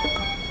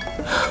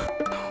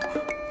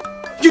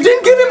 You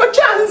didn't give him a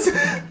chance!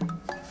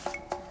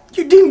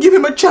 You didn't give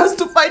him a chance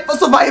to fight for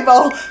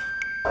survival!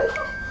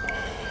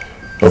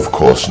 Of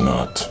course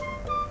not.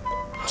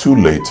 Too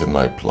late in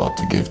my plot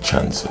to give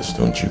chances,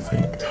 don't you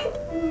think?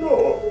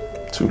 No.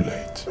 Too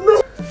late.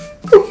 No.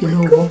 You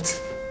know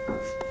what?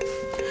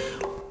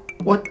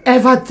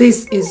 Whatever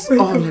this is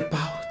all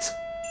about,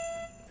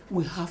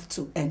 we have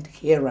to end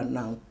here and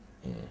now.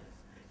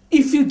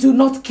 If you do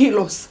not kill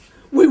us,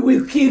 we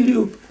will kill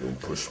you. Don't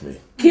push me.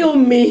 Kill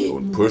me.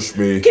 Don't push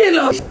me. Kill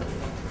us.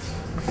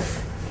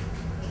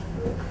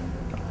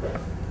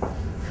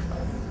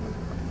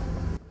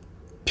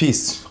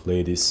 Peace,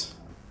 ladies.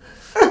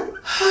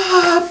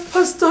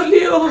 Pastor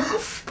Leo. Oh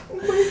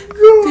my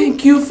God.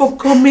 Thank you for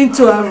coming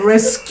to our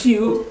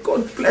rescue.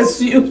 God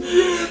bless you.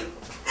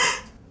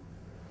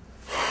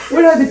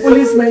 Where are the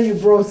policemen you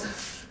brought?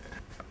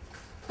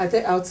 Are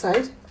they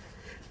outside?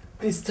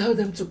 Please tell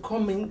them to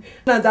come in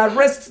and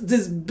arrest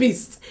this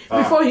beast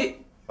before he...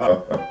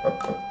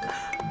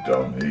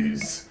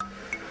 Dummies.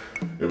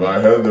 If I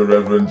heard the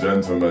reverend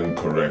gentleman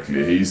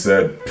correctly, he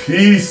said,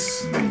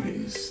 peace,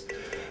 ladies.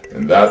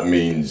 And that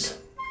means,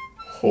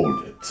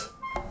 hold it.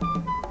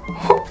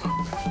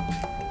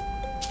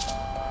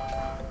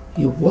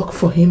 You work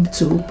for him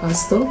too,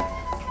 Pastor?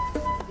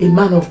 A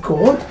man of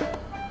God?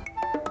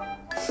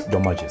 Your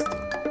Majesty,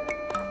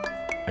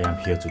 I am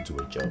here to do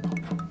a job.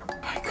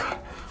 My God.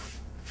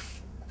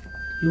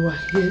 You are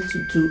here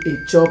to do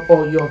a job,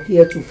 or you're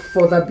here to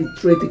further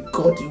betray the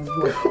God you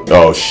worship?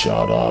 Oh,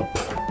 shut up.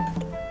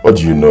 What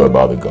do you know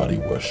about the God he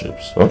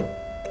worships, huh?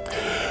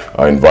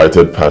 I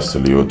invited Pastor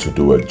Leo to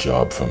do a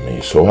job for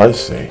me, so I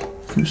say,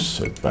 you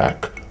sit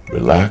back,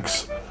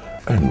 relax,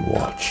 and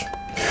watch.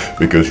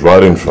 Because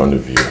right in front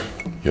of you,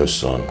 your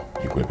son,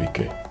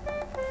 Igwebike,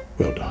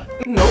 will die.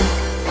 No,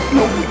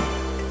 no.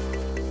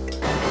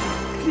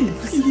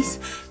 Please,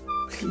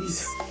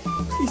 please,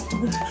 please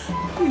don't.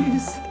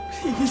 Please.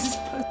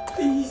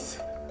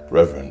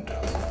 Reverend,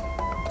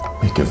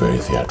 make it very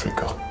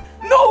theatrical.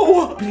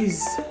 No!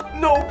 Please.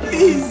 No,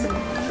 please.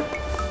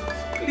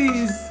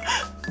 Please.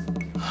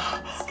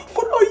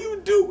 What are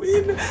you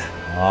doing?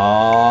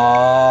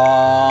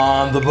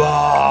 On the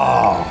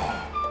bar.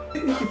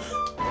 In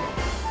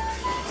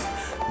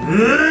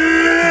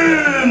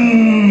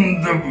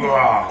the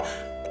bar.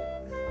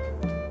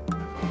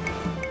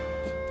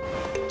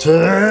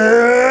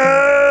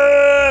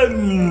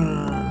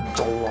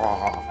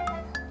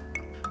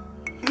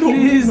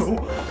 Please. No.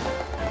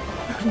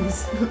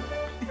 Please.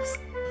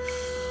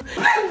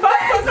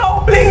 Pastor, no,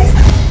 please.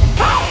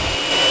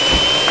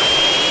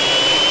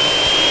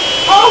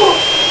 Oh!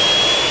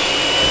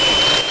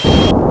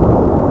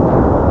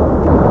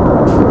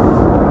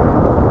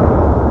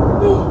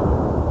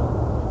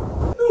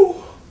 No.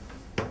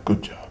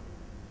 Good job.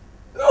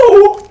 No.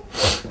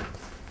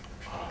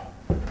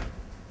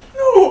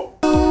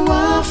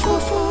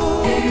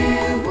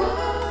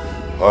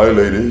 Hi,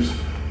 ladies.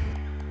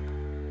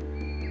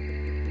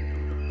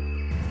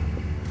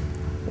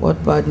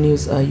 What bad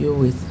news are you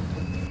with?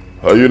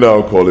 Are you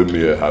now calling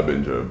me a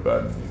harbinger of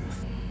bad news?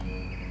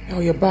 Oh,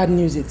 your bad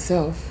news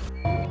itself.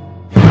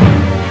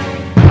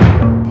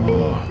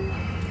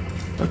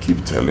 I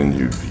keep telling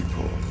you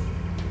people,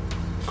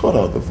 cut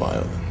out the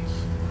violence.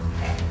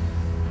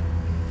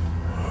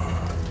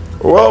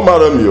 Well,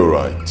 madam, you're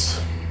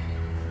right.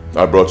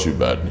 I brought you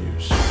bad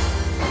news.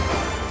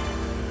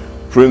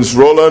 Prince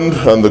Roland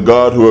and the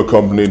guard who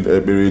accompanied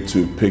Ebiri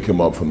to pick him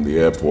up from the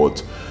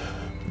airport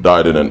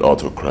died in an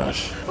auto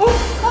crash.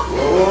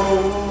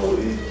 Whoa,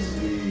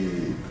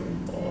 easy,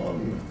 come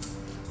on.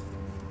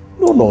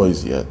 No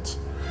noise yet.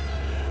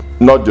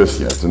 Not just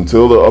yet,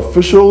 until the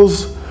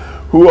officials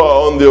who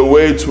are on their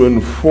way to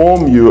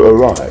inform you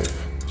arrive.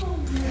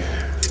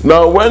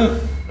 Now when...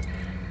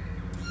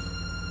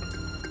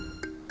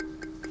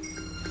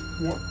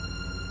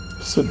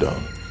 Sit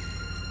down.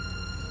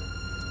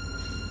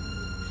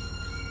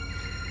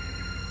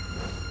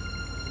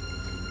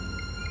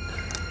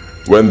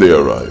 When they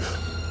arrive,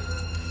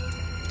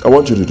 I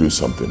want you to do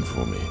something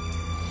for me.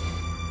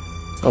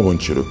 I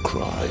want you to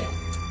cry.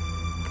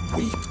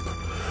 Weep.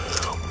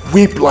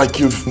 Weep like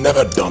you've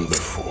never done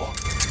before.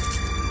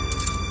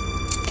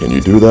 Can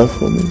you do that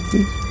for me,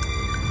 please?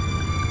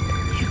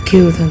 You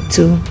killed them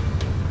too.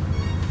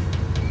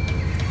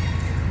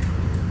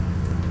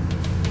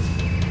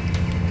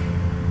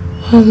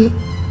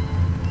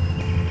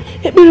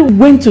 Ebiri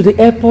went to the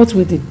airport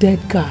with the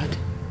dead guard.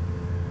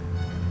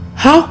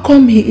 How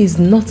come he is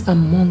not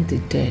among the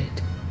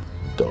dead?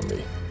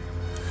 Dummy.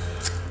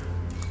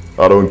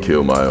 I don't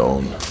kill my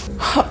own.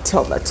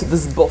 Tell that to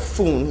this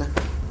buffoon.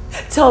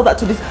 Tell that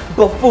to this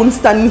buffoon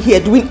standing here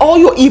doing all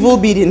your evil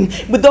bidding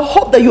with the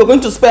hope that you are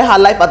going to spare her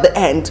life at the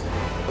end.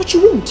 But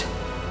you won't.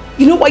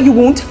 You know why you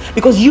won't?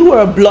 Because you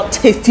are a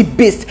blood-tasty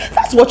beast.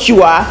 That's what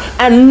you are.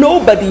 And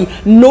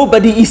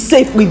nobody is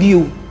safe with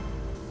you.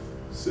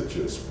 Sit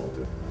your spot.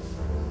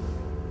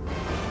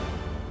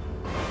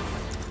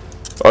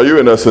 Are you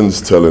in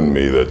essence telling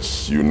me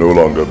that you no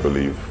longer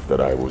believe that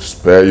I will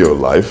spare your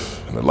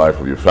life and the life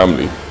of your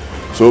family?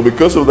 So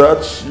because of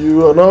that,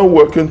 you are now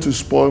working to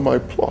spoil my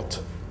plot?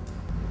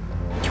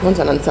 Do you want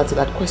an answer to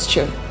that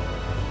question?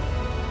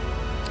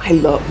 I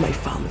love my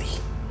family.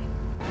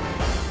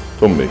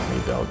 Don't make me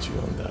doubt you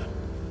on that.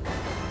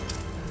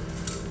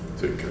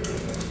 Take care of them.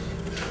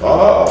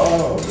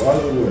 By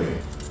the way.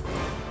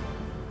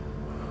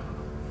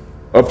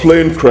 A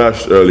plane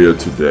crashed earlier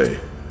today.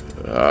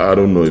 I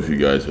don't know if you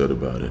guys heard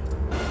about it.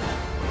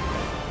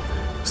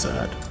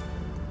 Sad.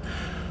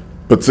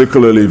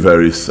 Particularly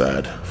very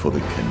sad for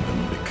the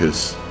kingdom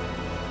because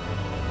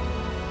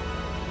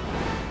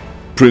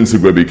Prince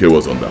Igwebike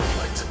was on that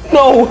flight.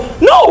 No!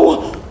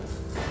 No!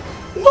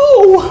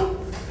 No!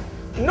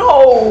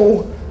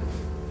 No!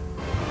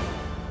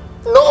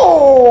 No!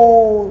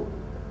 No!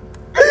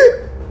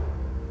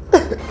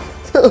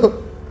 No!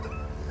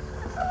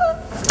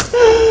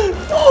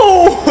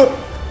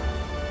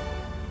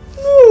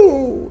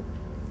 No!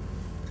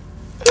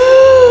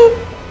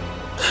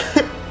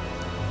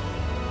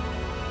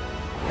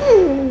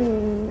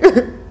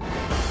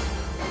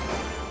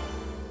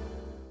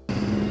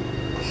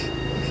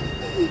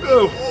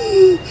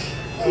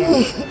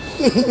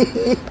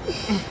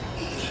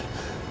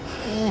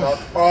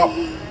 Shut up.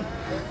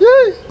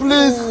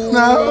 Please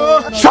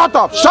now. Shut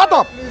up, shut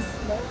up.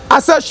 I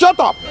said shut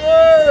up.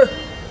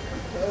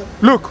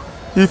 Look,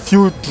 if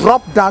you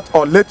drop that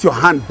or let your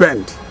hand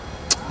bend,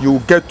 you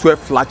will get 12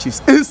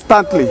 flashes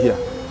instantly here.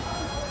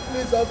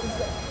 Please,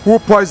 officer. Who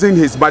poisoned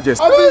His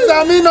Majesty? Officer,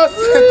 I'm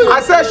innocent.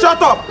 I said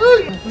shut up.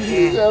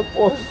 Please help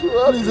us.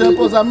 Please help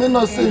us. I'm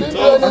innocent.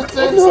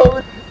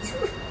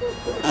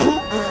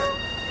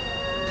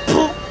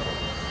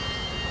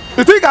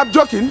 You think I'm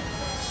joking?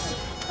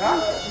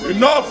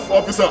 Enough,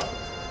 officer!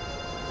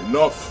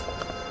 Enough!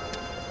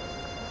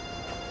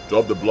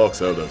 Drop the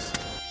blocks, elders.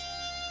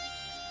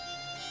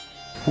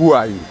 Who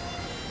are you?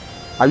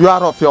 Are you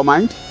out of your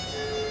mind?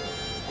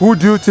 Who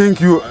do you think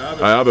you...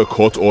 I have a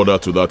court order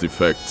to that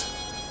effect.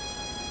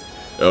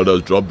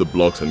 Elders, drop the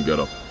blocks and get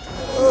up.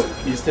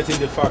 He's stating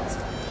the facts.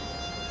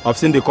 I've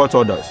seen the court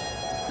orders.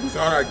 It's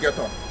alright, get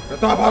up.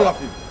 Get up, all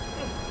of you.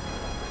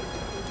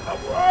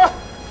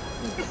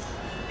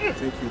 I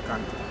think you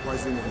can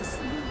poison His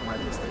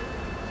Majesty.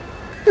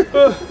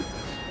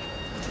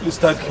 Please,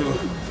 thank you.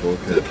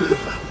 Okay.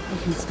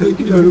 Thank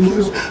you very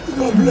much.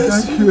 God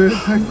bless you.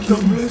 Thank you.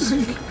 God bless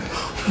you.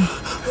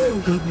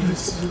 God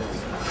bless you.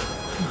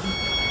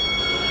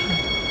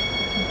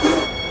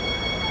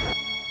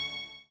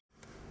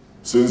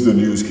 Since the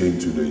news came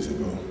 2 days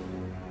ago,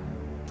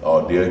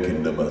 our dear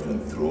kingdom has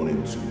been thrown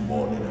into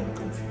mourning and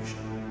confusion.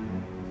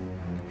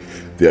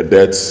 Their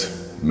deaths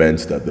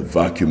meant that the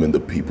vacuum in the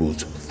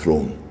people's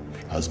throne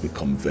has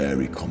become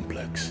very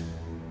complex.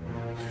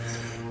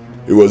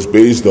 It was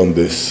based on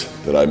this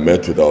that I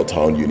met with our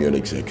town union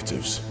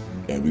executives,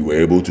 and we were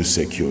able to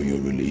secure your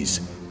release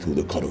through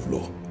the court of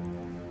law.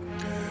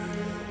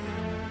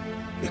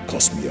 It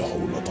cost me a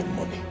whole lot of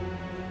money.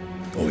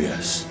 Oh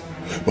yes.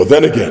 But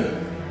then again,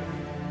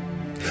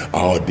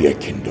 our dear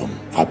kingdom,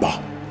 Abba,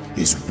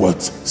 is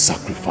worth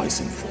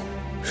sacrificing for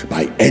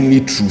by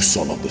any true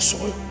son of the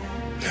soil.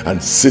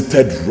 And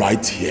seated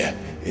right here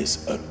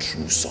is a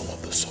true son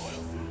of the soil.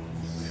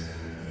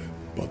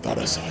 But that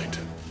aside,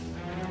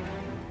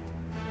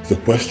 the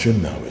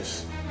question now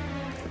is,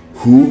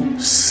 who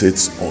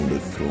sits on the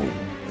throne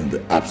in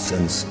the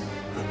absence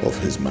of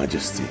His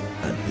Majesty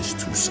and his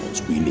two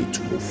sons? We need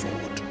to move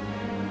forward.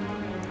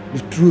 The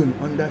throne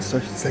under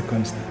such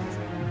circumstances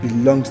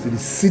belongs to the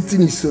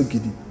sitting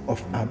Isogidi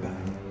of Abba.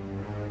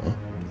 Huh?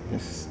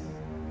 Yes.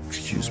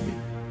 Excuse me.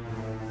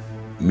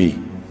 Me?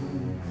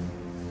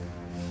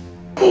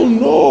 Oh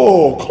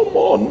no, come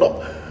on,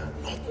 not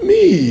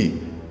me.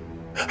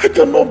 I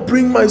cannot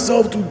bring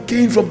myself to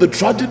gain from the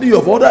tragedy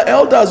of other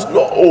elders,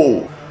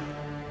 no.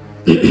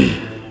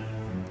 It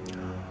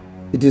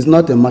is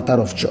not a matter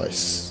of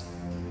choice.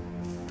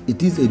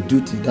 It is a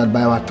duty that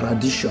by our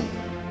tradition,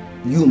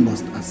 you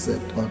must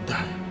accept or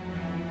die.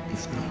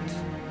 If not.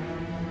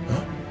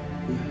 Huh?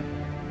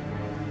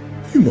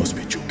 You must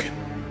be joking.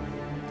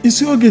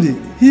 Isiogidi,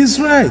 he is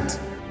right.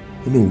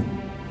 No.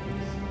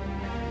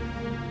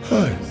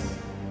 Hi.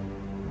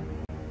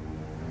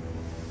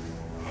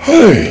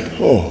 Hey,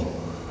 oh,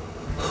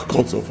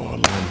 gods of our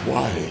land,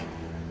 why?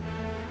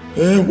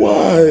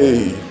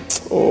 Why?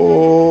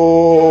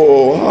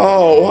 Oh,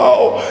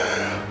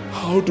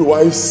 how do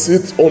I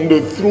sit on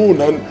the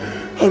throne and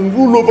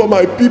rule over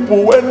my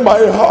people when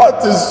my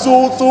heart is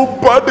so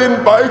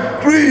burdened by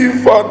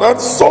grief and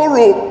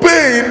sorrow,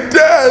 pain,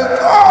 death?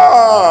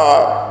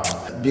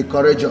 Be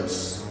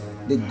courageous.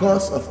 The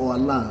gods of our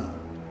land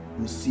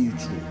will see you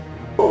through.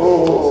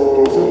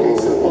 Oh,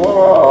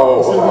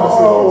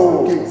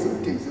 it's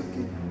okay.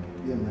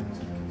 Yeah, man, it's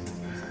okay.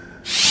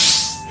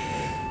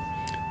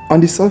 On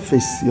the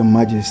surface, Your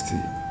Majesty,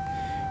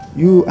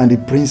 you and the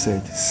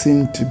princess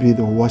seem to be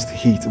the worst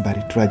hit by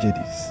the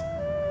tragedies.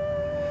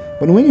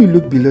 But when you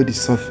look below the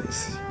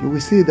surface, you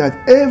will see that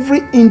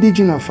every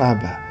indigene of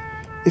Abba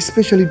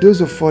especially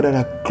those of us that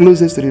are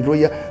closest to the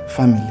royal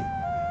family,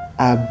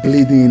 are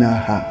bleeding in our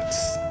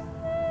hearts.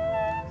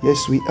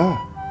 Yes, we are.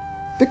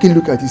 Take a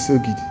look at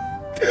Isogidi.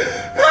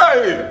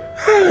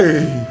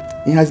 Hey!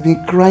 He has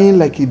been crying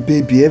like a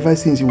baby ever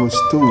since he was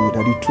told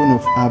that the throne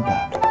of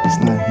Abba is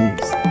now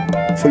his,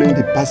 following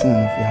the passing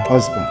of your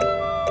husband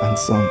and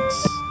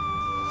sons.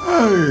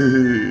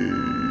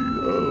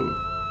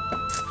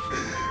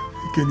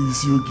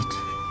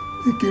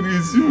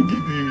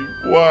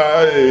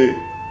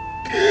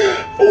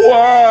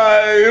 Why?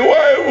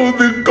 Why would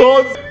the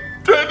gods,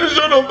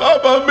 tradition of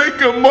Abba,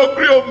 make a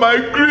mockery of my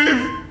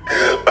grief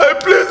by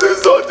placing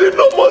such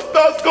enormous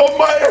task on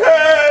my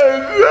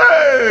head?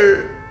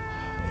 Hey!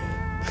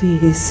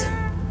 Please,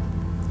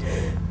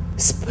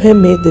 spare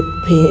me the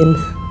pain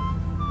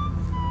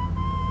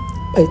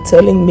by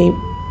telling me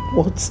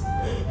what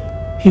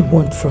you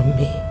want from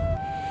me.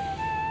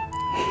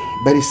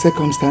 By the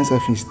circumstance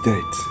of his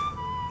death,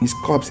 his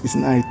corpse is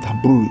now a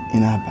taboo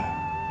in Abba.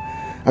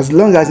 As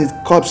long as his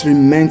corpse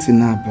remains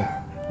in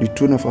Abba, the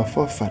throne of our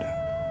forefather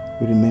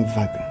will remain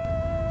vacant.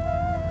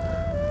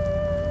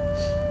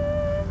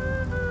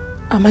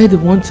 Am I the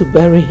one to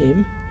bury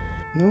him?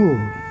 No,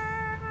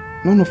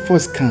 none of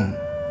us can.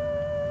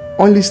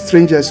 Only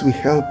strangers will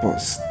help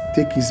us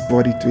take his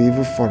body to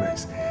evil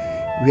forest,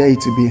 where it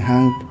will be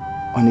hung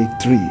on a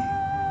tree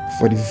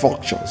for the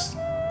vultures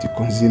to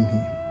consume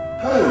him.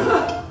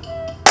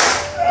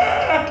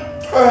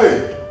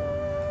 Hey!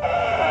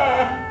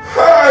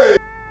 Hey!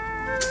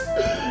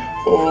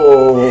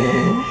 Oh,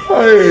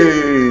 hey!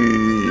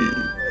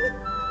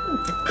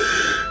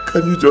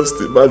 Can you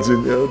just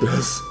imagine,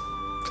 elders?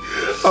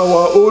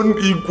 Our own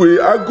Igwe,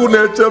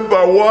 Agune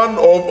Chamber 1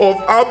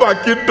 of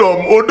Abba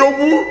Kingdom,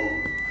 Odogu,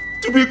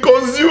 to be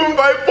consumed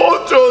by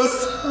vultures.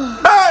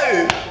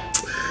 Hey!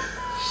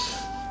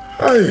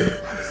 Hey!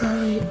 I'm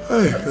sorry.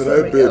 Hey, can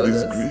I bear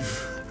this grief?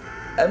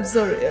 I'm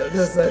sorry,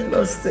 elders, I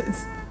lost it.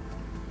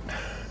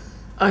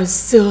 I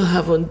still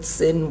haven't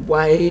seen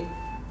why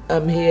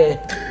I'm here.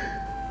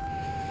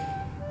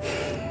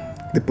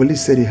 The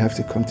police said you have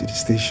to come to the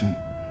station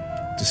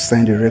to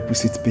sign the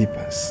requisite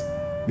papers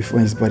before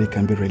his body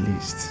can be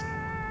released.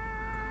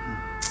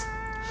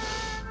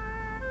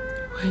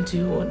 When do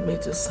you want me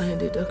to sign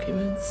the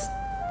documents?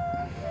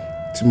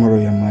 Tomorrow,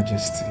 Your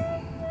Majesty.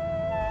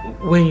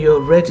 When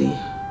you're ready,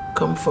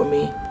 come for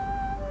me.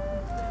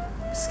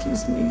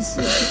 Excuse me,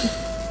 excuse me.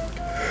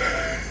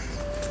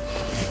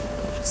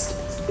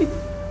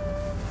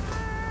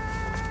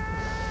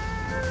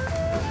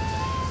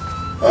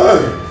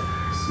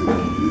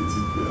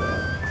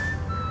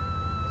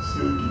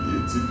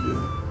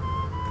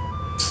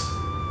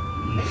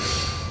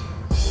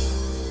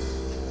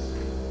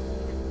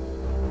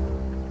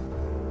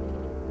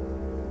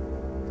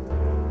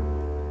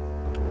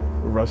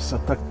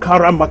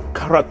 Rasatakara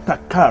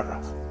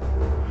makaratakara.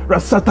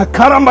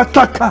 Rasatakara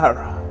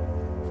matakara.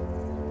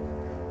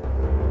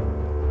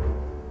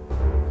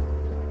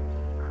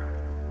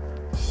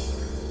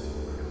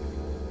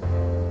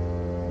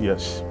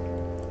 Yes,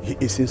 he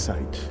is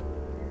inside.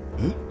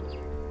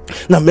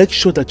 Now make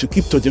sure that you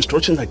keep to the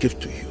instruction I gave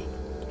to you.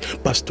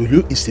 Pastor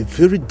Yu is a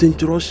very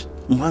dangerous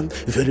man,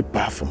 a very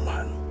powerful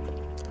man.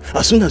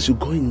 As soon as you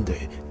go in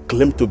there,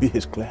 claim to be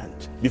his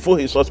client. Before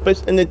he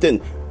suspects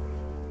anything,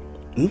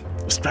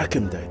 strike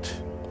him dead.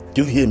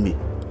 Do you hear me?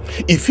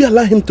 If you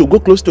allow him to go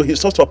close to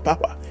his source of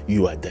power,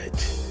 you are dead.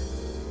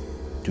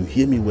 Do you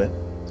hear me well?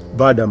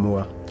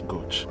 Badamua.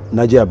 Good.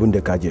 Naji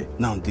Abunde Kaje.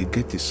 Now the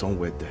gate is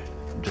somewhere there.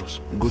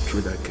 Just go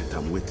through that gate.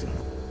 I'm waiting.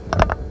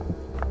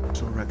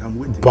 It's alright, I'm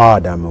waiting.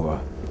 Badamua.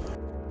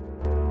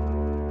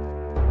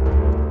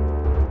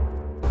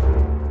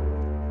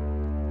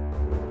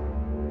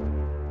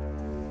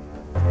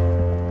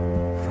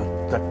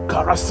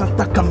 Takara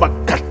Santaka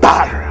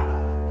Makatara.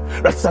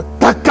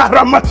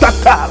 Rasatakara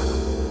Matakara.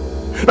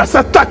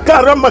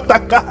 Rasatakara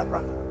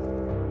Matakara.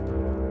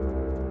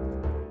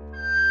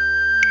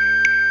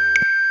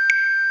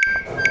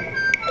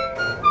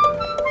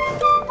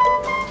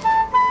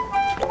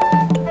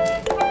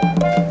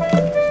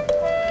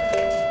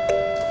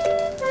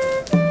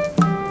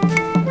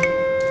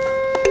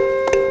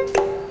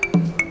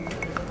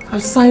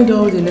 I've signed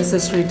all the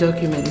necessary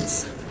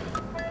documents.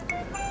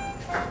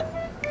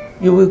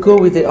 You will go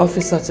with the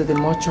officer to the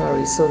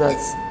mortuary so that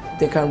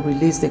they can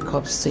release the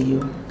corpse to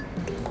you.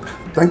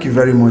 Thank you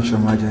very much, Your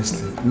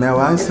Majesty. May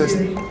our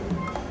ancestors...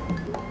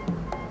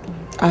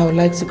 I would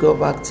like to go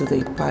back to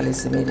the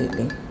palace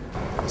immediately.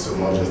 Your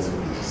Majesty,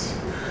 please.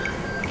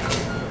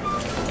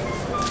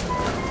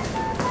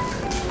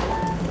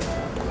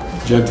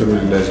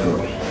 Gentlemen, let's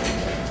go.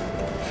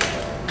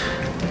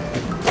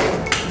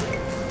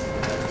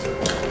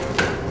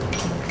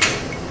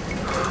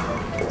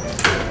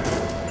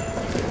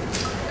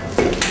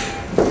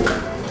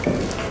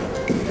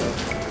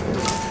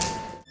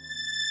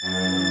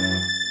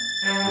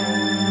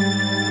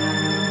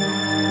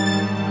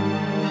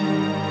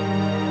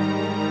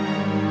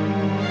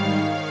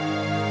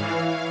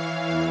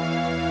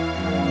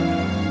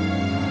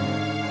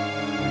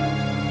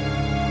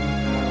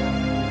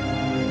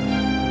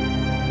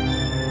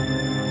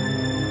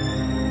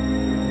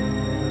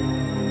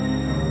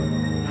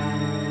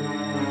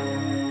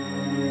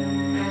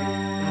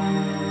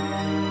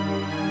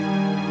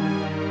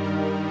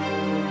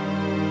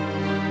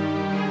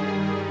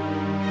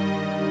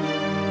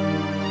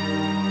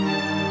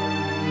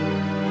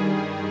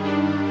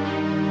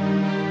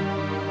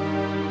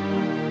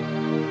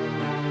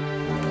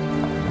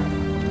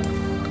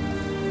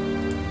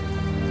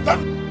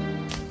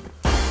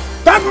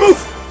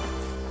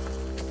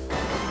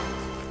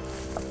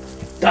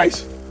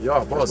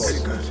 Yeah, boss.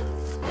 Very good.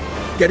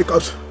 Get the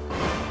cops.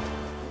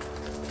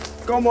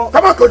 Come on.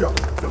 Come on, go down.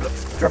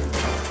 Drop.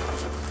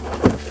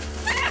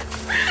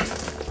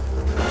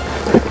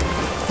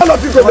 All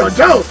of you go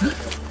down.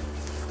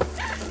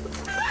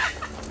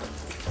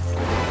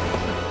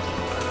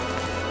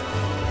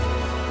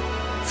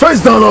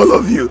 Face down, all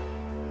of you.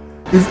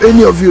 If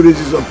any of you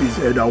raises up his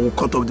head, I will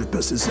cut off the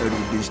person's head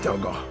with this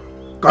dagger.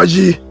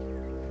 Kaji.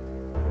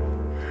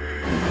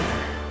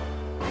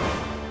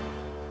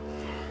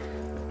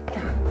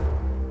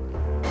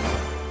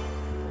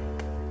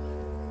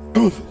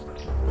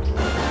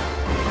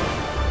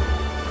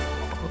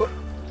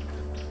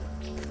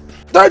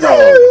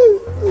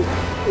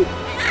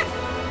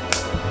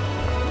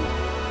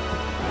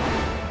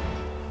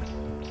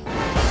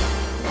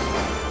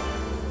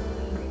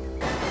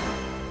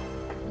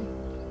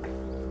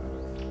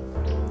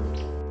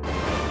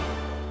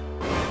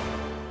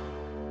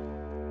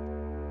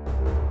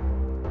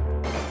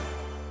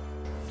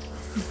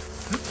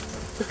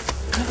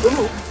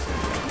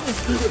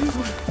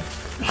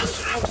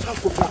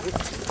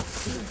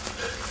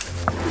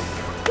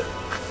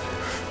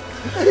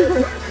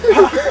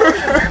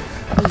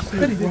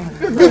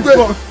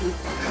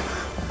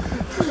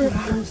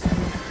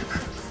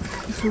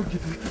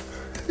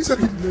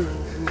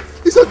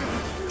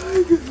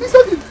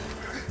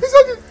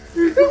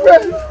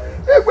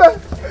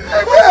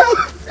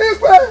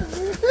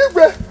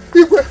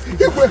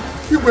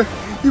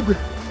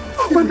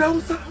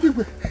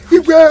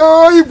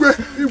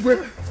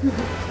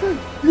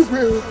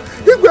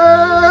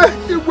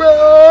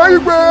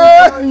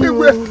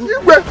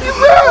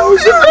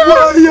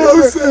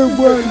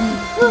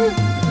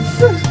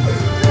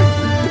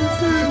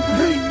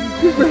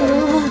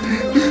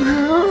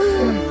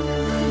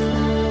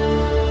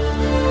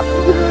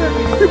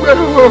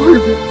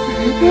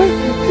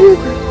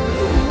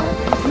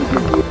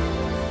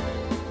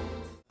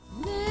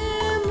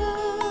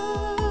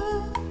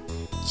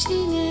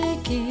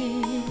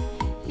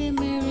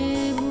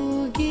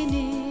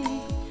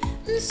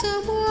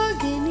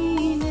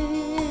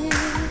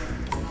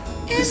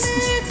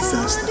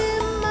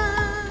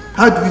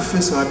 How do we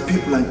face our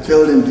people and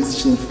tell them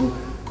this shameful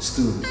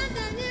story?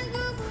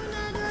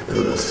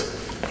 Elders.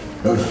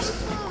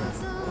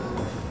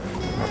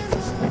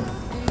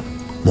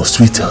 Must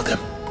we tell them?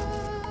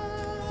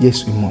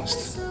 Yes, we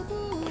must.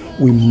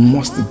 We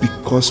must,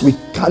 because we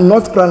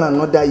cannot crown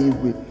another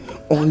Igwe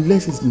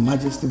unless His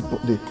Majesty's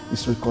body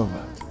is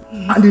recovered.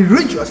 And the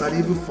rituals at the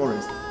evil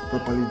forest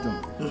properly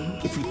done.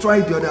 If we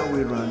try the other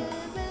way around,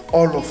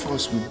 all of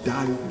us will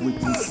die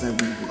within 7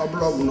 days.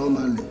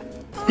 Normally.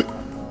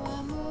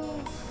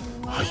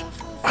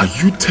 Are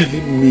you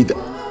telling me that?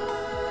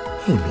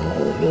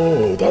 Oh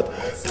no, that.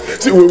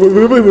 See,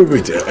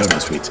 wait,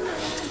 elders, wait.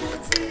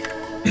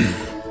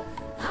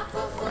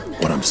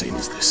 What I'm saying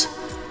is this.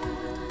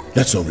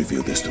 Let's not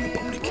reveal this to the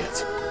public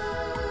yet.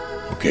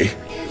 Okay?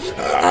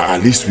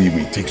 At least we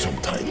take some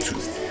time to.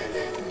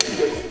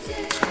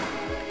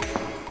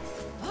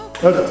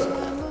 Elders.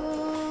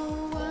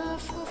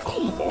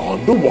 Come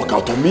on, don't walk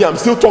out on me. I'm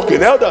still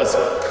talking, elders.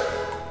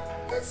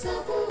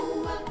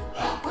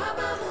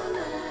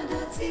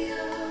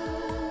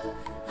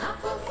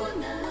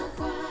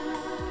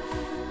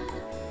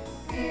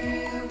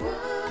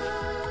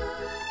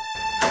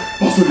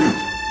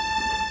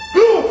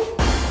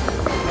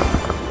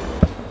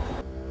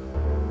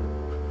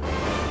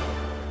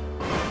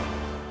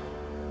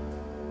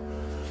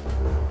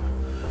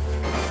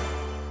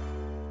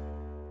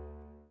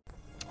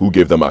 Who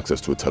gave them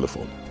access to a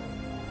telephone?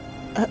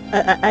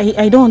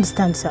 I don't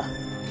understand, sir.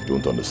 You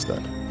don't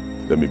understand?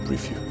 Let me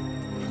brief you.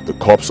 The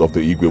corpse of the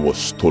Igwe was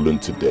stolen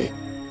today,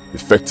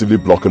 effectively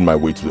blocking my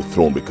way to the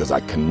throne because I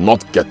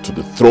cannot get to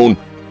the throne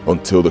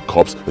until the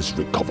corpse is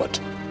recovered.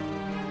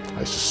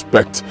 I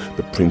suspect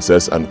the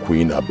princess and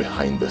queen are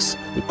behind this.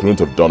 They couldn't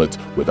have done it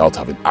without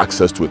having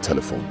access to a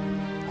telephone.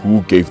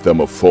 Who gave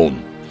them a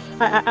phone?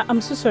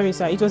 I'm so sorry,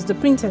 sir. It was the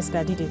princess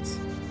that did it.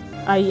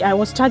 I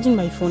was charging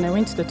my phone. I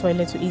went to the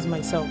toilet to ease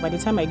myself. By the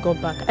time I got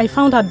back, I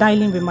found her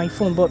dialing with my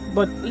phone, but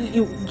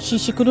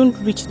she couldn't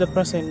reach the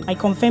person. I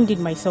confirmed it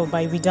myself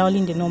by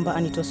redialing the number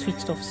and it was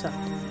switched off, sir.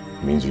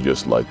 Means you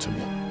just lied to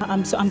me.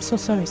 I'm so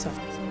sorry, sir.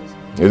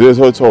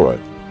 It's all right.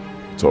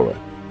 It's all right.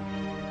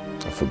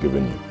 I've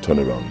forgiven you. Turn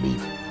around,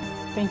 leave.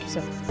 Thank you,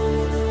 sir.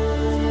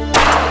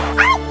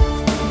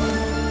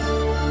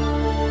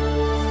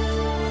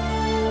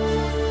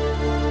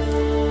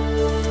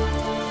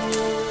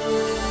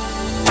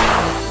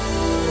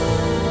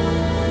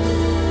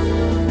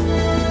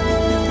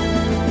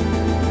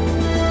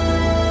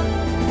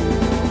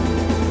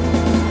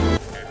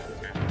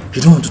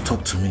 You don't want to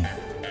talk to me.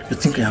 You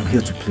think I am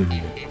here to play with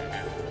you.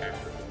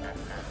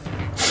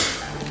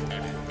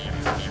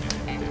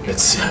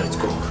 Let's see how it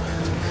goes.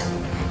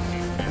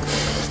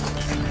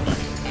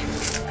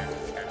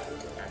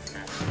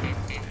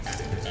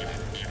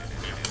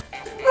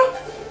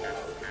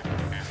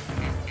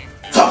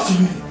 Talk to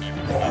me!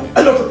 I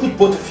don't put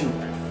both of you.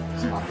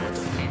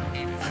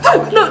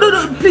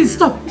 No, please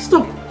stop.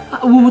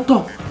 We will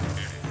talk.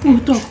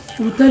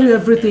 She will tell you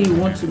everything you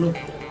want to know.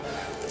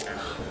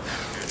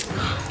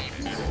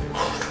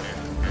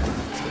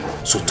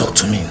 So talk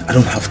to me. I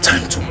don't have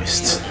time to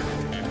waste.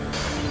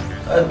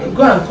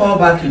 Go and call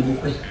back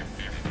Ibukwe.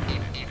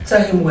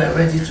 Tell him we're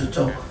ready to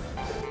talk.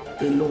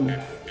 Alone.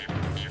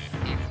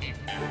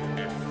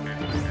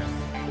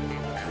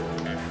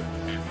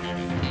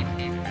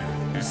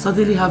 You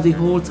suddenly have the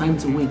whole time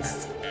to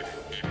waste.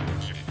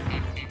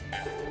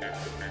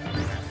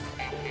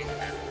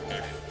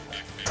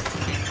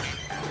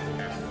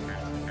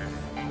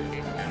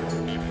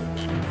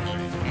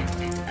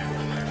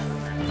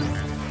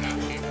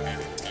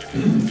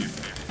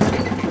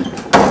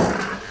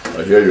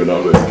 I hear you're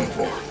not ready to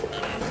talk.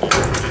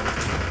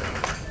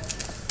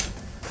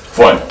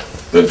 Fine,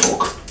 then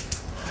talk.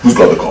 Who's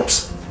got the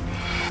cops?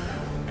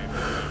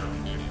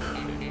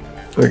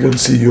 I can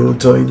see you're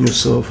untying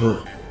yourself,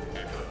 huh?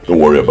 Don't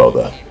worry about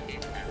that.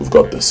 We've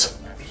got this.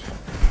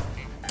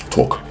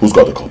 Talk. Who's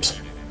got the cops?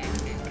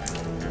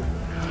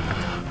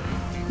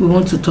 We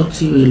want to talk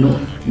to you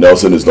alone.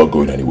 Nelson is not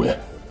going anywhere.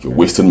 You're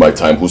wasting my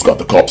time. Who's got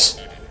the cops?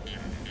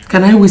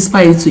 Can I whisper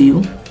it to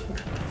you?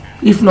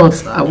 If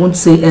not, I won't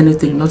say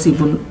anything, not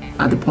even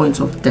at the point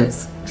of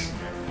death.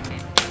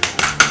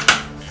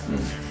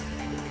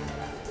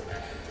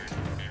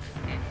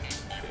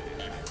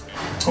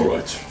 All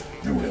right,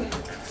 you win.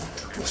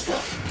 Whisper.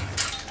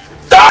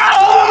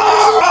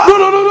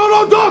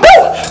 No, dog!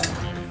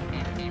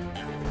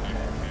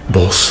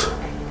 Boss,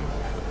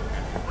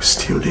 we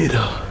still need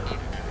her.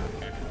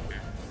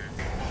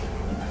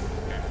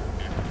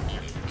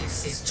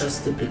 This is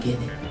just the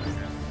beginning.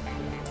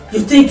 You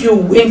think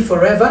you'll win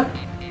forever?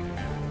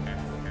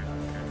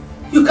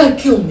 You can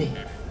kill me.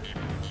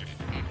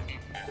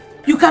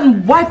 You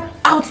can wipe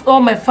out all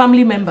my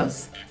family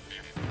members.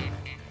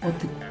 But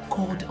the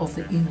God of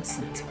the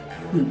innocent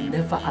will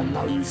never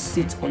allow you to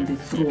sit on the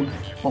throne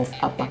of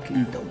Abba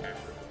Kingdom.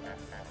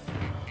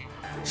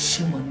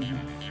 Shame on you.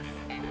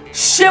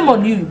 Shame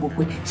on you,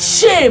 Ibukwe.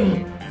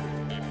 Shame!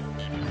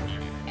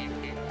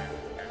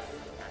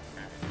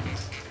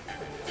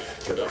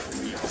 Get out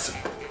from me, Nelson.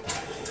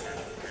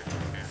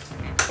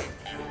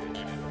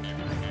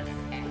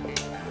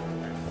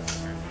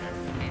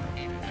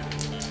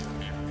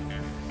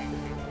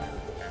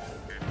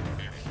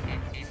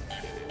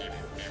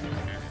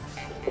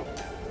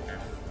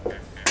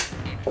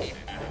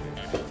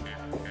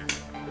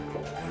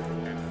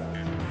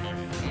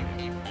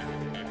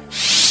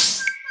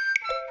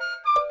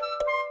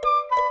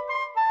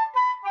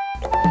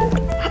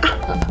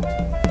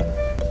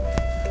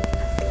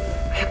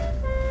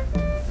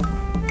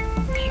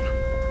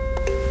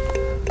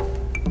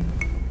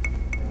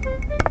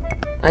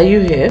 Are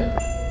you here?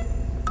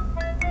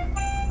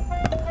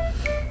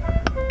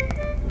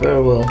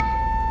 Very well.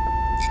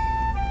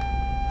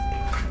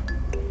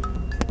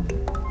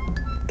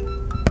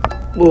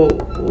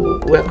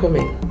 We're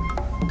coming.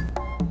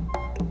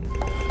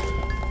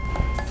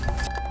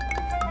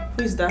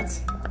 Who is that?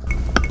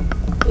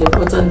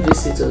 Important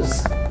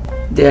visitors.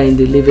 They are in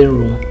the living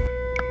room.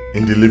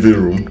 In the living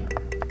room?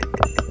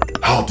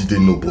 How did they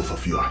know both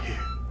of you are here?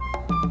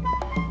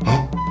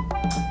 Huh?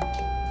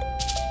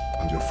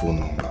 And your phone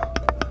number?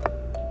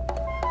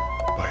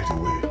 By the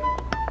way,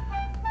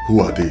 who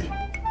are they?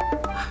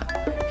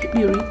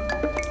 Miri,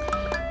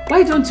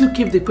 why don't you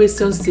keep the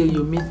questions till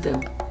you meet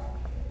them?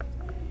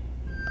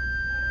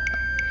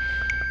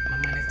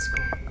 Mama, let's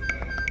go.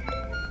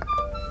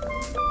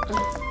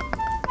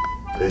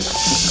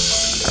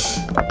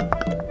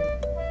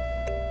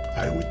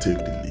 I will take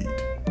the lead.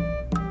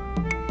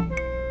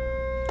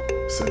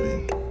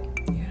 Celine,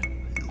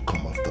 you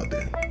come after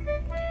them.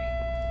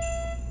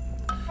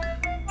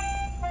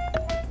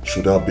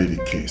 Should that be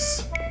the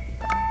case,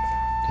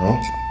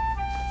 no?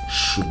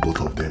 Shoot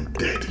both of them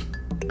dead.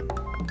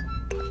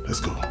 Let's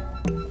go.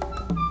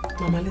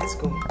 Mama, let's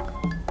go.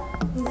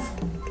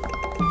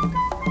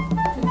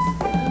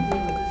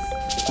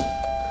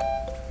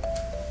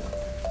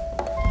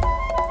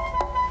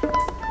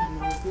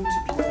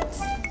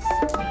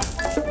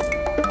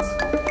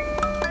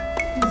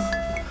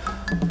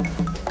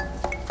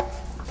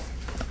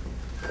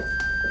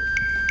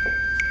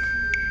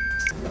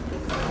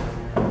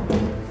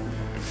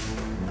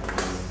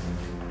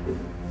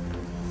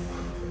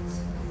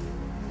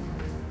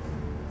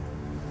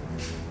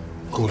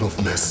 God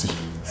of mercy.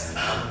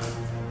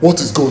 What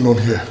is going on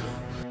here?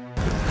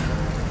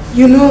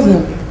 You know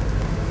them,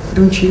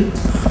 don't you?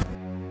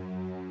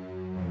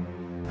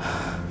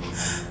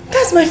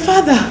 That's my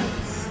father.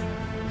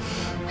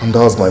 And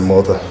that's my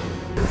mother.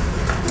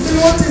 Then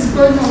what is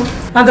going on?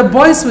 And the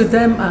boys with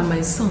them are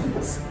my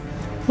sons,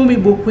 whom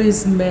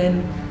Ibukwe's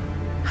men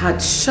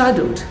had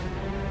shadowed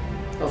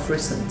of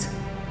recent.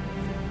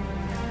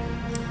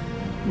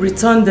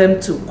 Return them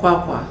to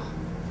Kwakwa,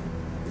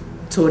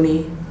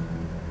 Tony,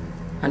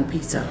 and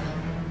Peter.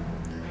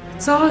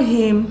 Tell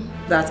him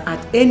that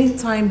at any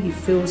time he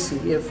fails to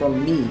hear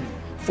from me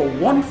for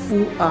 1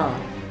 full hour,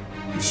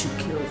 you should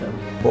kill them.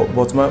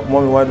 But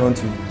Mommy, why don't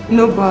you?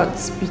 No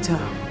buts, Peter.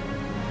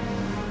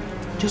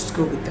 Just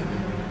go with them.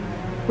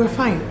 We're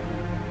fine.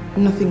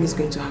 Nothing is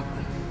going to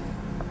happen.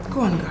 Go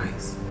on,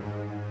 guys.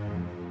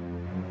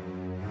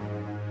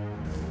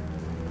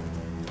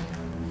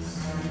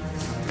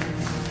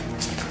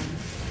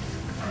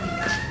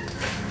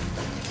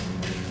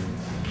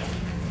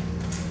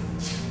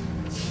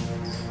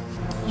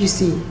 You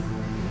see,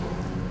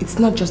 it's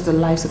not just the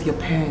lives of your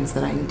parents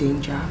that are in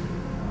danger.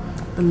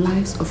 The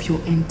lives of your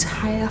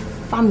entire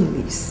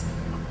families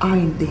are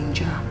in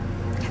danger.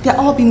 They're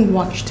all being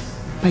watched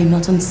by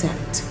Norton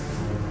Scent.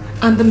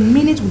 And the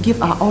minute we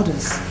give our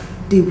orders,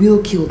 they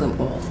will kill them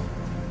all.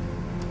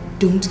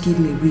 Don't give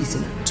me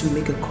reason to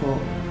make a call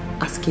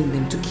asking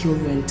them to kill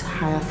your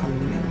entire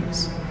family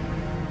members.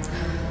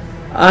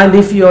 And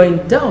if you're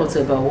in doubt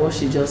about what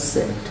she just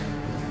said,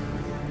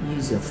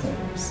 use your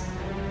phones.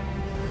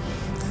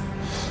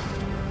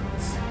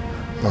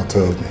 Now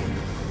tell me,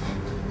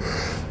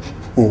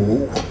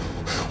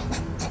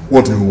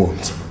 what do you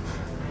want?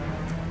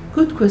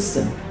 Good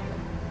question.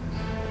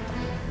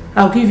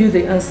 I'll give you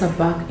the answer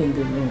back in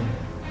the room.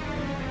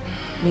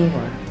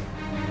 Meanwhile,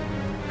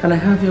 can I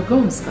have your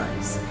guns,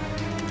 guys?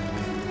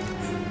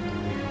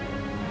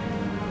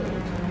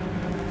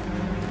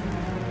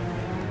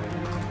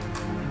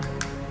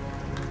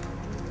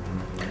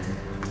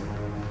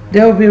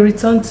 They will be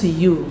returned to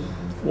you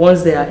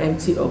once they are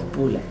empty of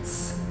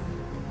bullets.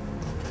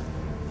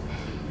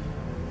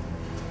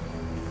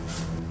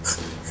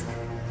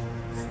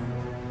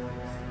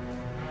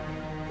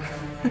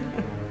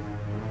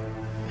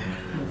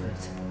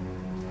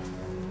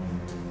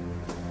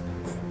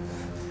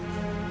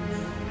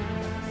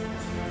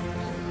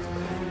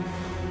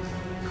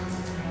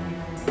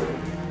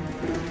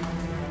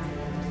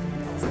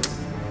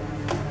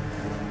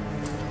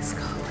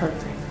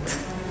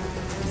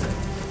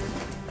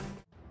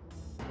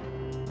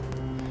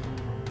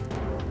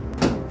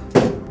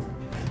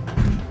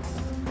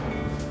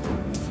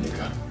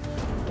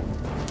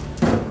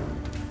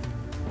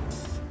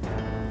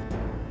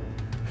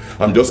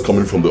 I'm just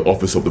coming from the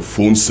office of the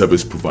phone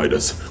service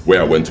providers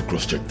where I went to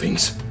cross-check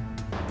things.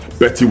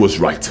 Betty was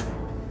right.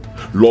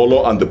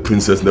 Lolo and the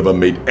princess never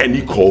made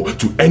any call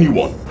to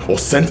anyone or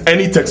sent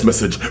any text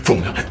message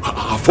from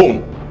her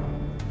phone.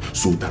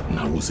 So that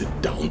narrows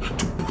it down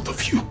to both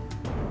of you.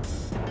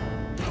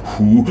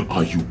 Who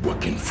are you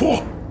working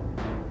for?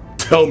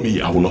 Tell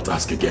me, I will not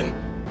ask again.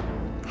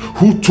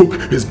 Who took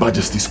His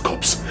Majesty's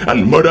corpse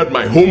and murdered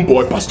my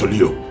homeboy, Pastor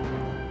Leo?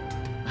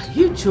 Are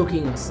you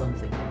joking or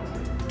something?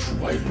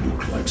 Do I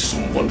look like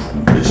someone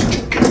who is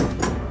joking?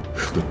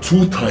 The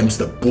 2 times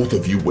that both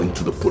of you went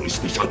to the police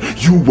station,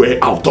 you were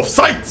out of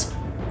sight!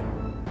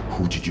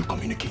 Who did you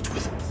communicate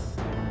with?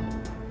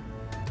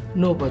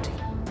 Nobody.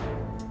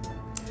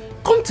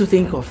 Come to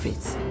think of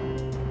it,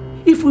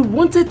 if we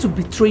wanted to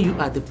betray you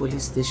at the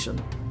police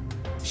station,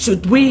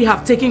 should we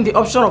have taken the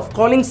option of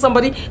calling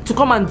somebody to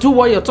come and do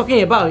what you're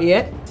talking about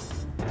here?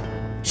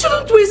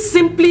 Shouldn't we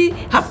simply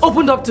have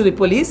opened up to the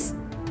police?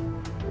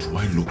 Do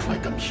I look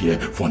like I'm here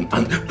for an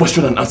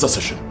question and answer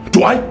session?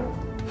 Do I?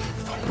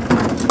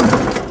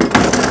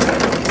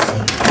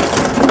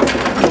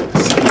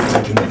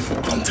 Taking me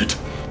for granted.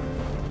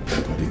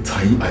 By the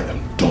time I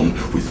am done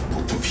with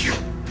both of you,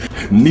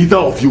 neither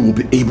of you will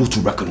be able to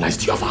recognize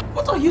the other.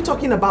 What are you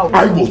talking about?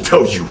 I will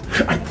tell you.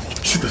 I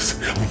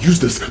will use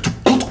this to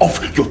cut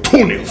off your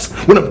toenails.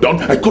 When I'm done,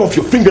 I cut off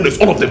your fingernails,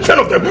 all of them, 10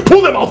 of them,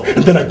 pull them out,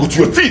 and then I go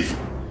to your teeth.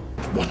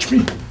 Watch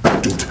me.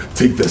 Don't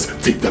take this,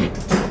 take them.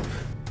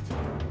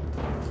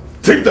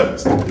 Take them!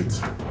 Stop it.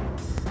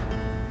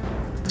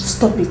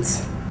 Stop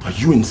it. Are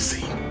you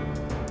insane?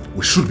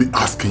 We should be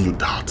asking you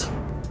that.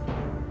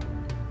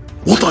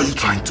 What are you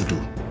trying to do?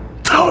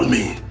 Tell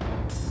me.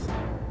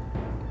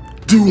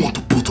 Do you want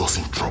to put us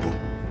in trouble?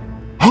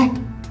 Huh?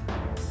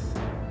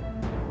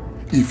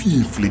 If you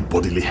inflict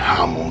bodily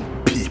harm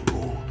on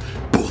people,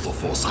 both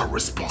of us are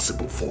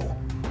responsible for.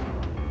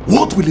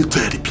 What will you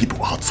tell the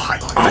people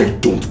outside? I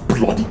don't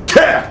bloody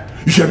care!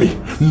 You hear me?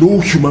 No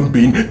human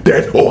being,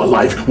 dead or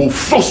alive, will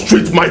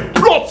frustrate my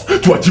plot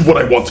to achieve what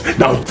I want.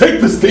 Now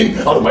take this thing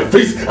out of my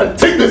face and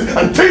take this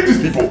and take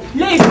these people.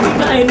 Lay a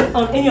finger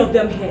on any of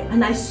them here,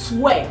 and I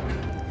swear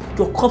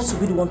your corpse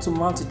will be the one to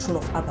mount the throne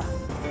of Abba.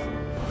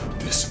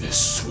 This is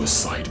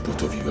suicide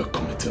both of you are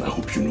committing. I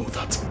hope you know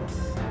that.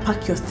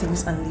 Pack your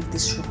things and leave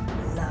this room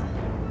now.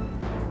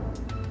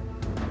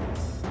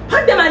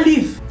 Pack them and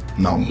leave!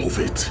 Now move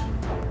it.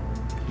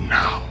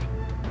 Now.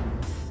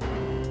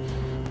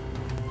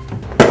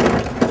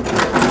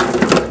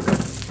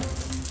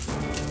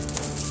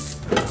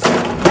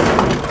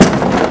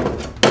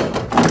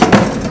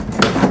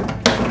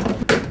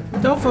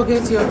 Don't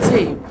forget your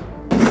tape.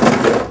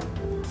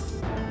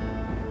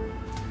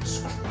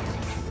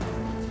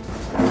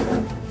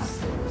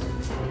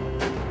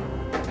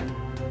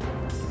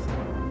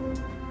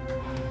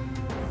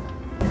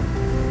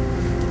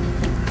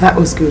 That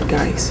was good,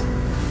 guys.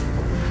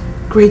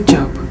 Great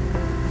job.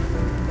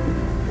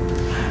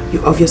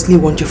 You obviously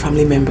want your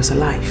family members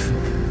alive.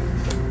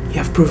 You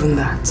have proven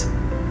that.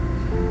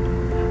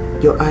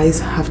 Your eyes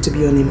have to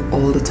be on him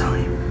all the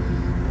time.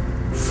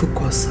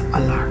 Focus,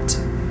 alert.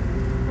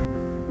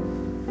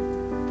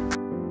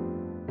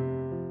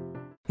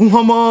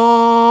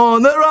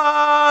 Uhamana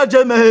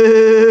Rajame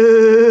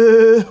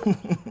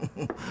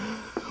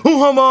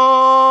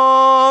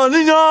Uhamana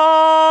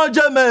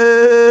Rajame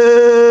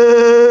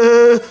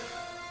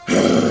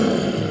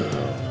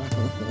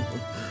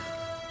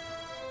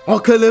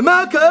Okelema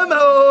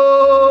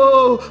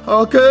kemao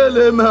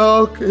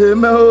Okelema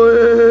kemao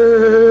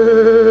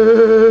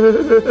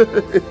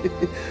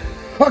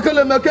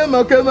Okelema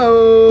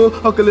kemao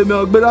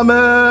Okelema gberame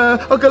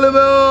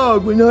Okelema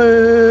gwinya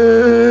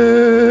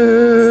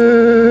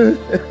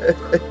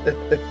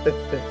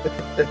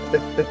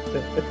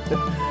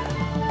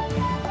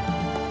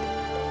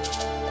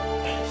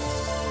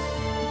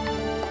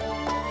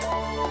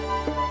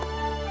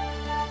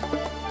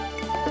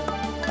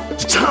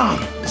The charm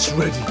is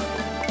ready.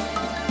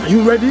 Are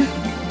you ready?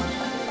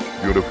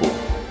 Beautiful.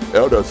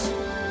 Elders,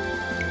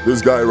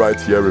 this guy right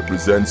here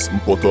represents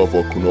Mpoto of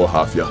Okuno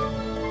Hafia.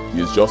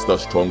 He is just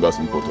as strong as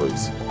Mpoto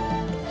is.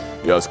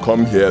 He has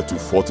come here to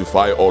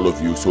fortify all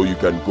of you so you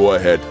can go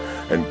ahead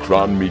and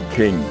crown me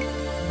king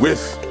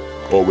with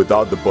or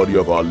without the body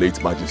of our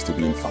late majesty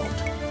being found.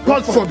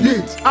 God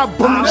forbid!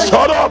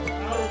 Shut up!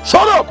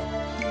 Shut up!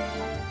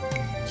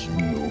 Do you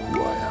know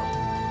who I am?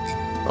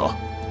 Huh?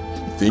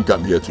 You think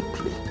I'm here to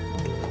play?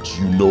 Do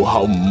you know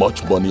how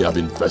much money I've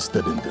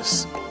invested in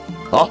this?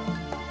 Huh?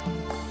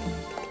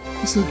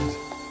 Isogid,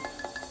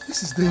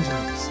 this is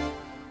dangerous.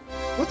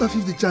 What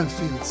if the charm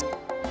fails?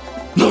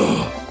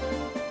 No!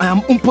 I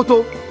am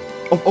Mpoto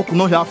of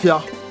Okuno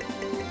Hafia.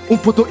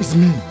 Mpoto is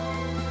me.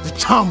 The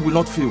charm will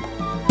not fail.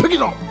 Pick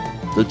it up!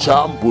 The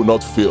charm will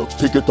not fail.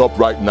 Pick it up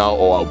right now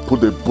or I'll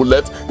put a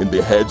bullet in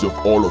the heads of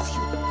all of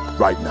you.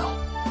 Right now.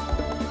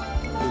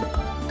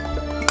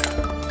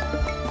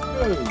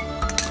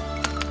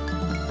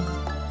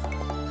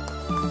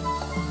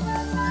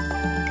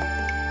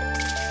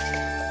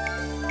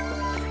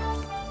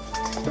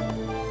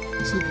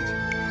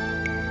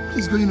 What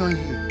is going on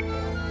here?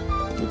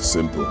 It's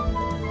simple.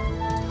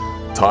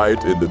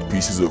 Tied in the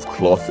pieces of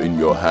cloth in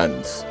your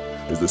hands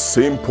is the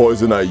same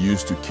poison I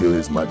used to kill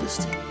His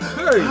Majesty.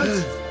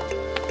 Hey!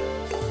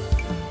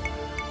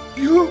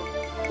 You?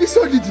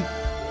 Isogidi!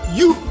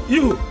 You!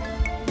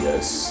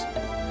 Yes.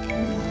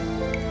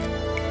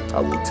 I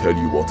will tell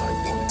you what I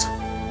want.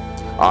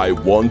 I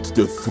want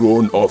the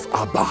throne of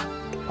Abba.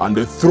 And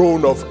the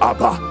throne of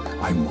Abba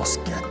I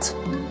must get.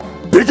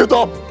 Pick it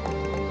up!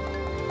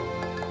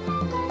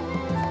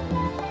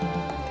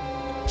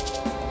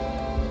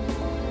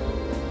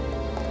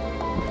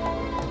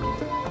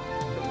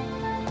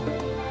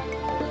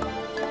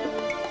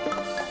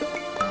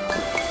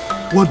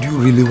 What do you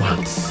really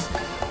want?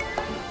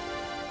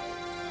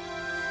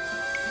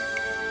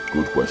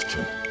 Good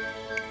question.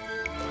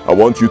 I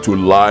want you to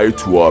lie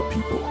to our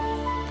people.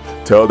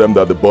 Tell them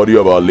that the body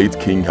of our late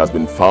king has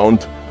been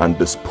found and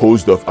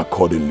disposed of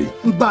accordingly.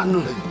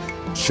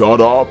 Shut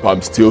up,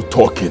 I'm still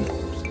talking.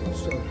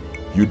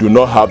 You do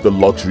not have the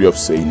luxury of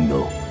saying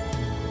no.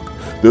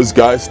 This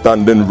guy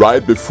standing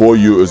right before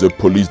you is a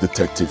police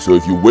detective, so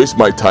if you waste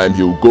my time,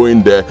 he'll go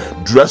in there,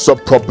 dress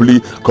up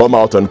properly, come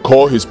out and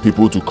call his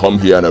people to come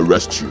here and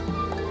arrest you.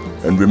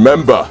 And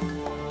remember,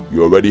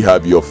 you already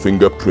have your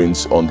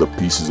fingerprints on the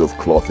pieces of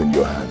cloth in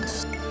your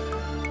hands.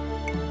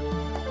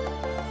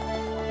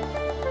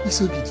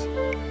 Isogidi,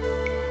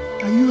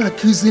 are you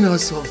accusing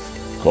us of?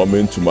 Come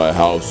into my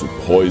house to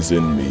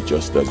poison me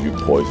just as you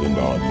poisoned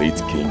our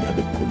late king at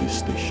the police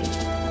station.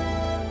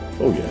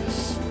 Oh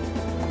yes.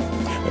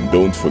 And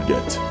don't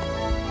forget,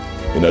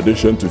 in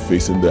addition to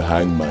facing the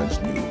hangman's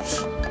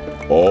noose,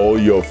 all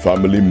your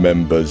family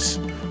members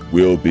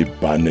will be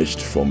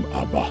banished from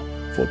Abba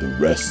for the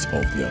rest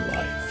of their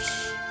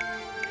lives.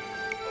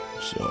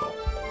 So,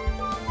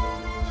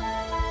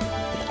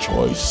 the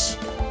choice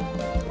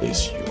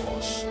is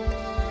yours.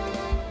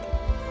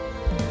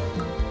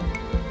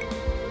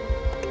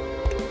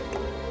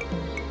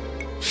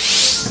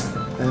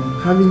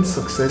 Having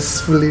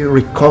successfully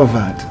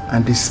recovered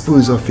and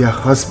disposed of your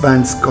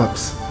husband's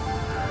corpse,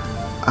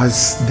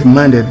 as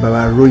demanded by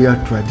our royal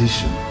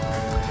tradition,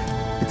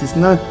 it is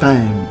now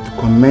time to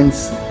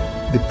commence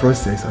the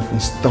process of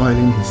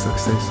installing his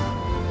successor.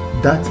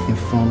 That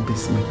informed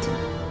this meeting.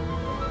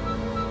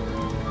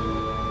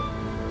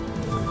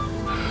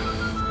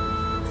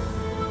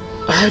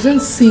 I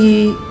don't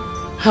see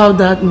how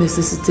that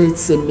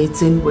necessitates a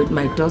meeting with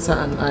my daughter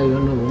and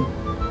Ayono.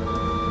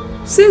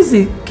 Since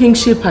the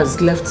kingship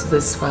has left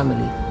this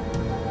family,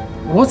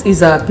 what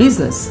is our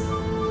business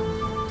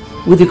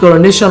with the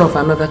coronation of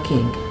another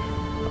king?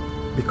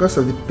 Because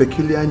of the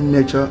peculiar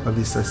nature of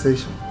the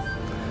succession,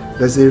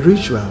 there's a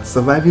ritual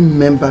surviving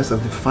members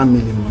of the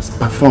family must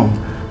perform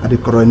at the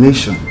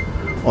coronation,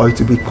 or it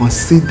will be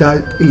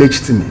considered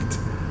illegitimate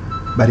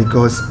by the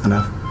gods and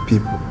our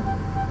people.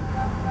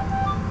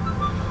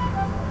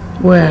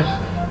 Where?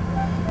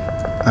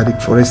 At the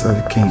Forest of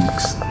the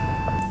Kings.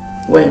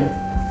 When?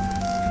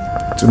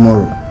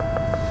 Tomorrow,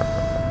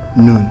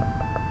 noon.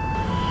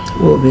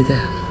 We'll be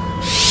there.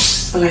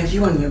 Like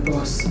you and your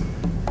boss,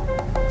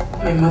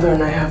 my mother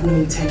and I have no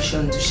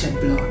intention to shed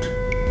blood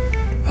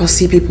or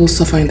see people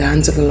suffer in the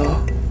hands of the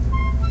law.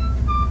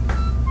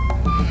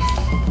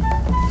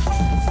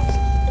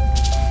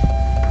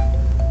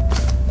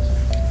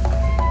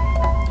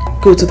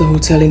 Go to the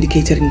hotel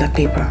indicated in that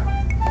paper.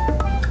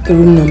 The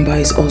room number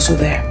is also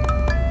there.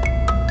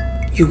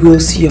 You will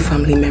see your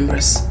family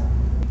members.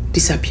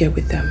 Disappear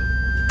with them.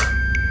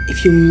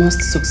 If you must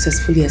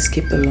successfully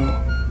escape the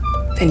law,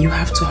 then you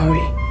have to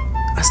hurry,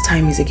 as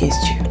time is against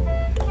you.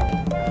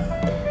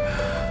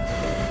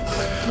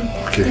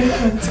 Okay.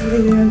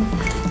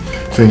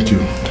 Thank you.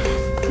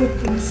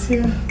 God bless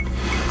you.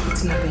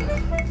 It's nothing.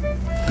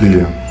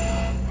 Lillian,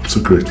 I'm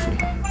so grateful.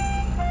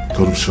 God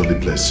will surely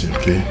bless you,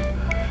 okay?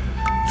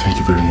 Thank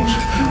you very much.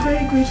 I'm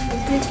very grateful.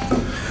 Thank you.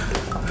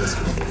 Let's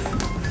go.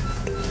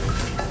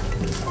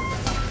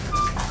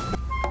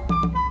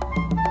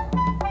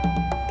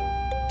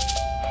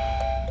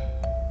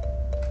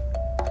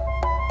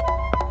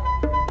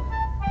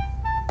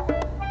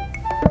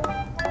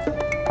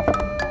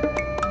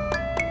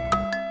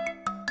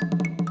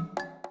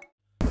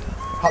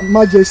 Her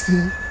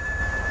Majesty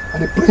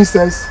and the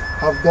princess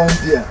have done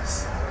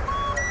theirs.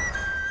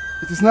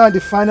 It is now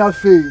the final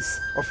phase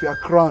of your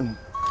crowning.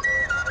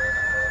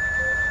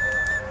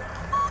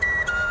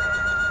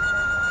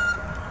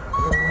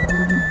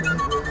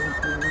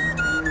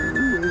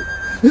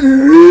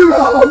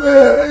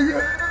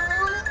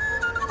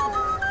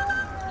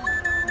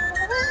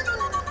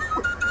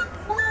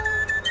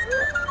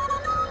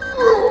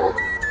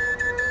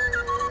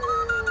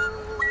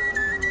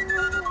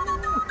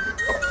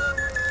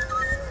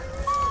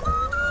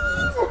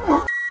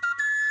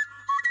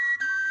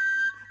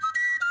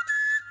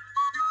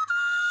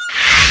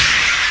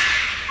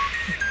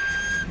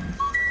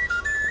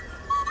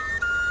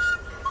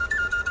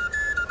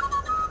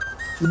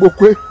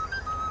 Ibokwe,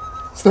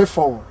 step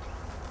forward.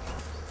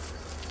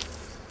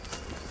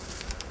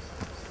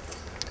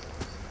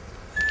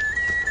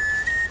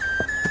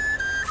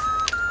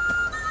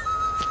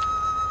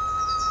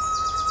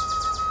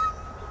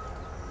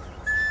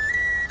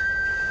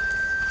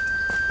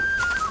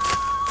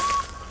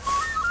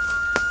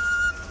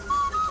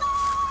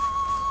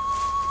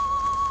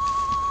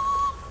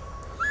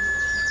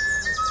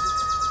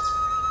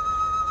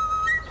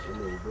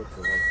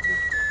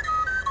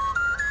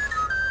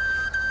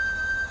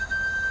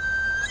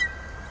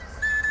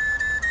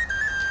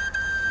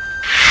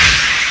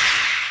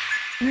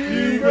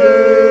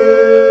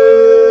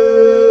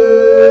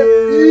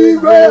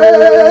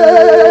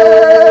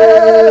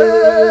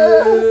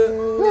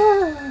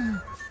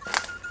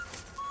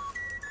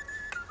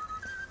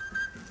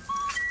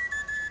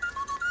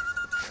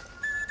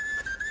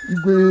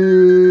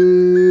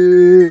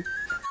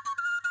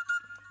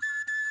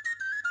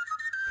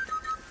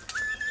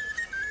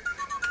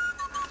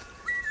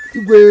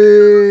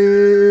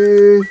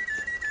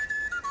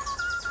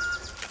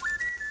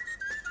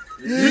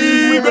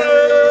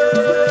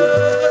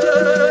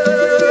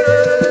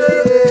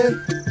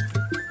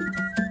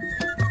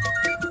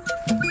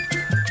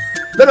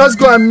 Let us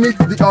go and meet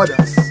the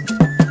others.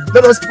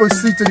 Let us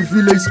proceed to the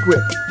village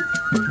square.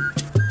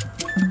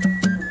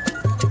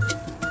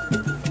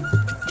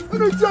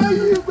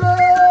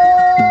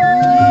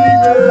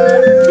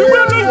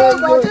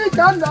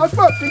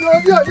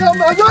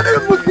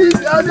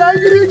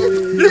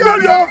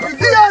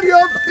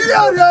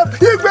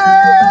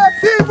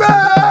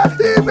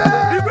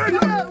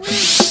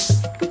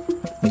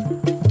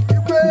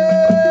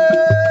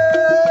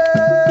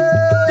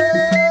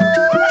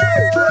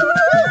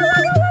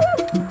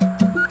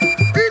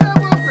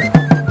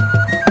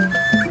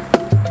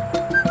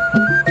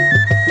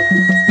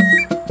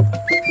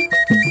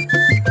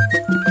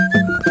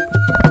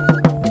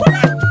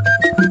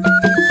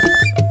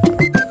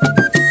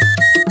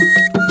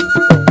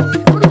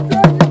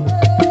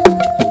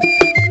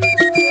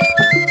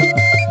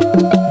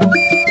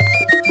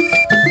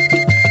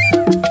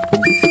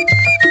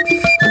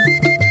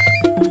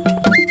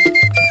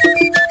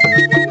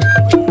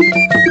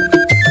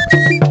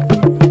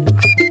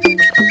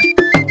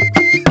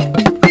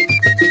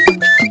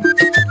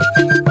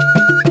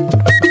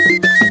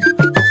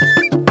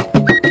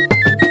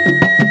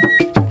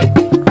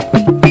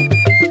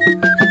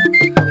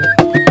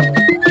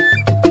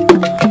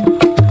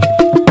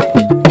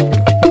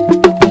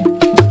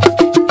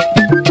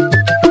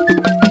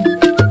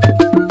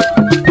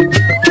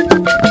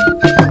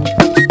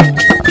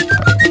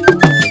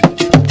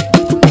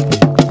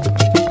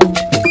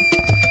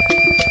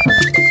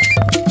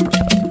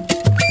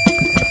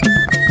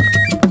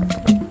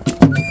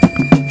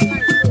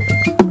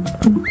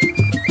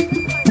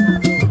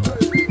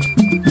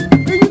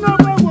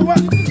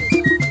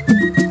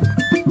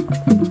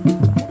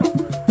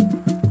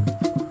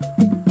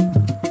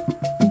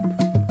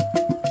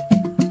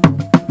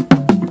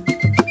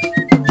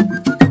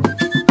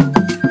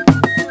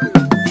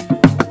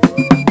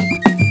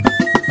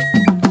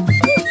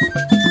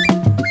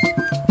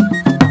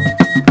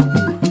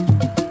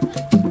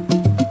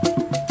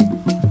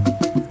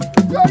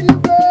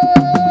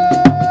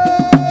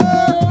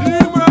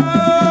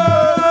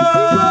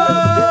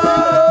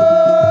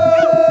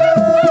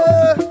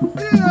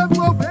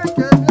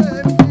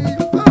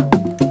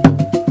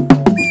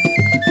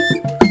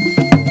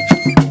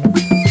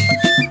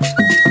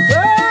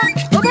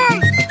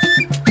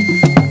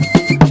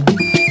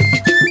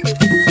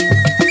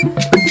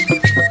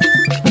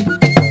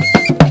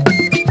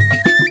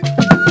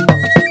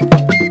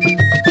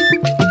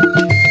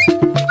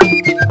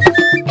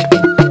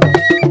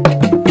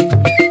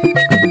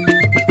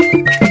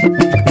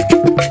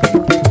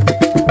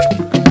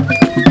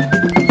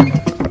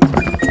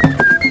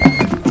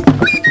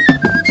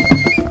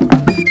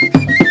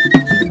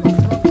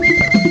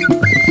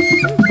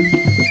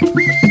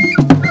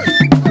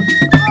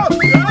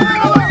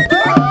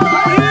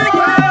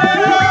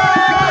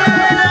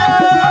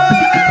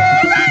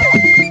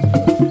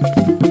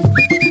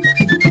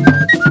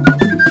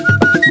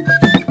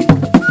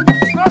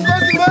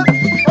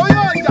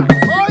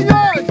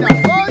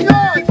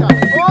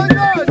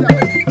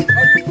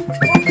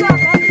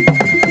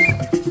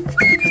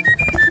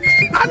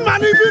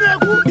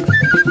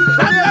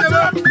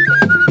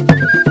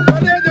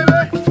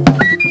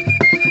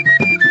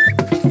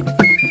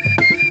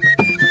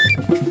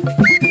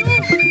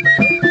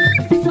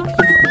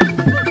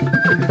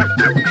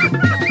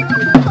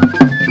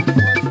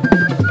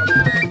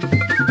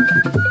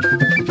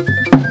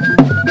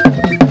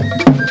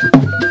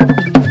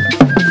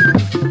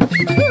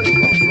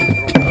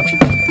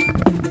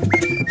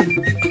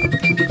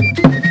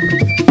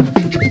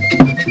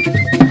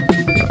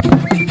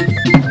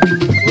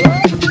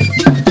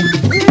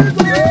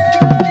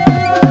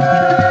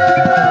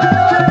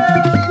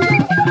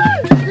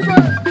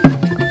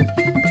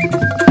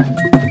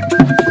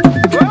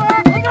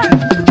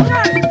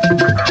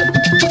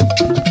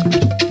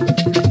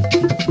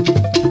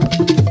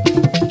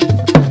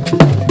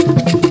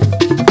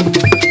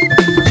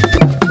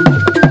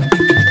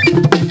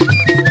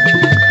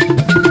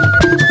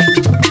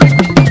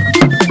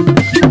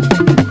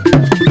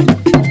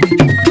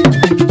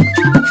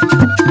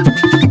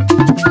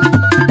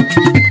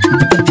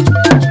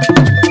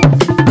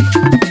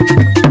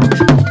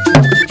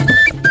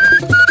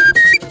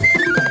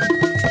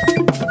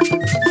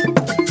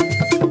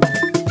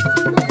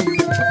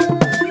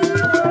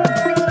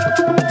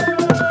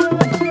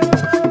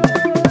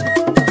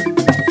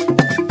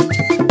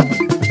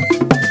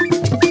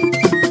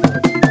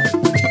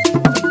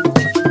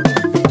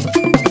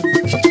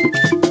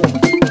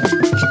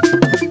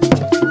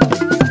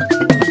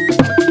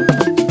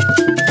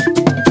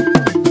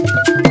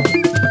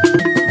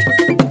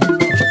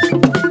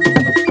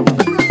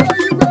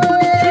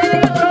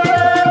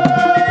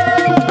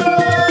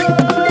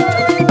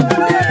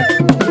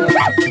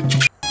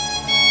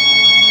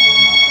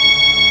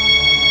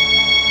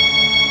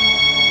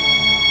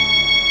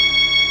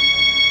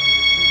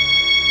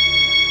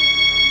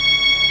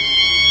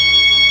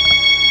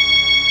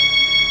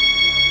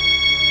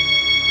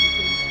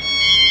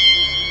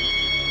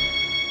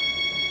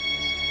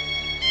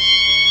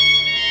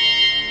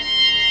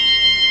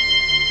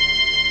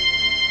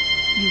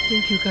 You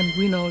think you can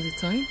win all the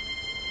time?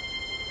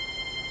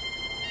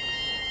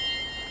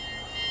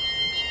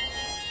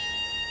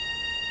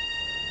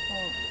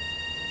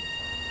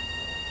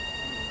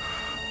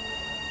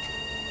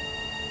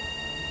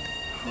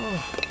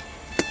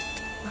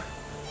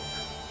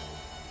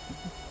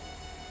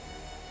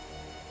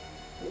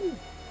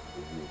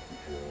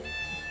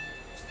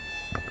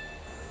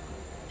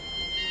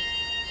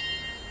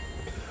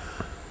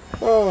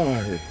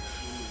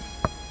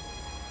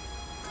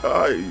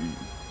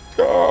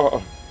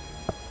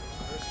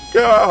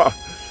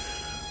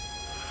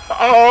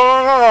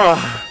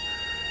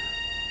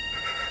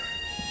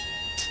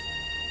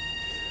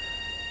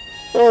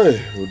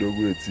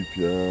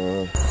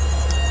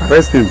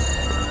 Arrest him.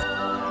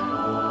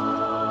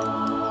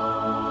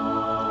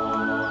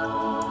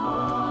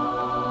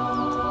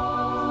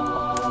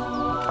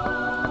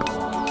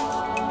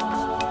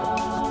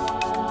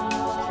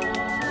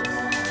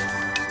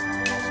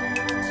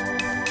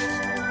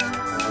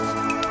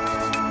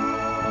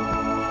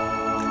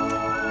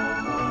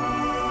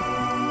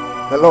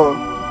 Hello?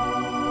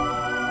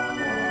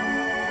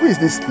 Who is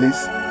this,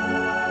 please?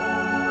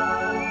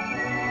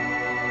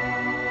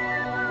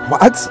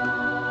 What?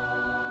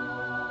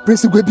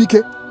 Prince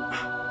Igwebike?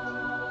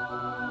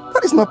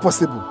 That is not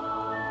possible.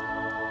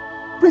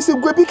 Prince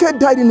Igwebike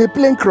died in a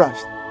plane crash.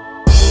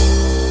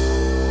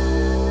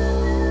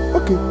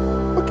 Okay,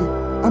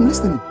 I'm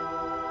listening.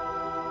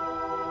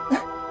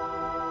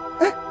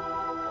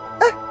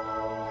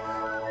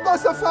 God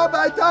so far,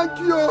 I thank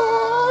you.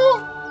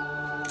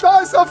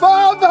 God so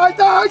far, I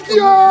thank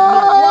you.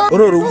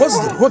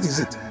 What is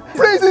it?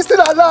 Prince is still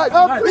alive.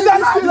 Prince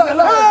is still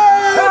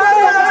alive.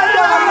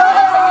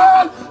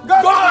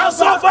 God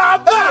so far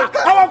back.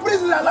 Our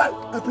prince is alive.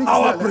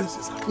 Our prince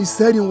is alive. He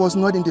said he was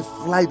not in the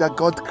flight that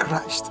got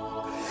crashed.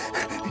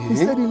 He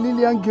said the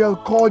Lillian girl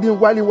called him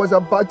while he was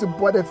about to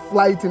board a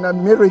flight in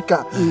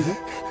America.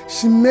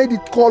 She made a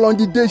call on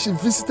the day she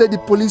visited the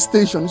police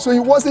station, so he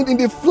wasn't in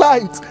the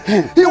flight.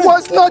 He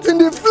was not in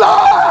the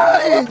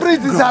flight.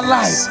 Prince is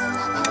alive.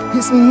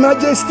 His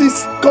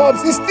Majesty's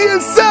corpse is still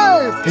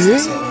safe.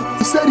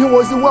 He said he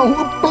was the one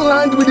who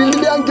planned with the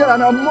Lillian girl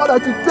and her mother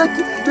to take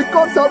the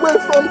corpse away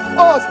from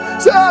us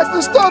so as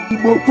to stop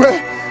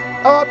Mokwe.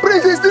 Our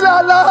prince is still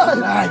alive.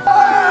 Our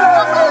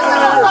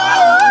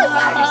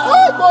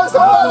prince is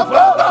alive.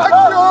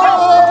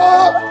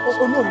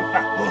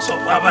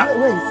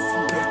 Where is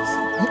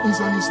he? He's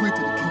on his way to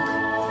the kingdom.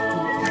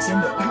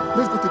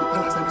 Let's go to the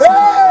palace and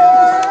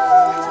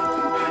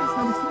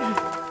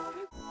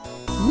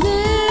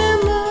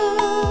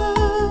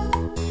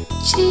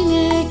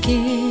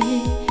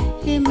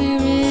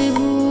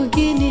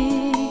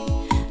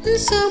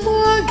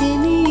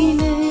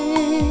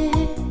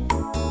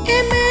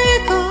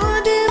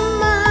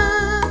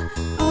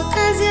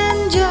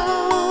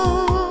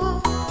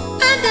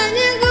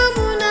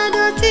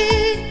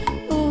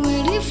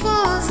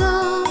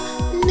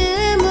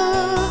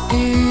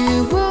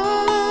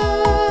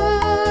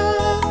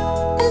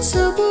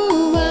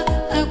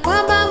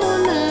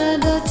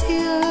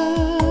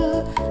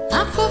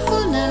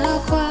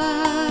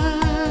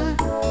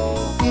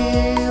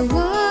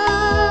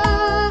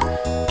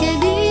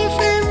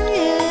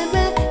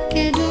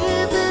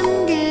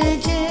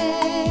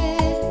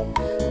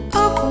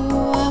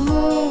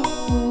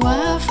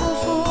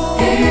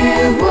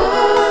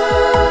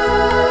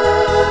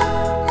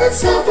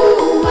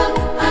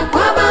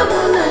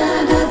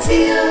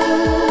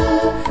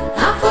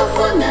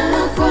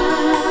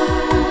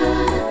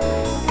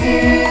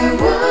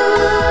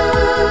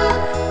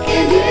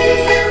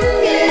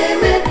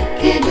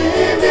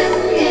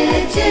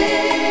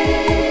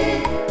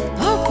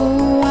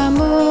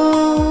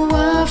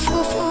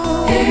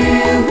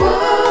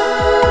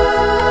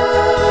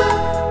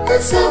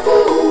Sabu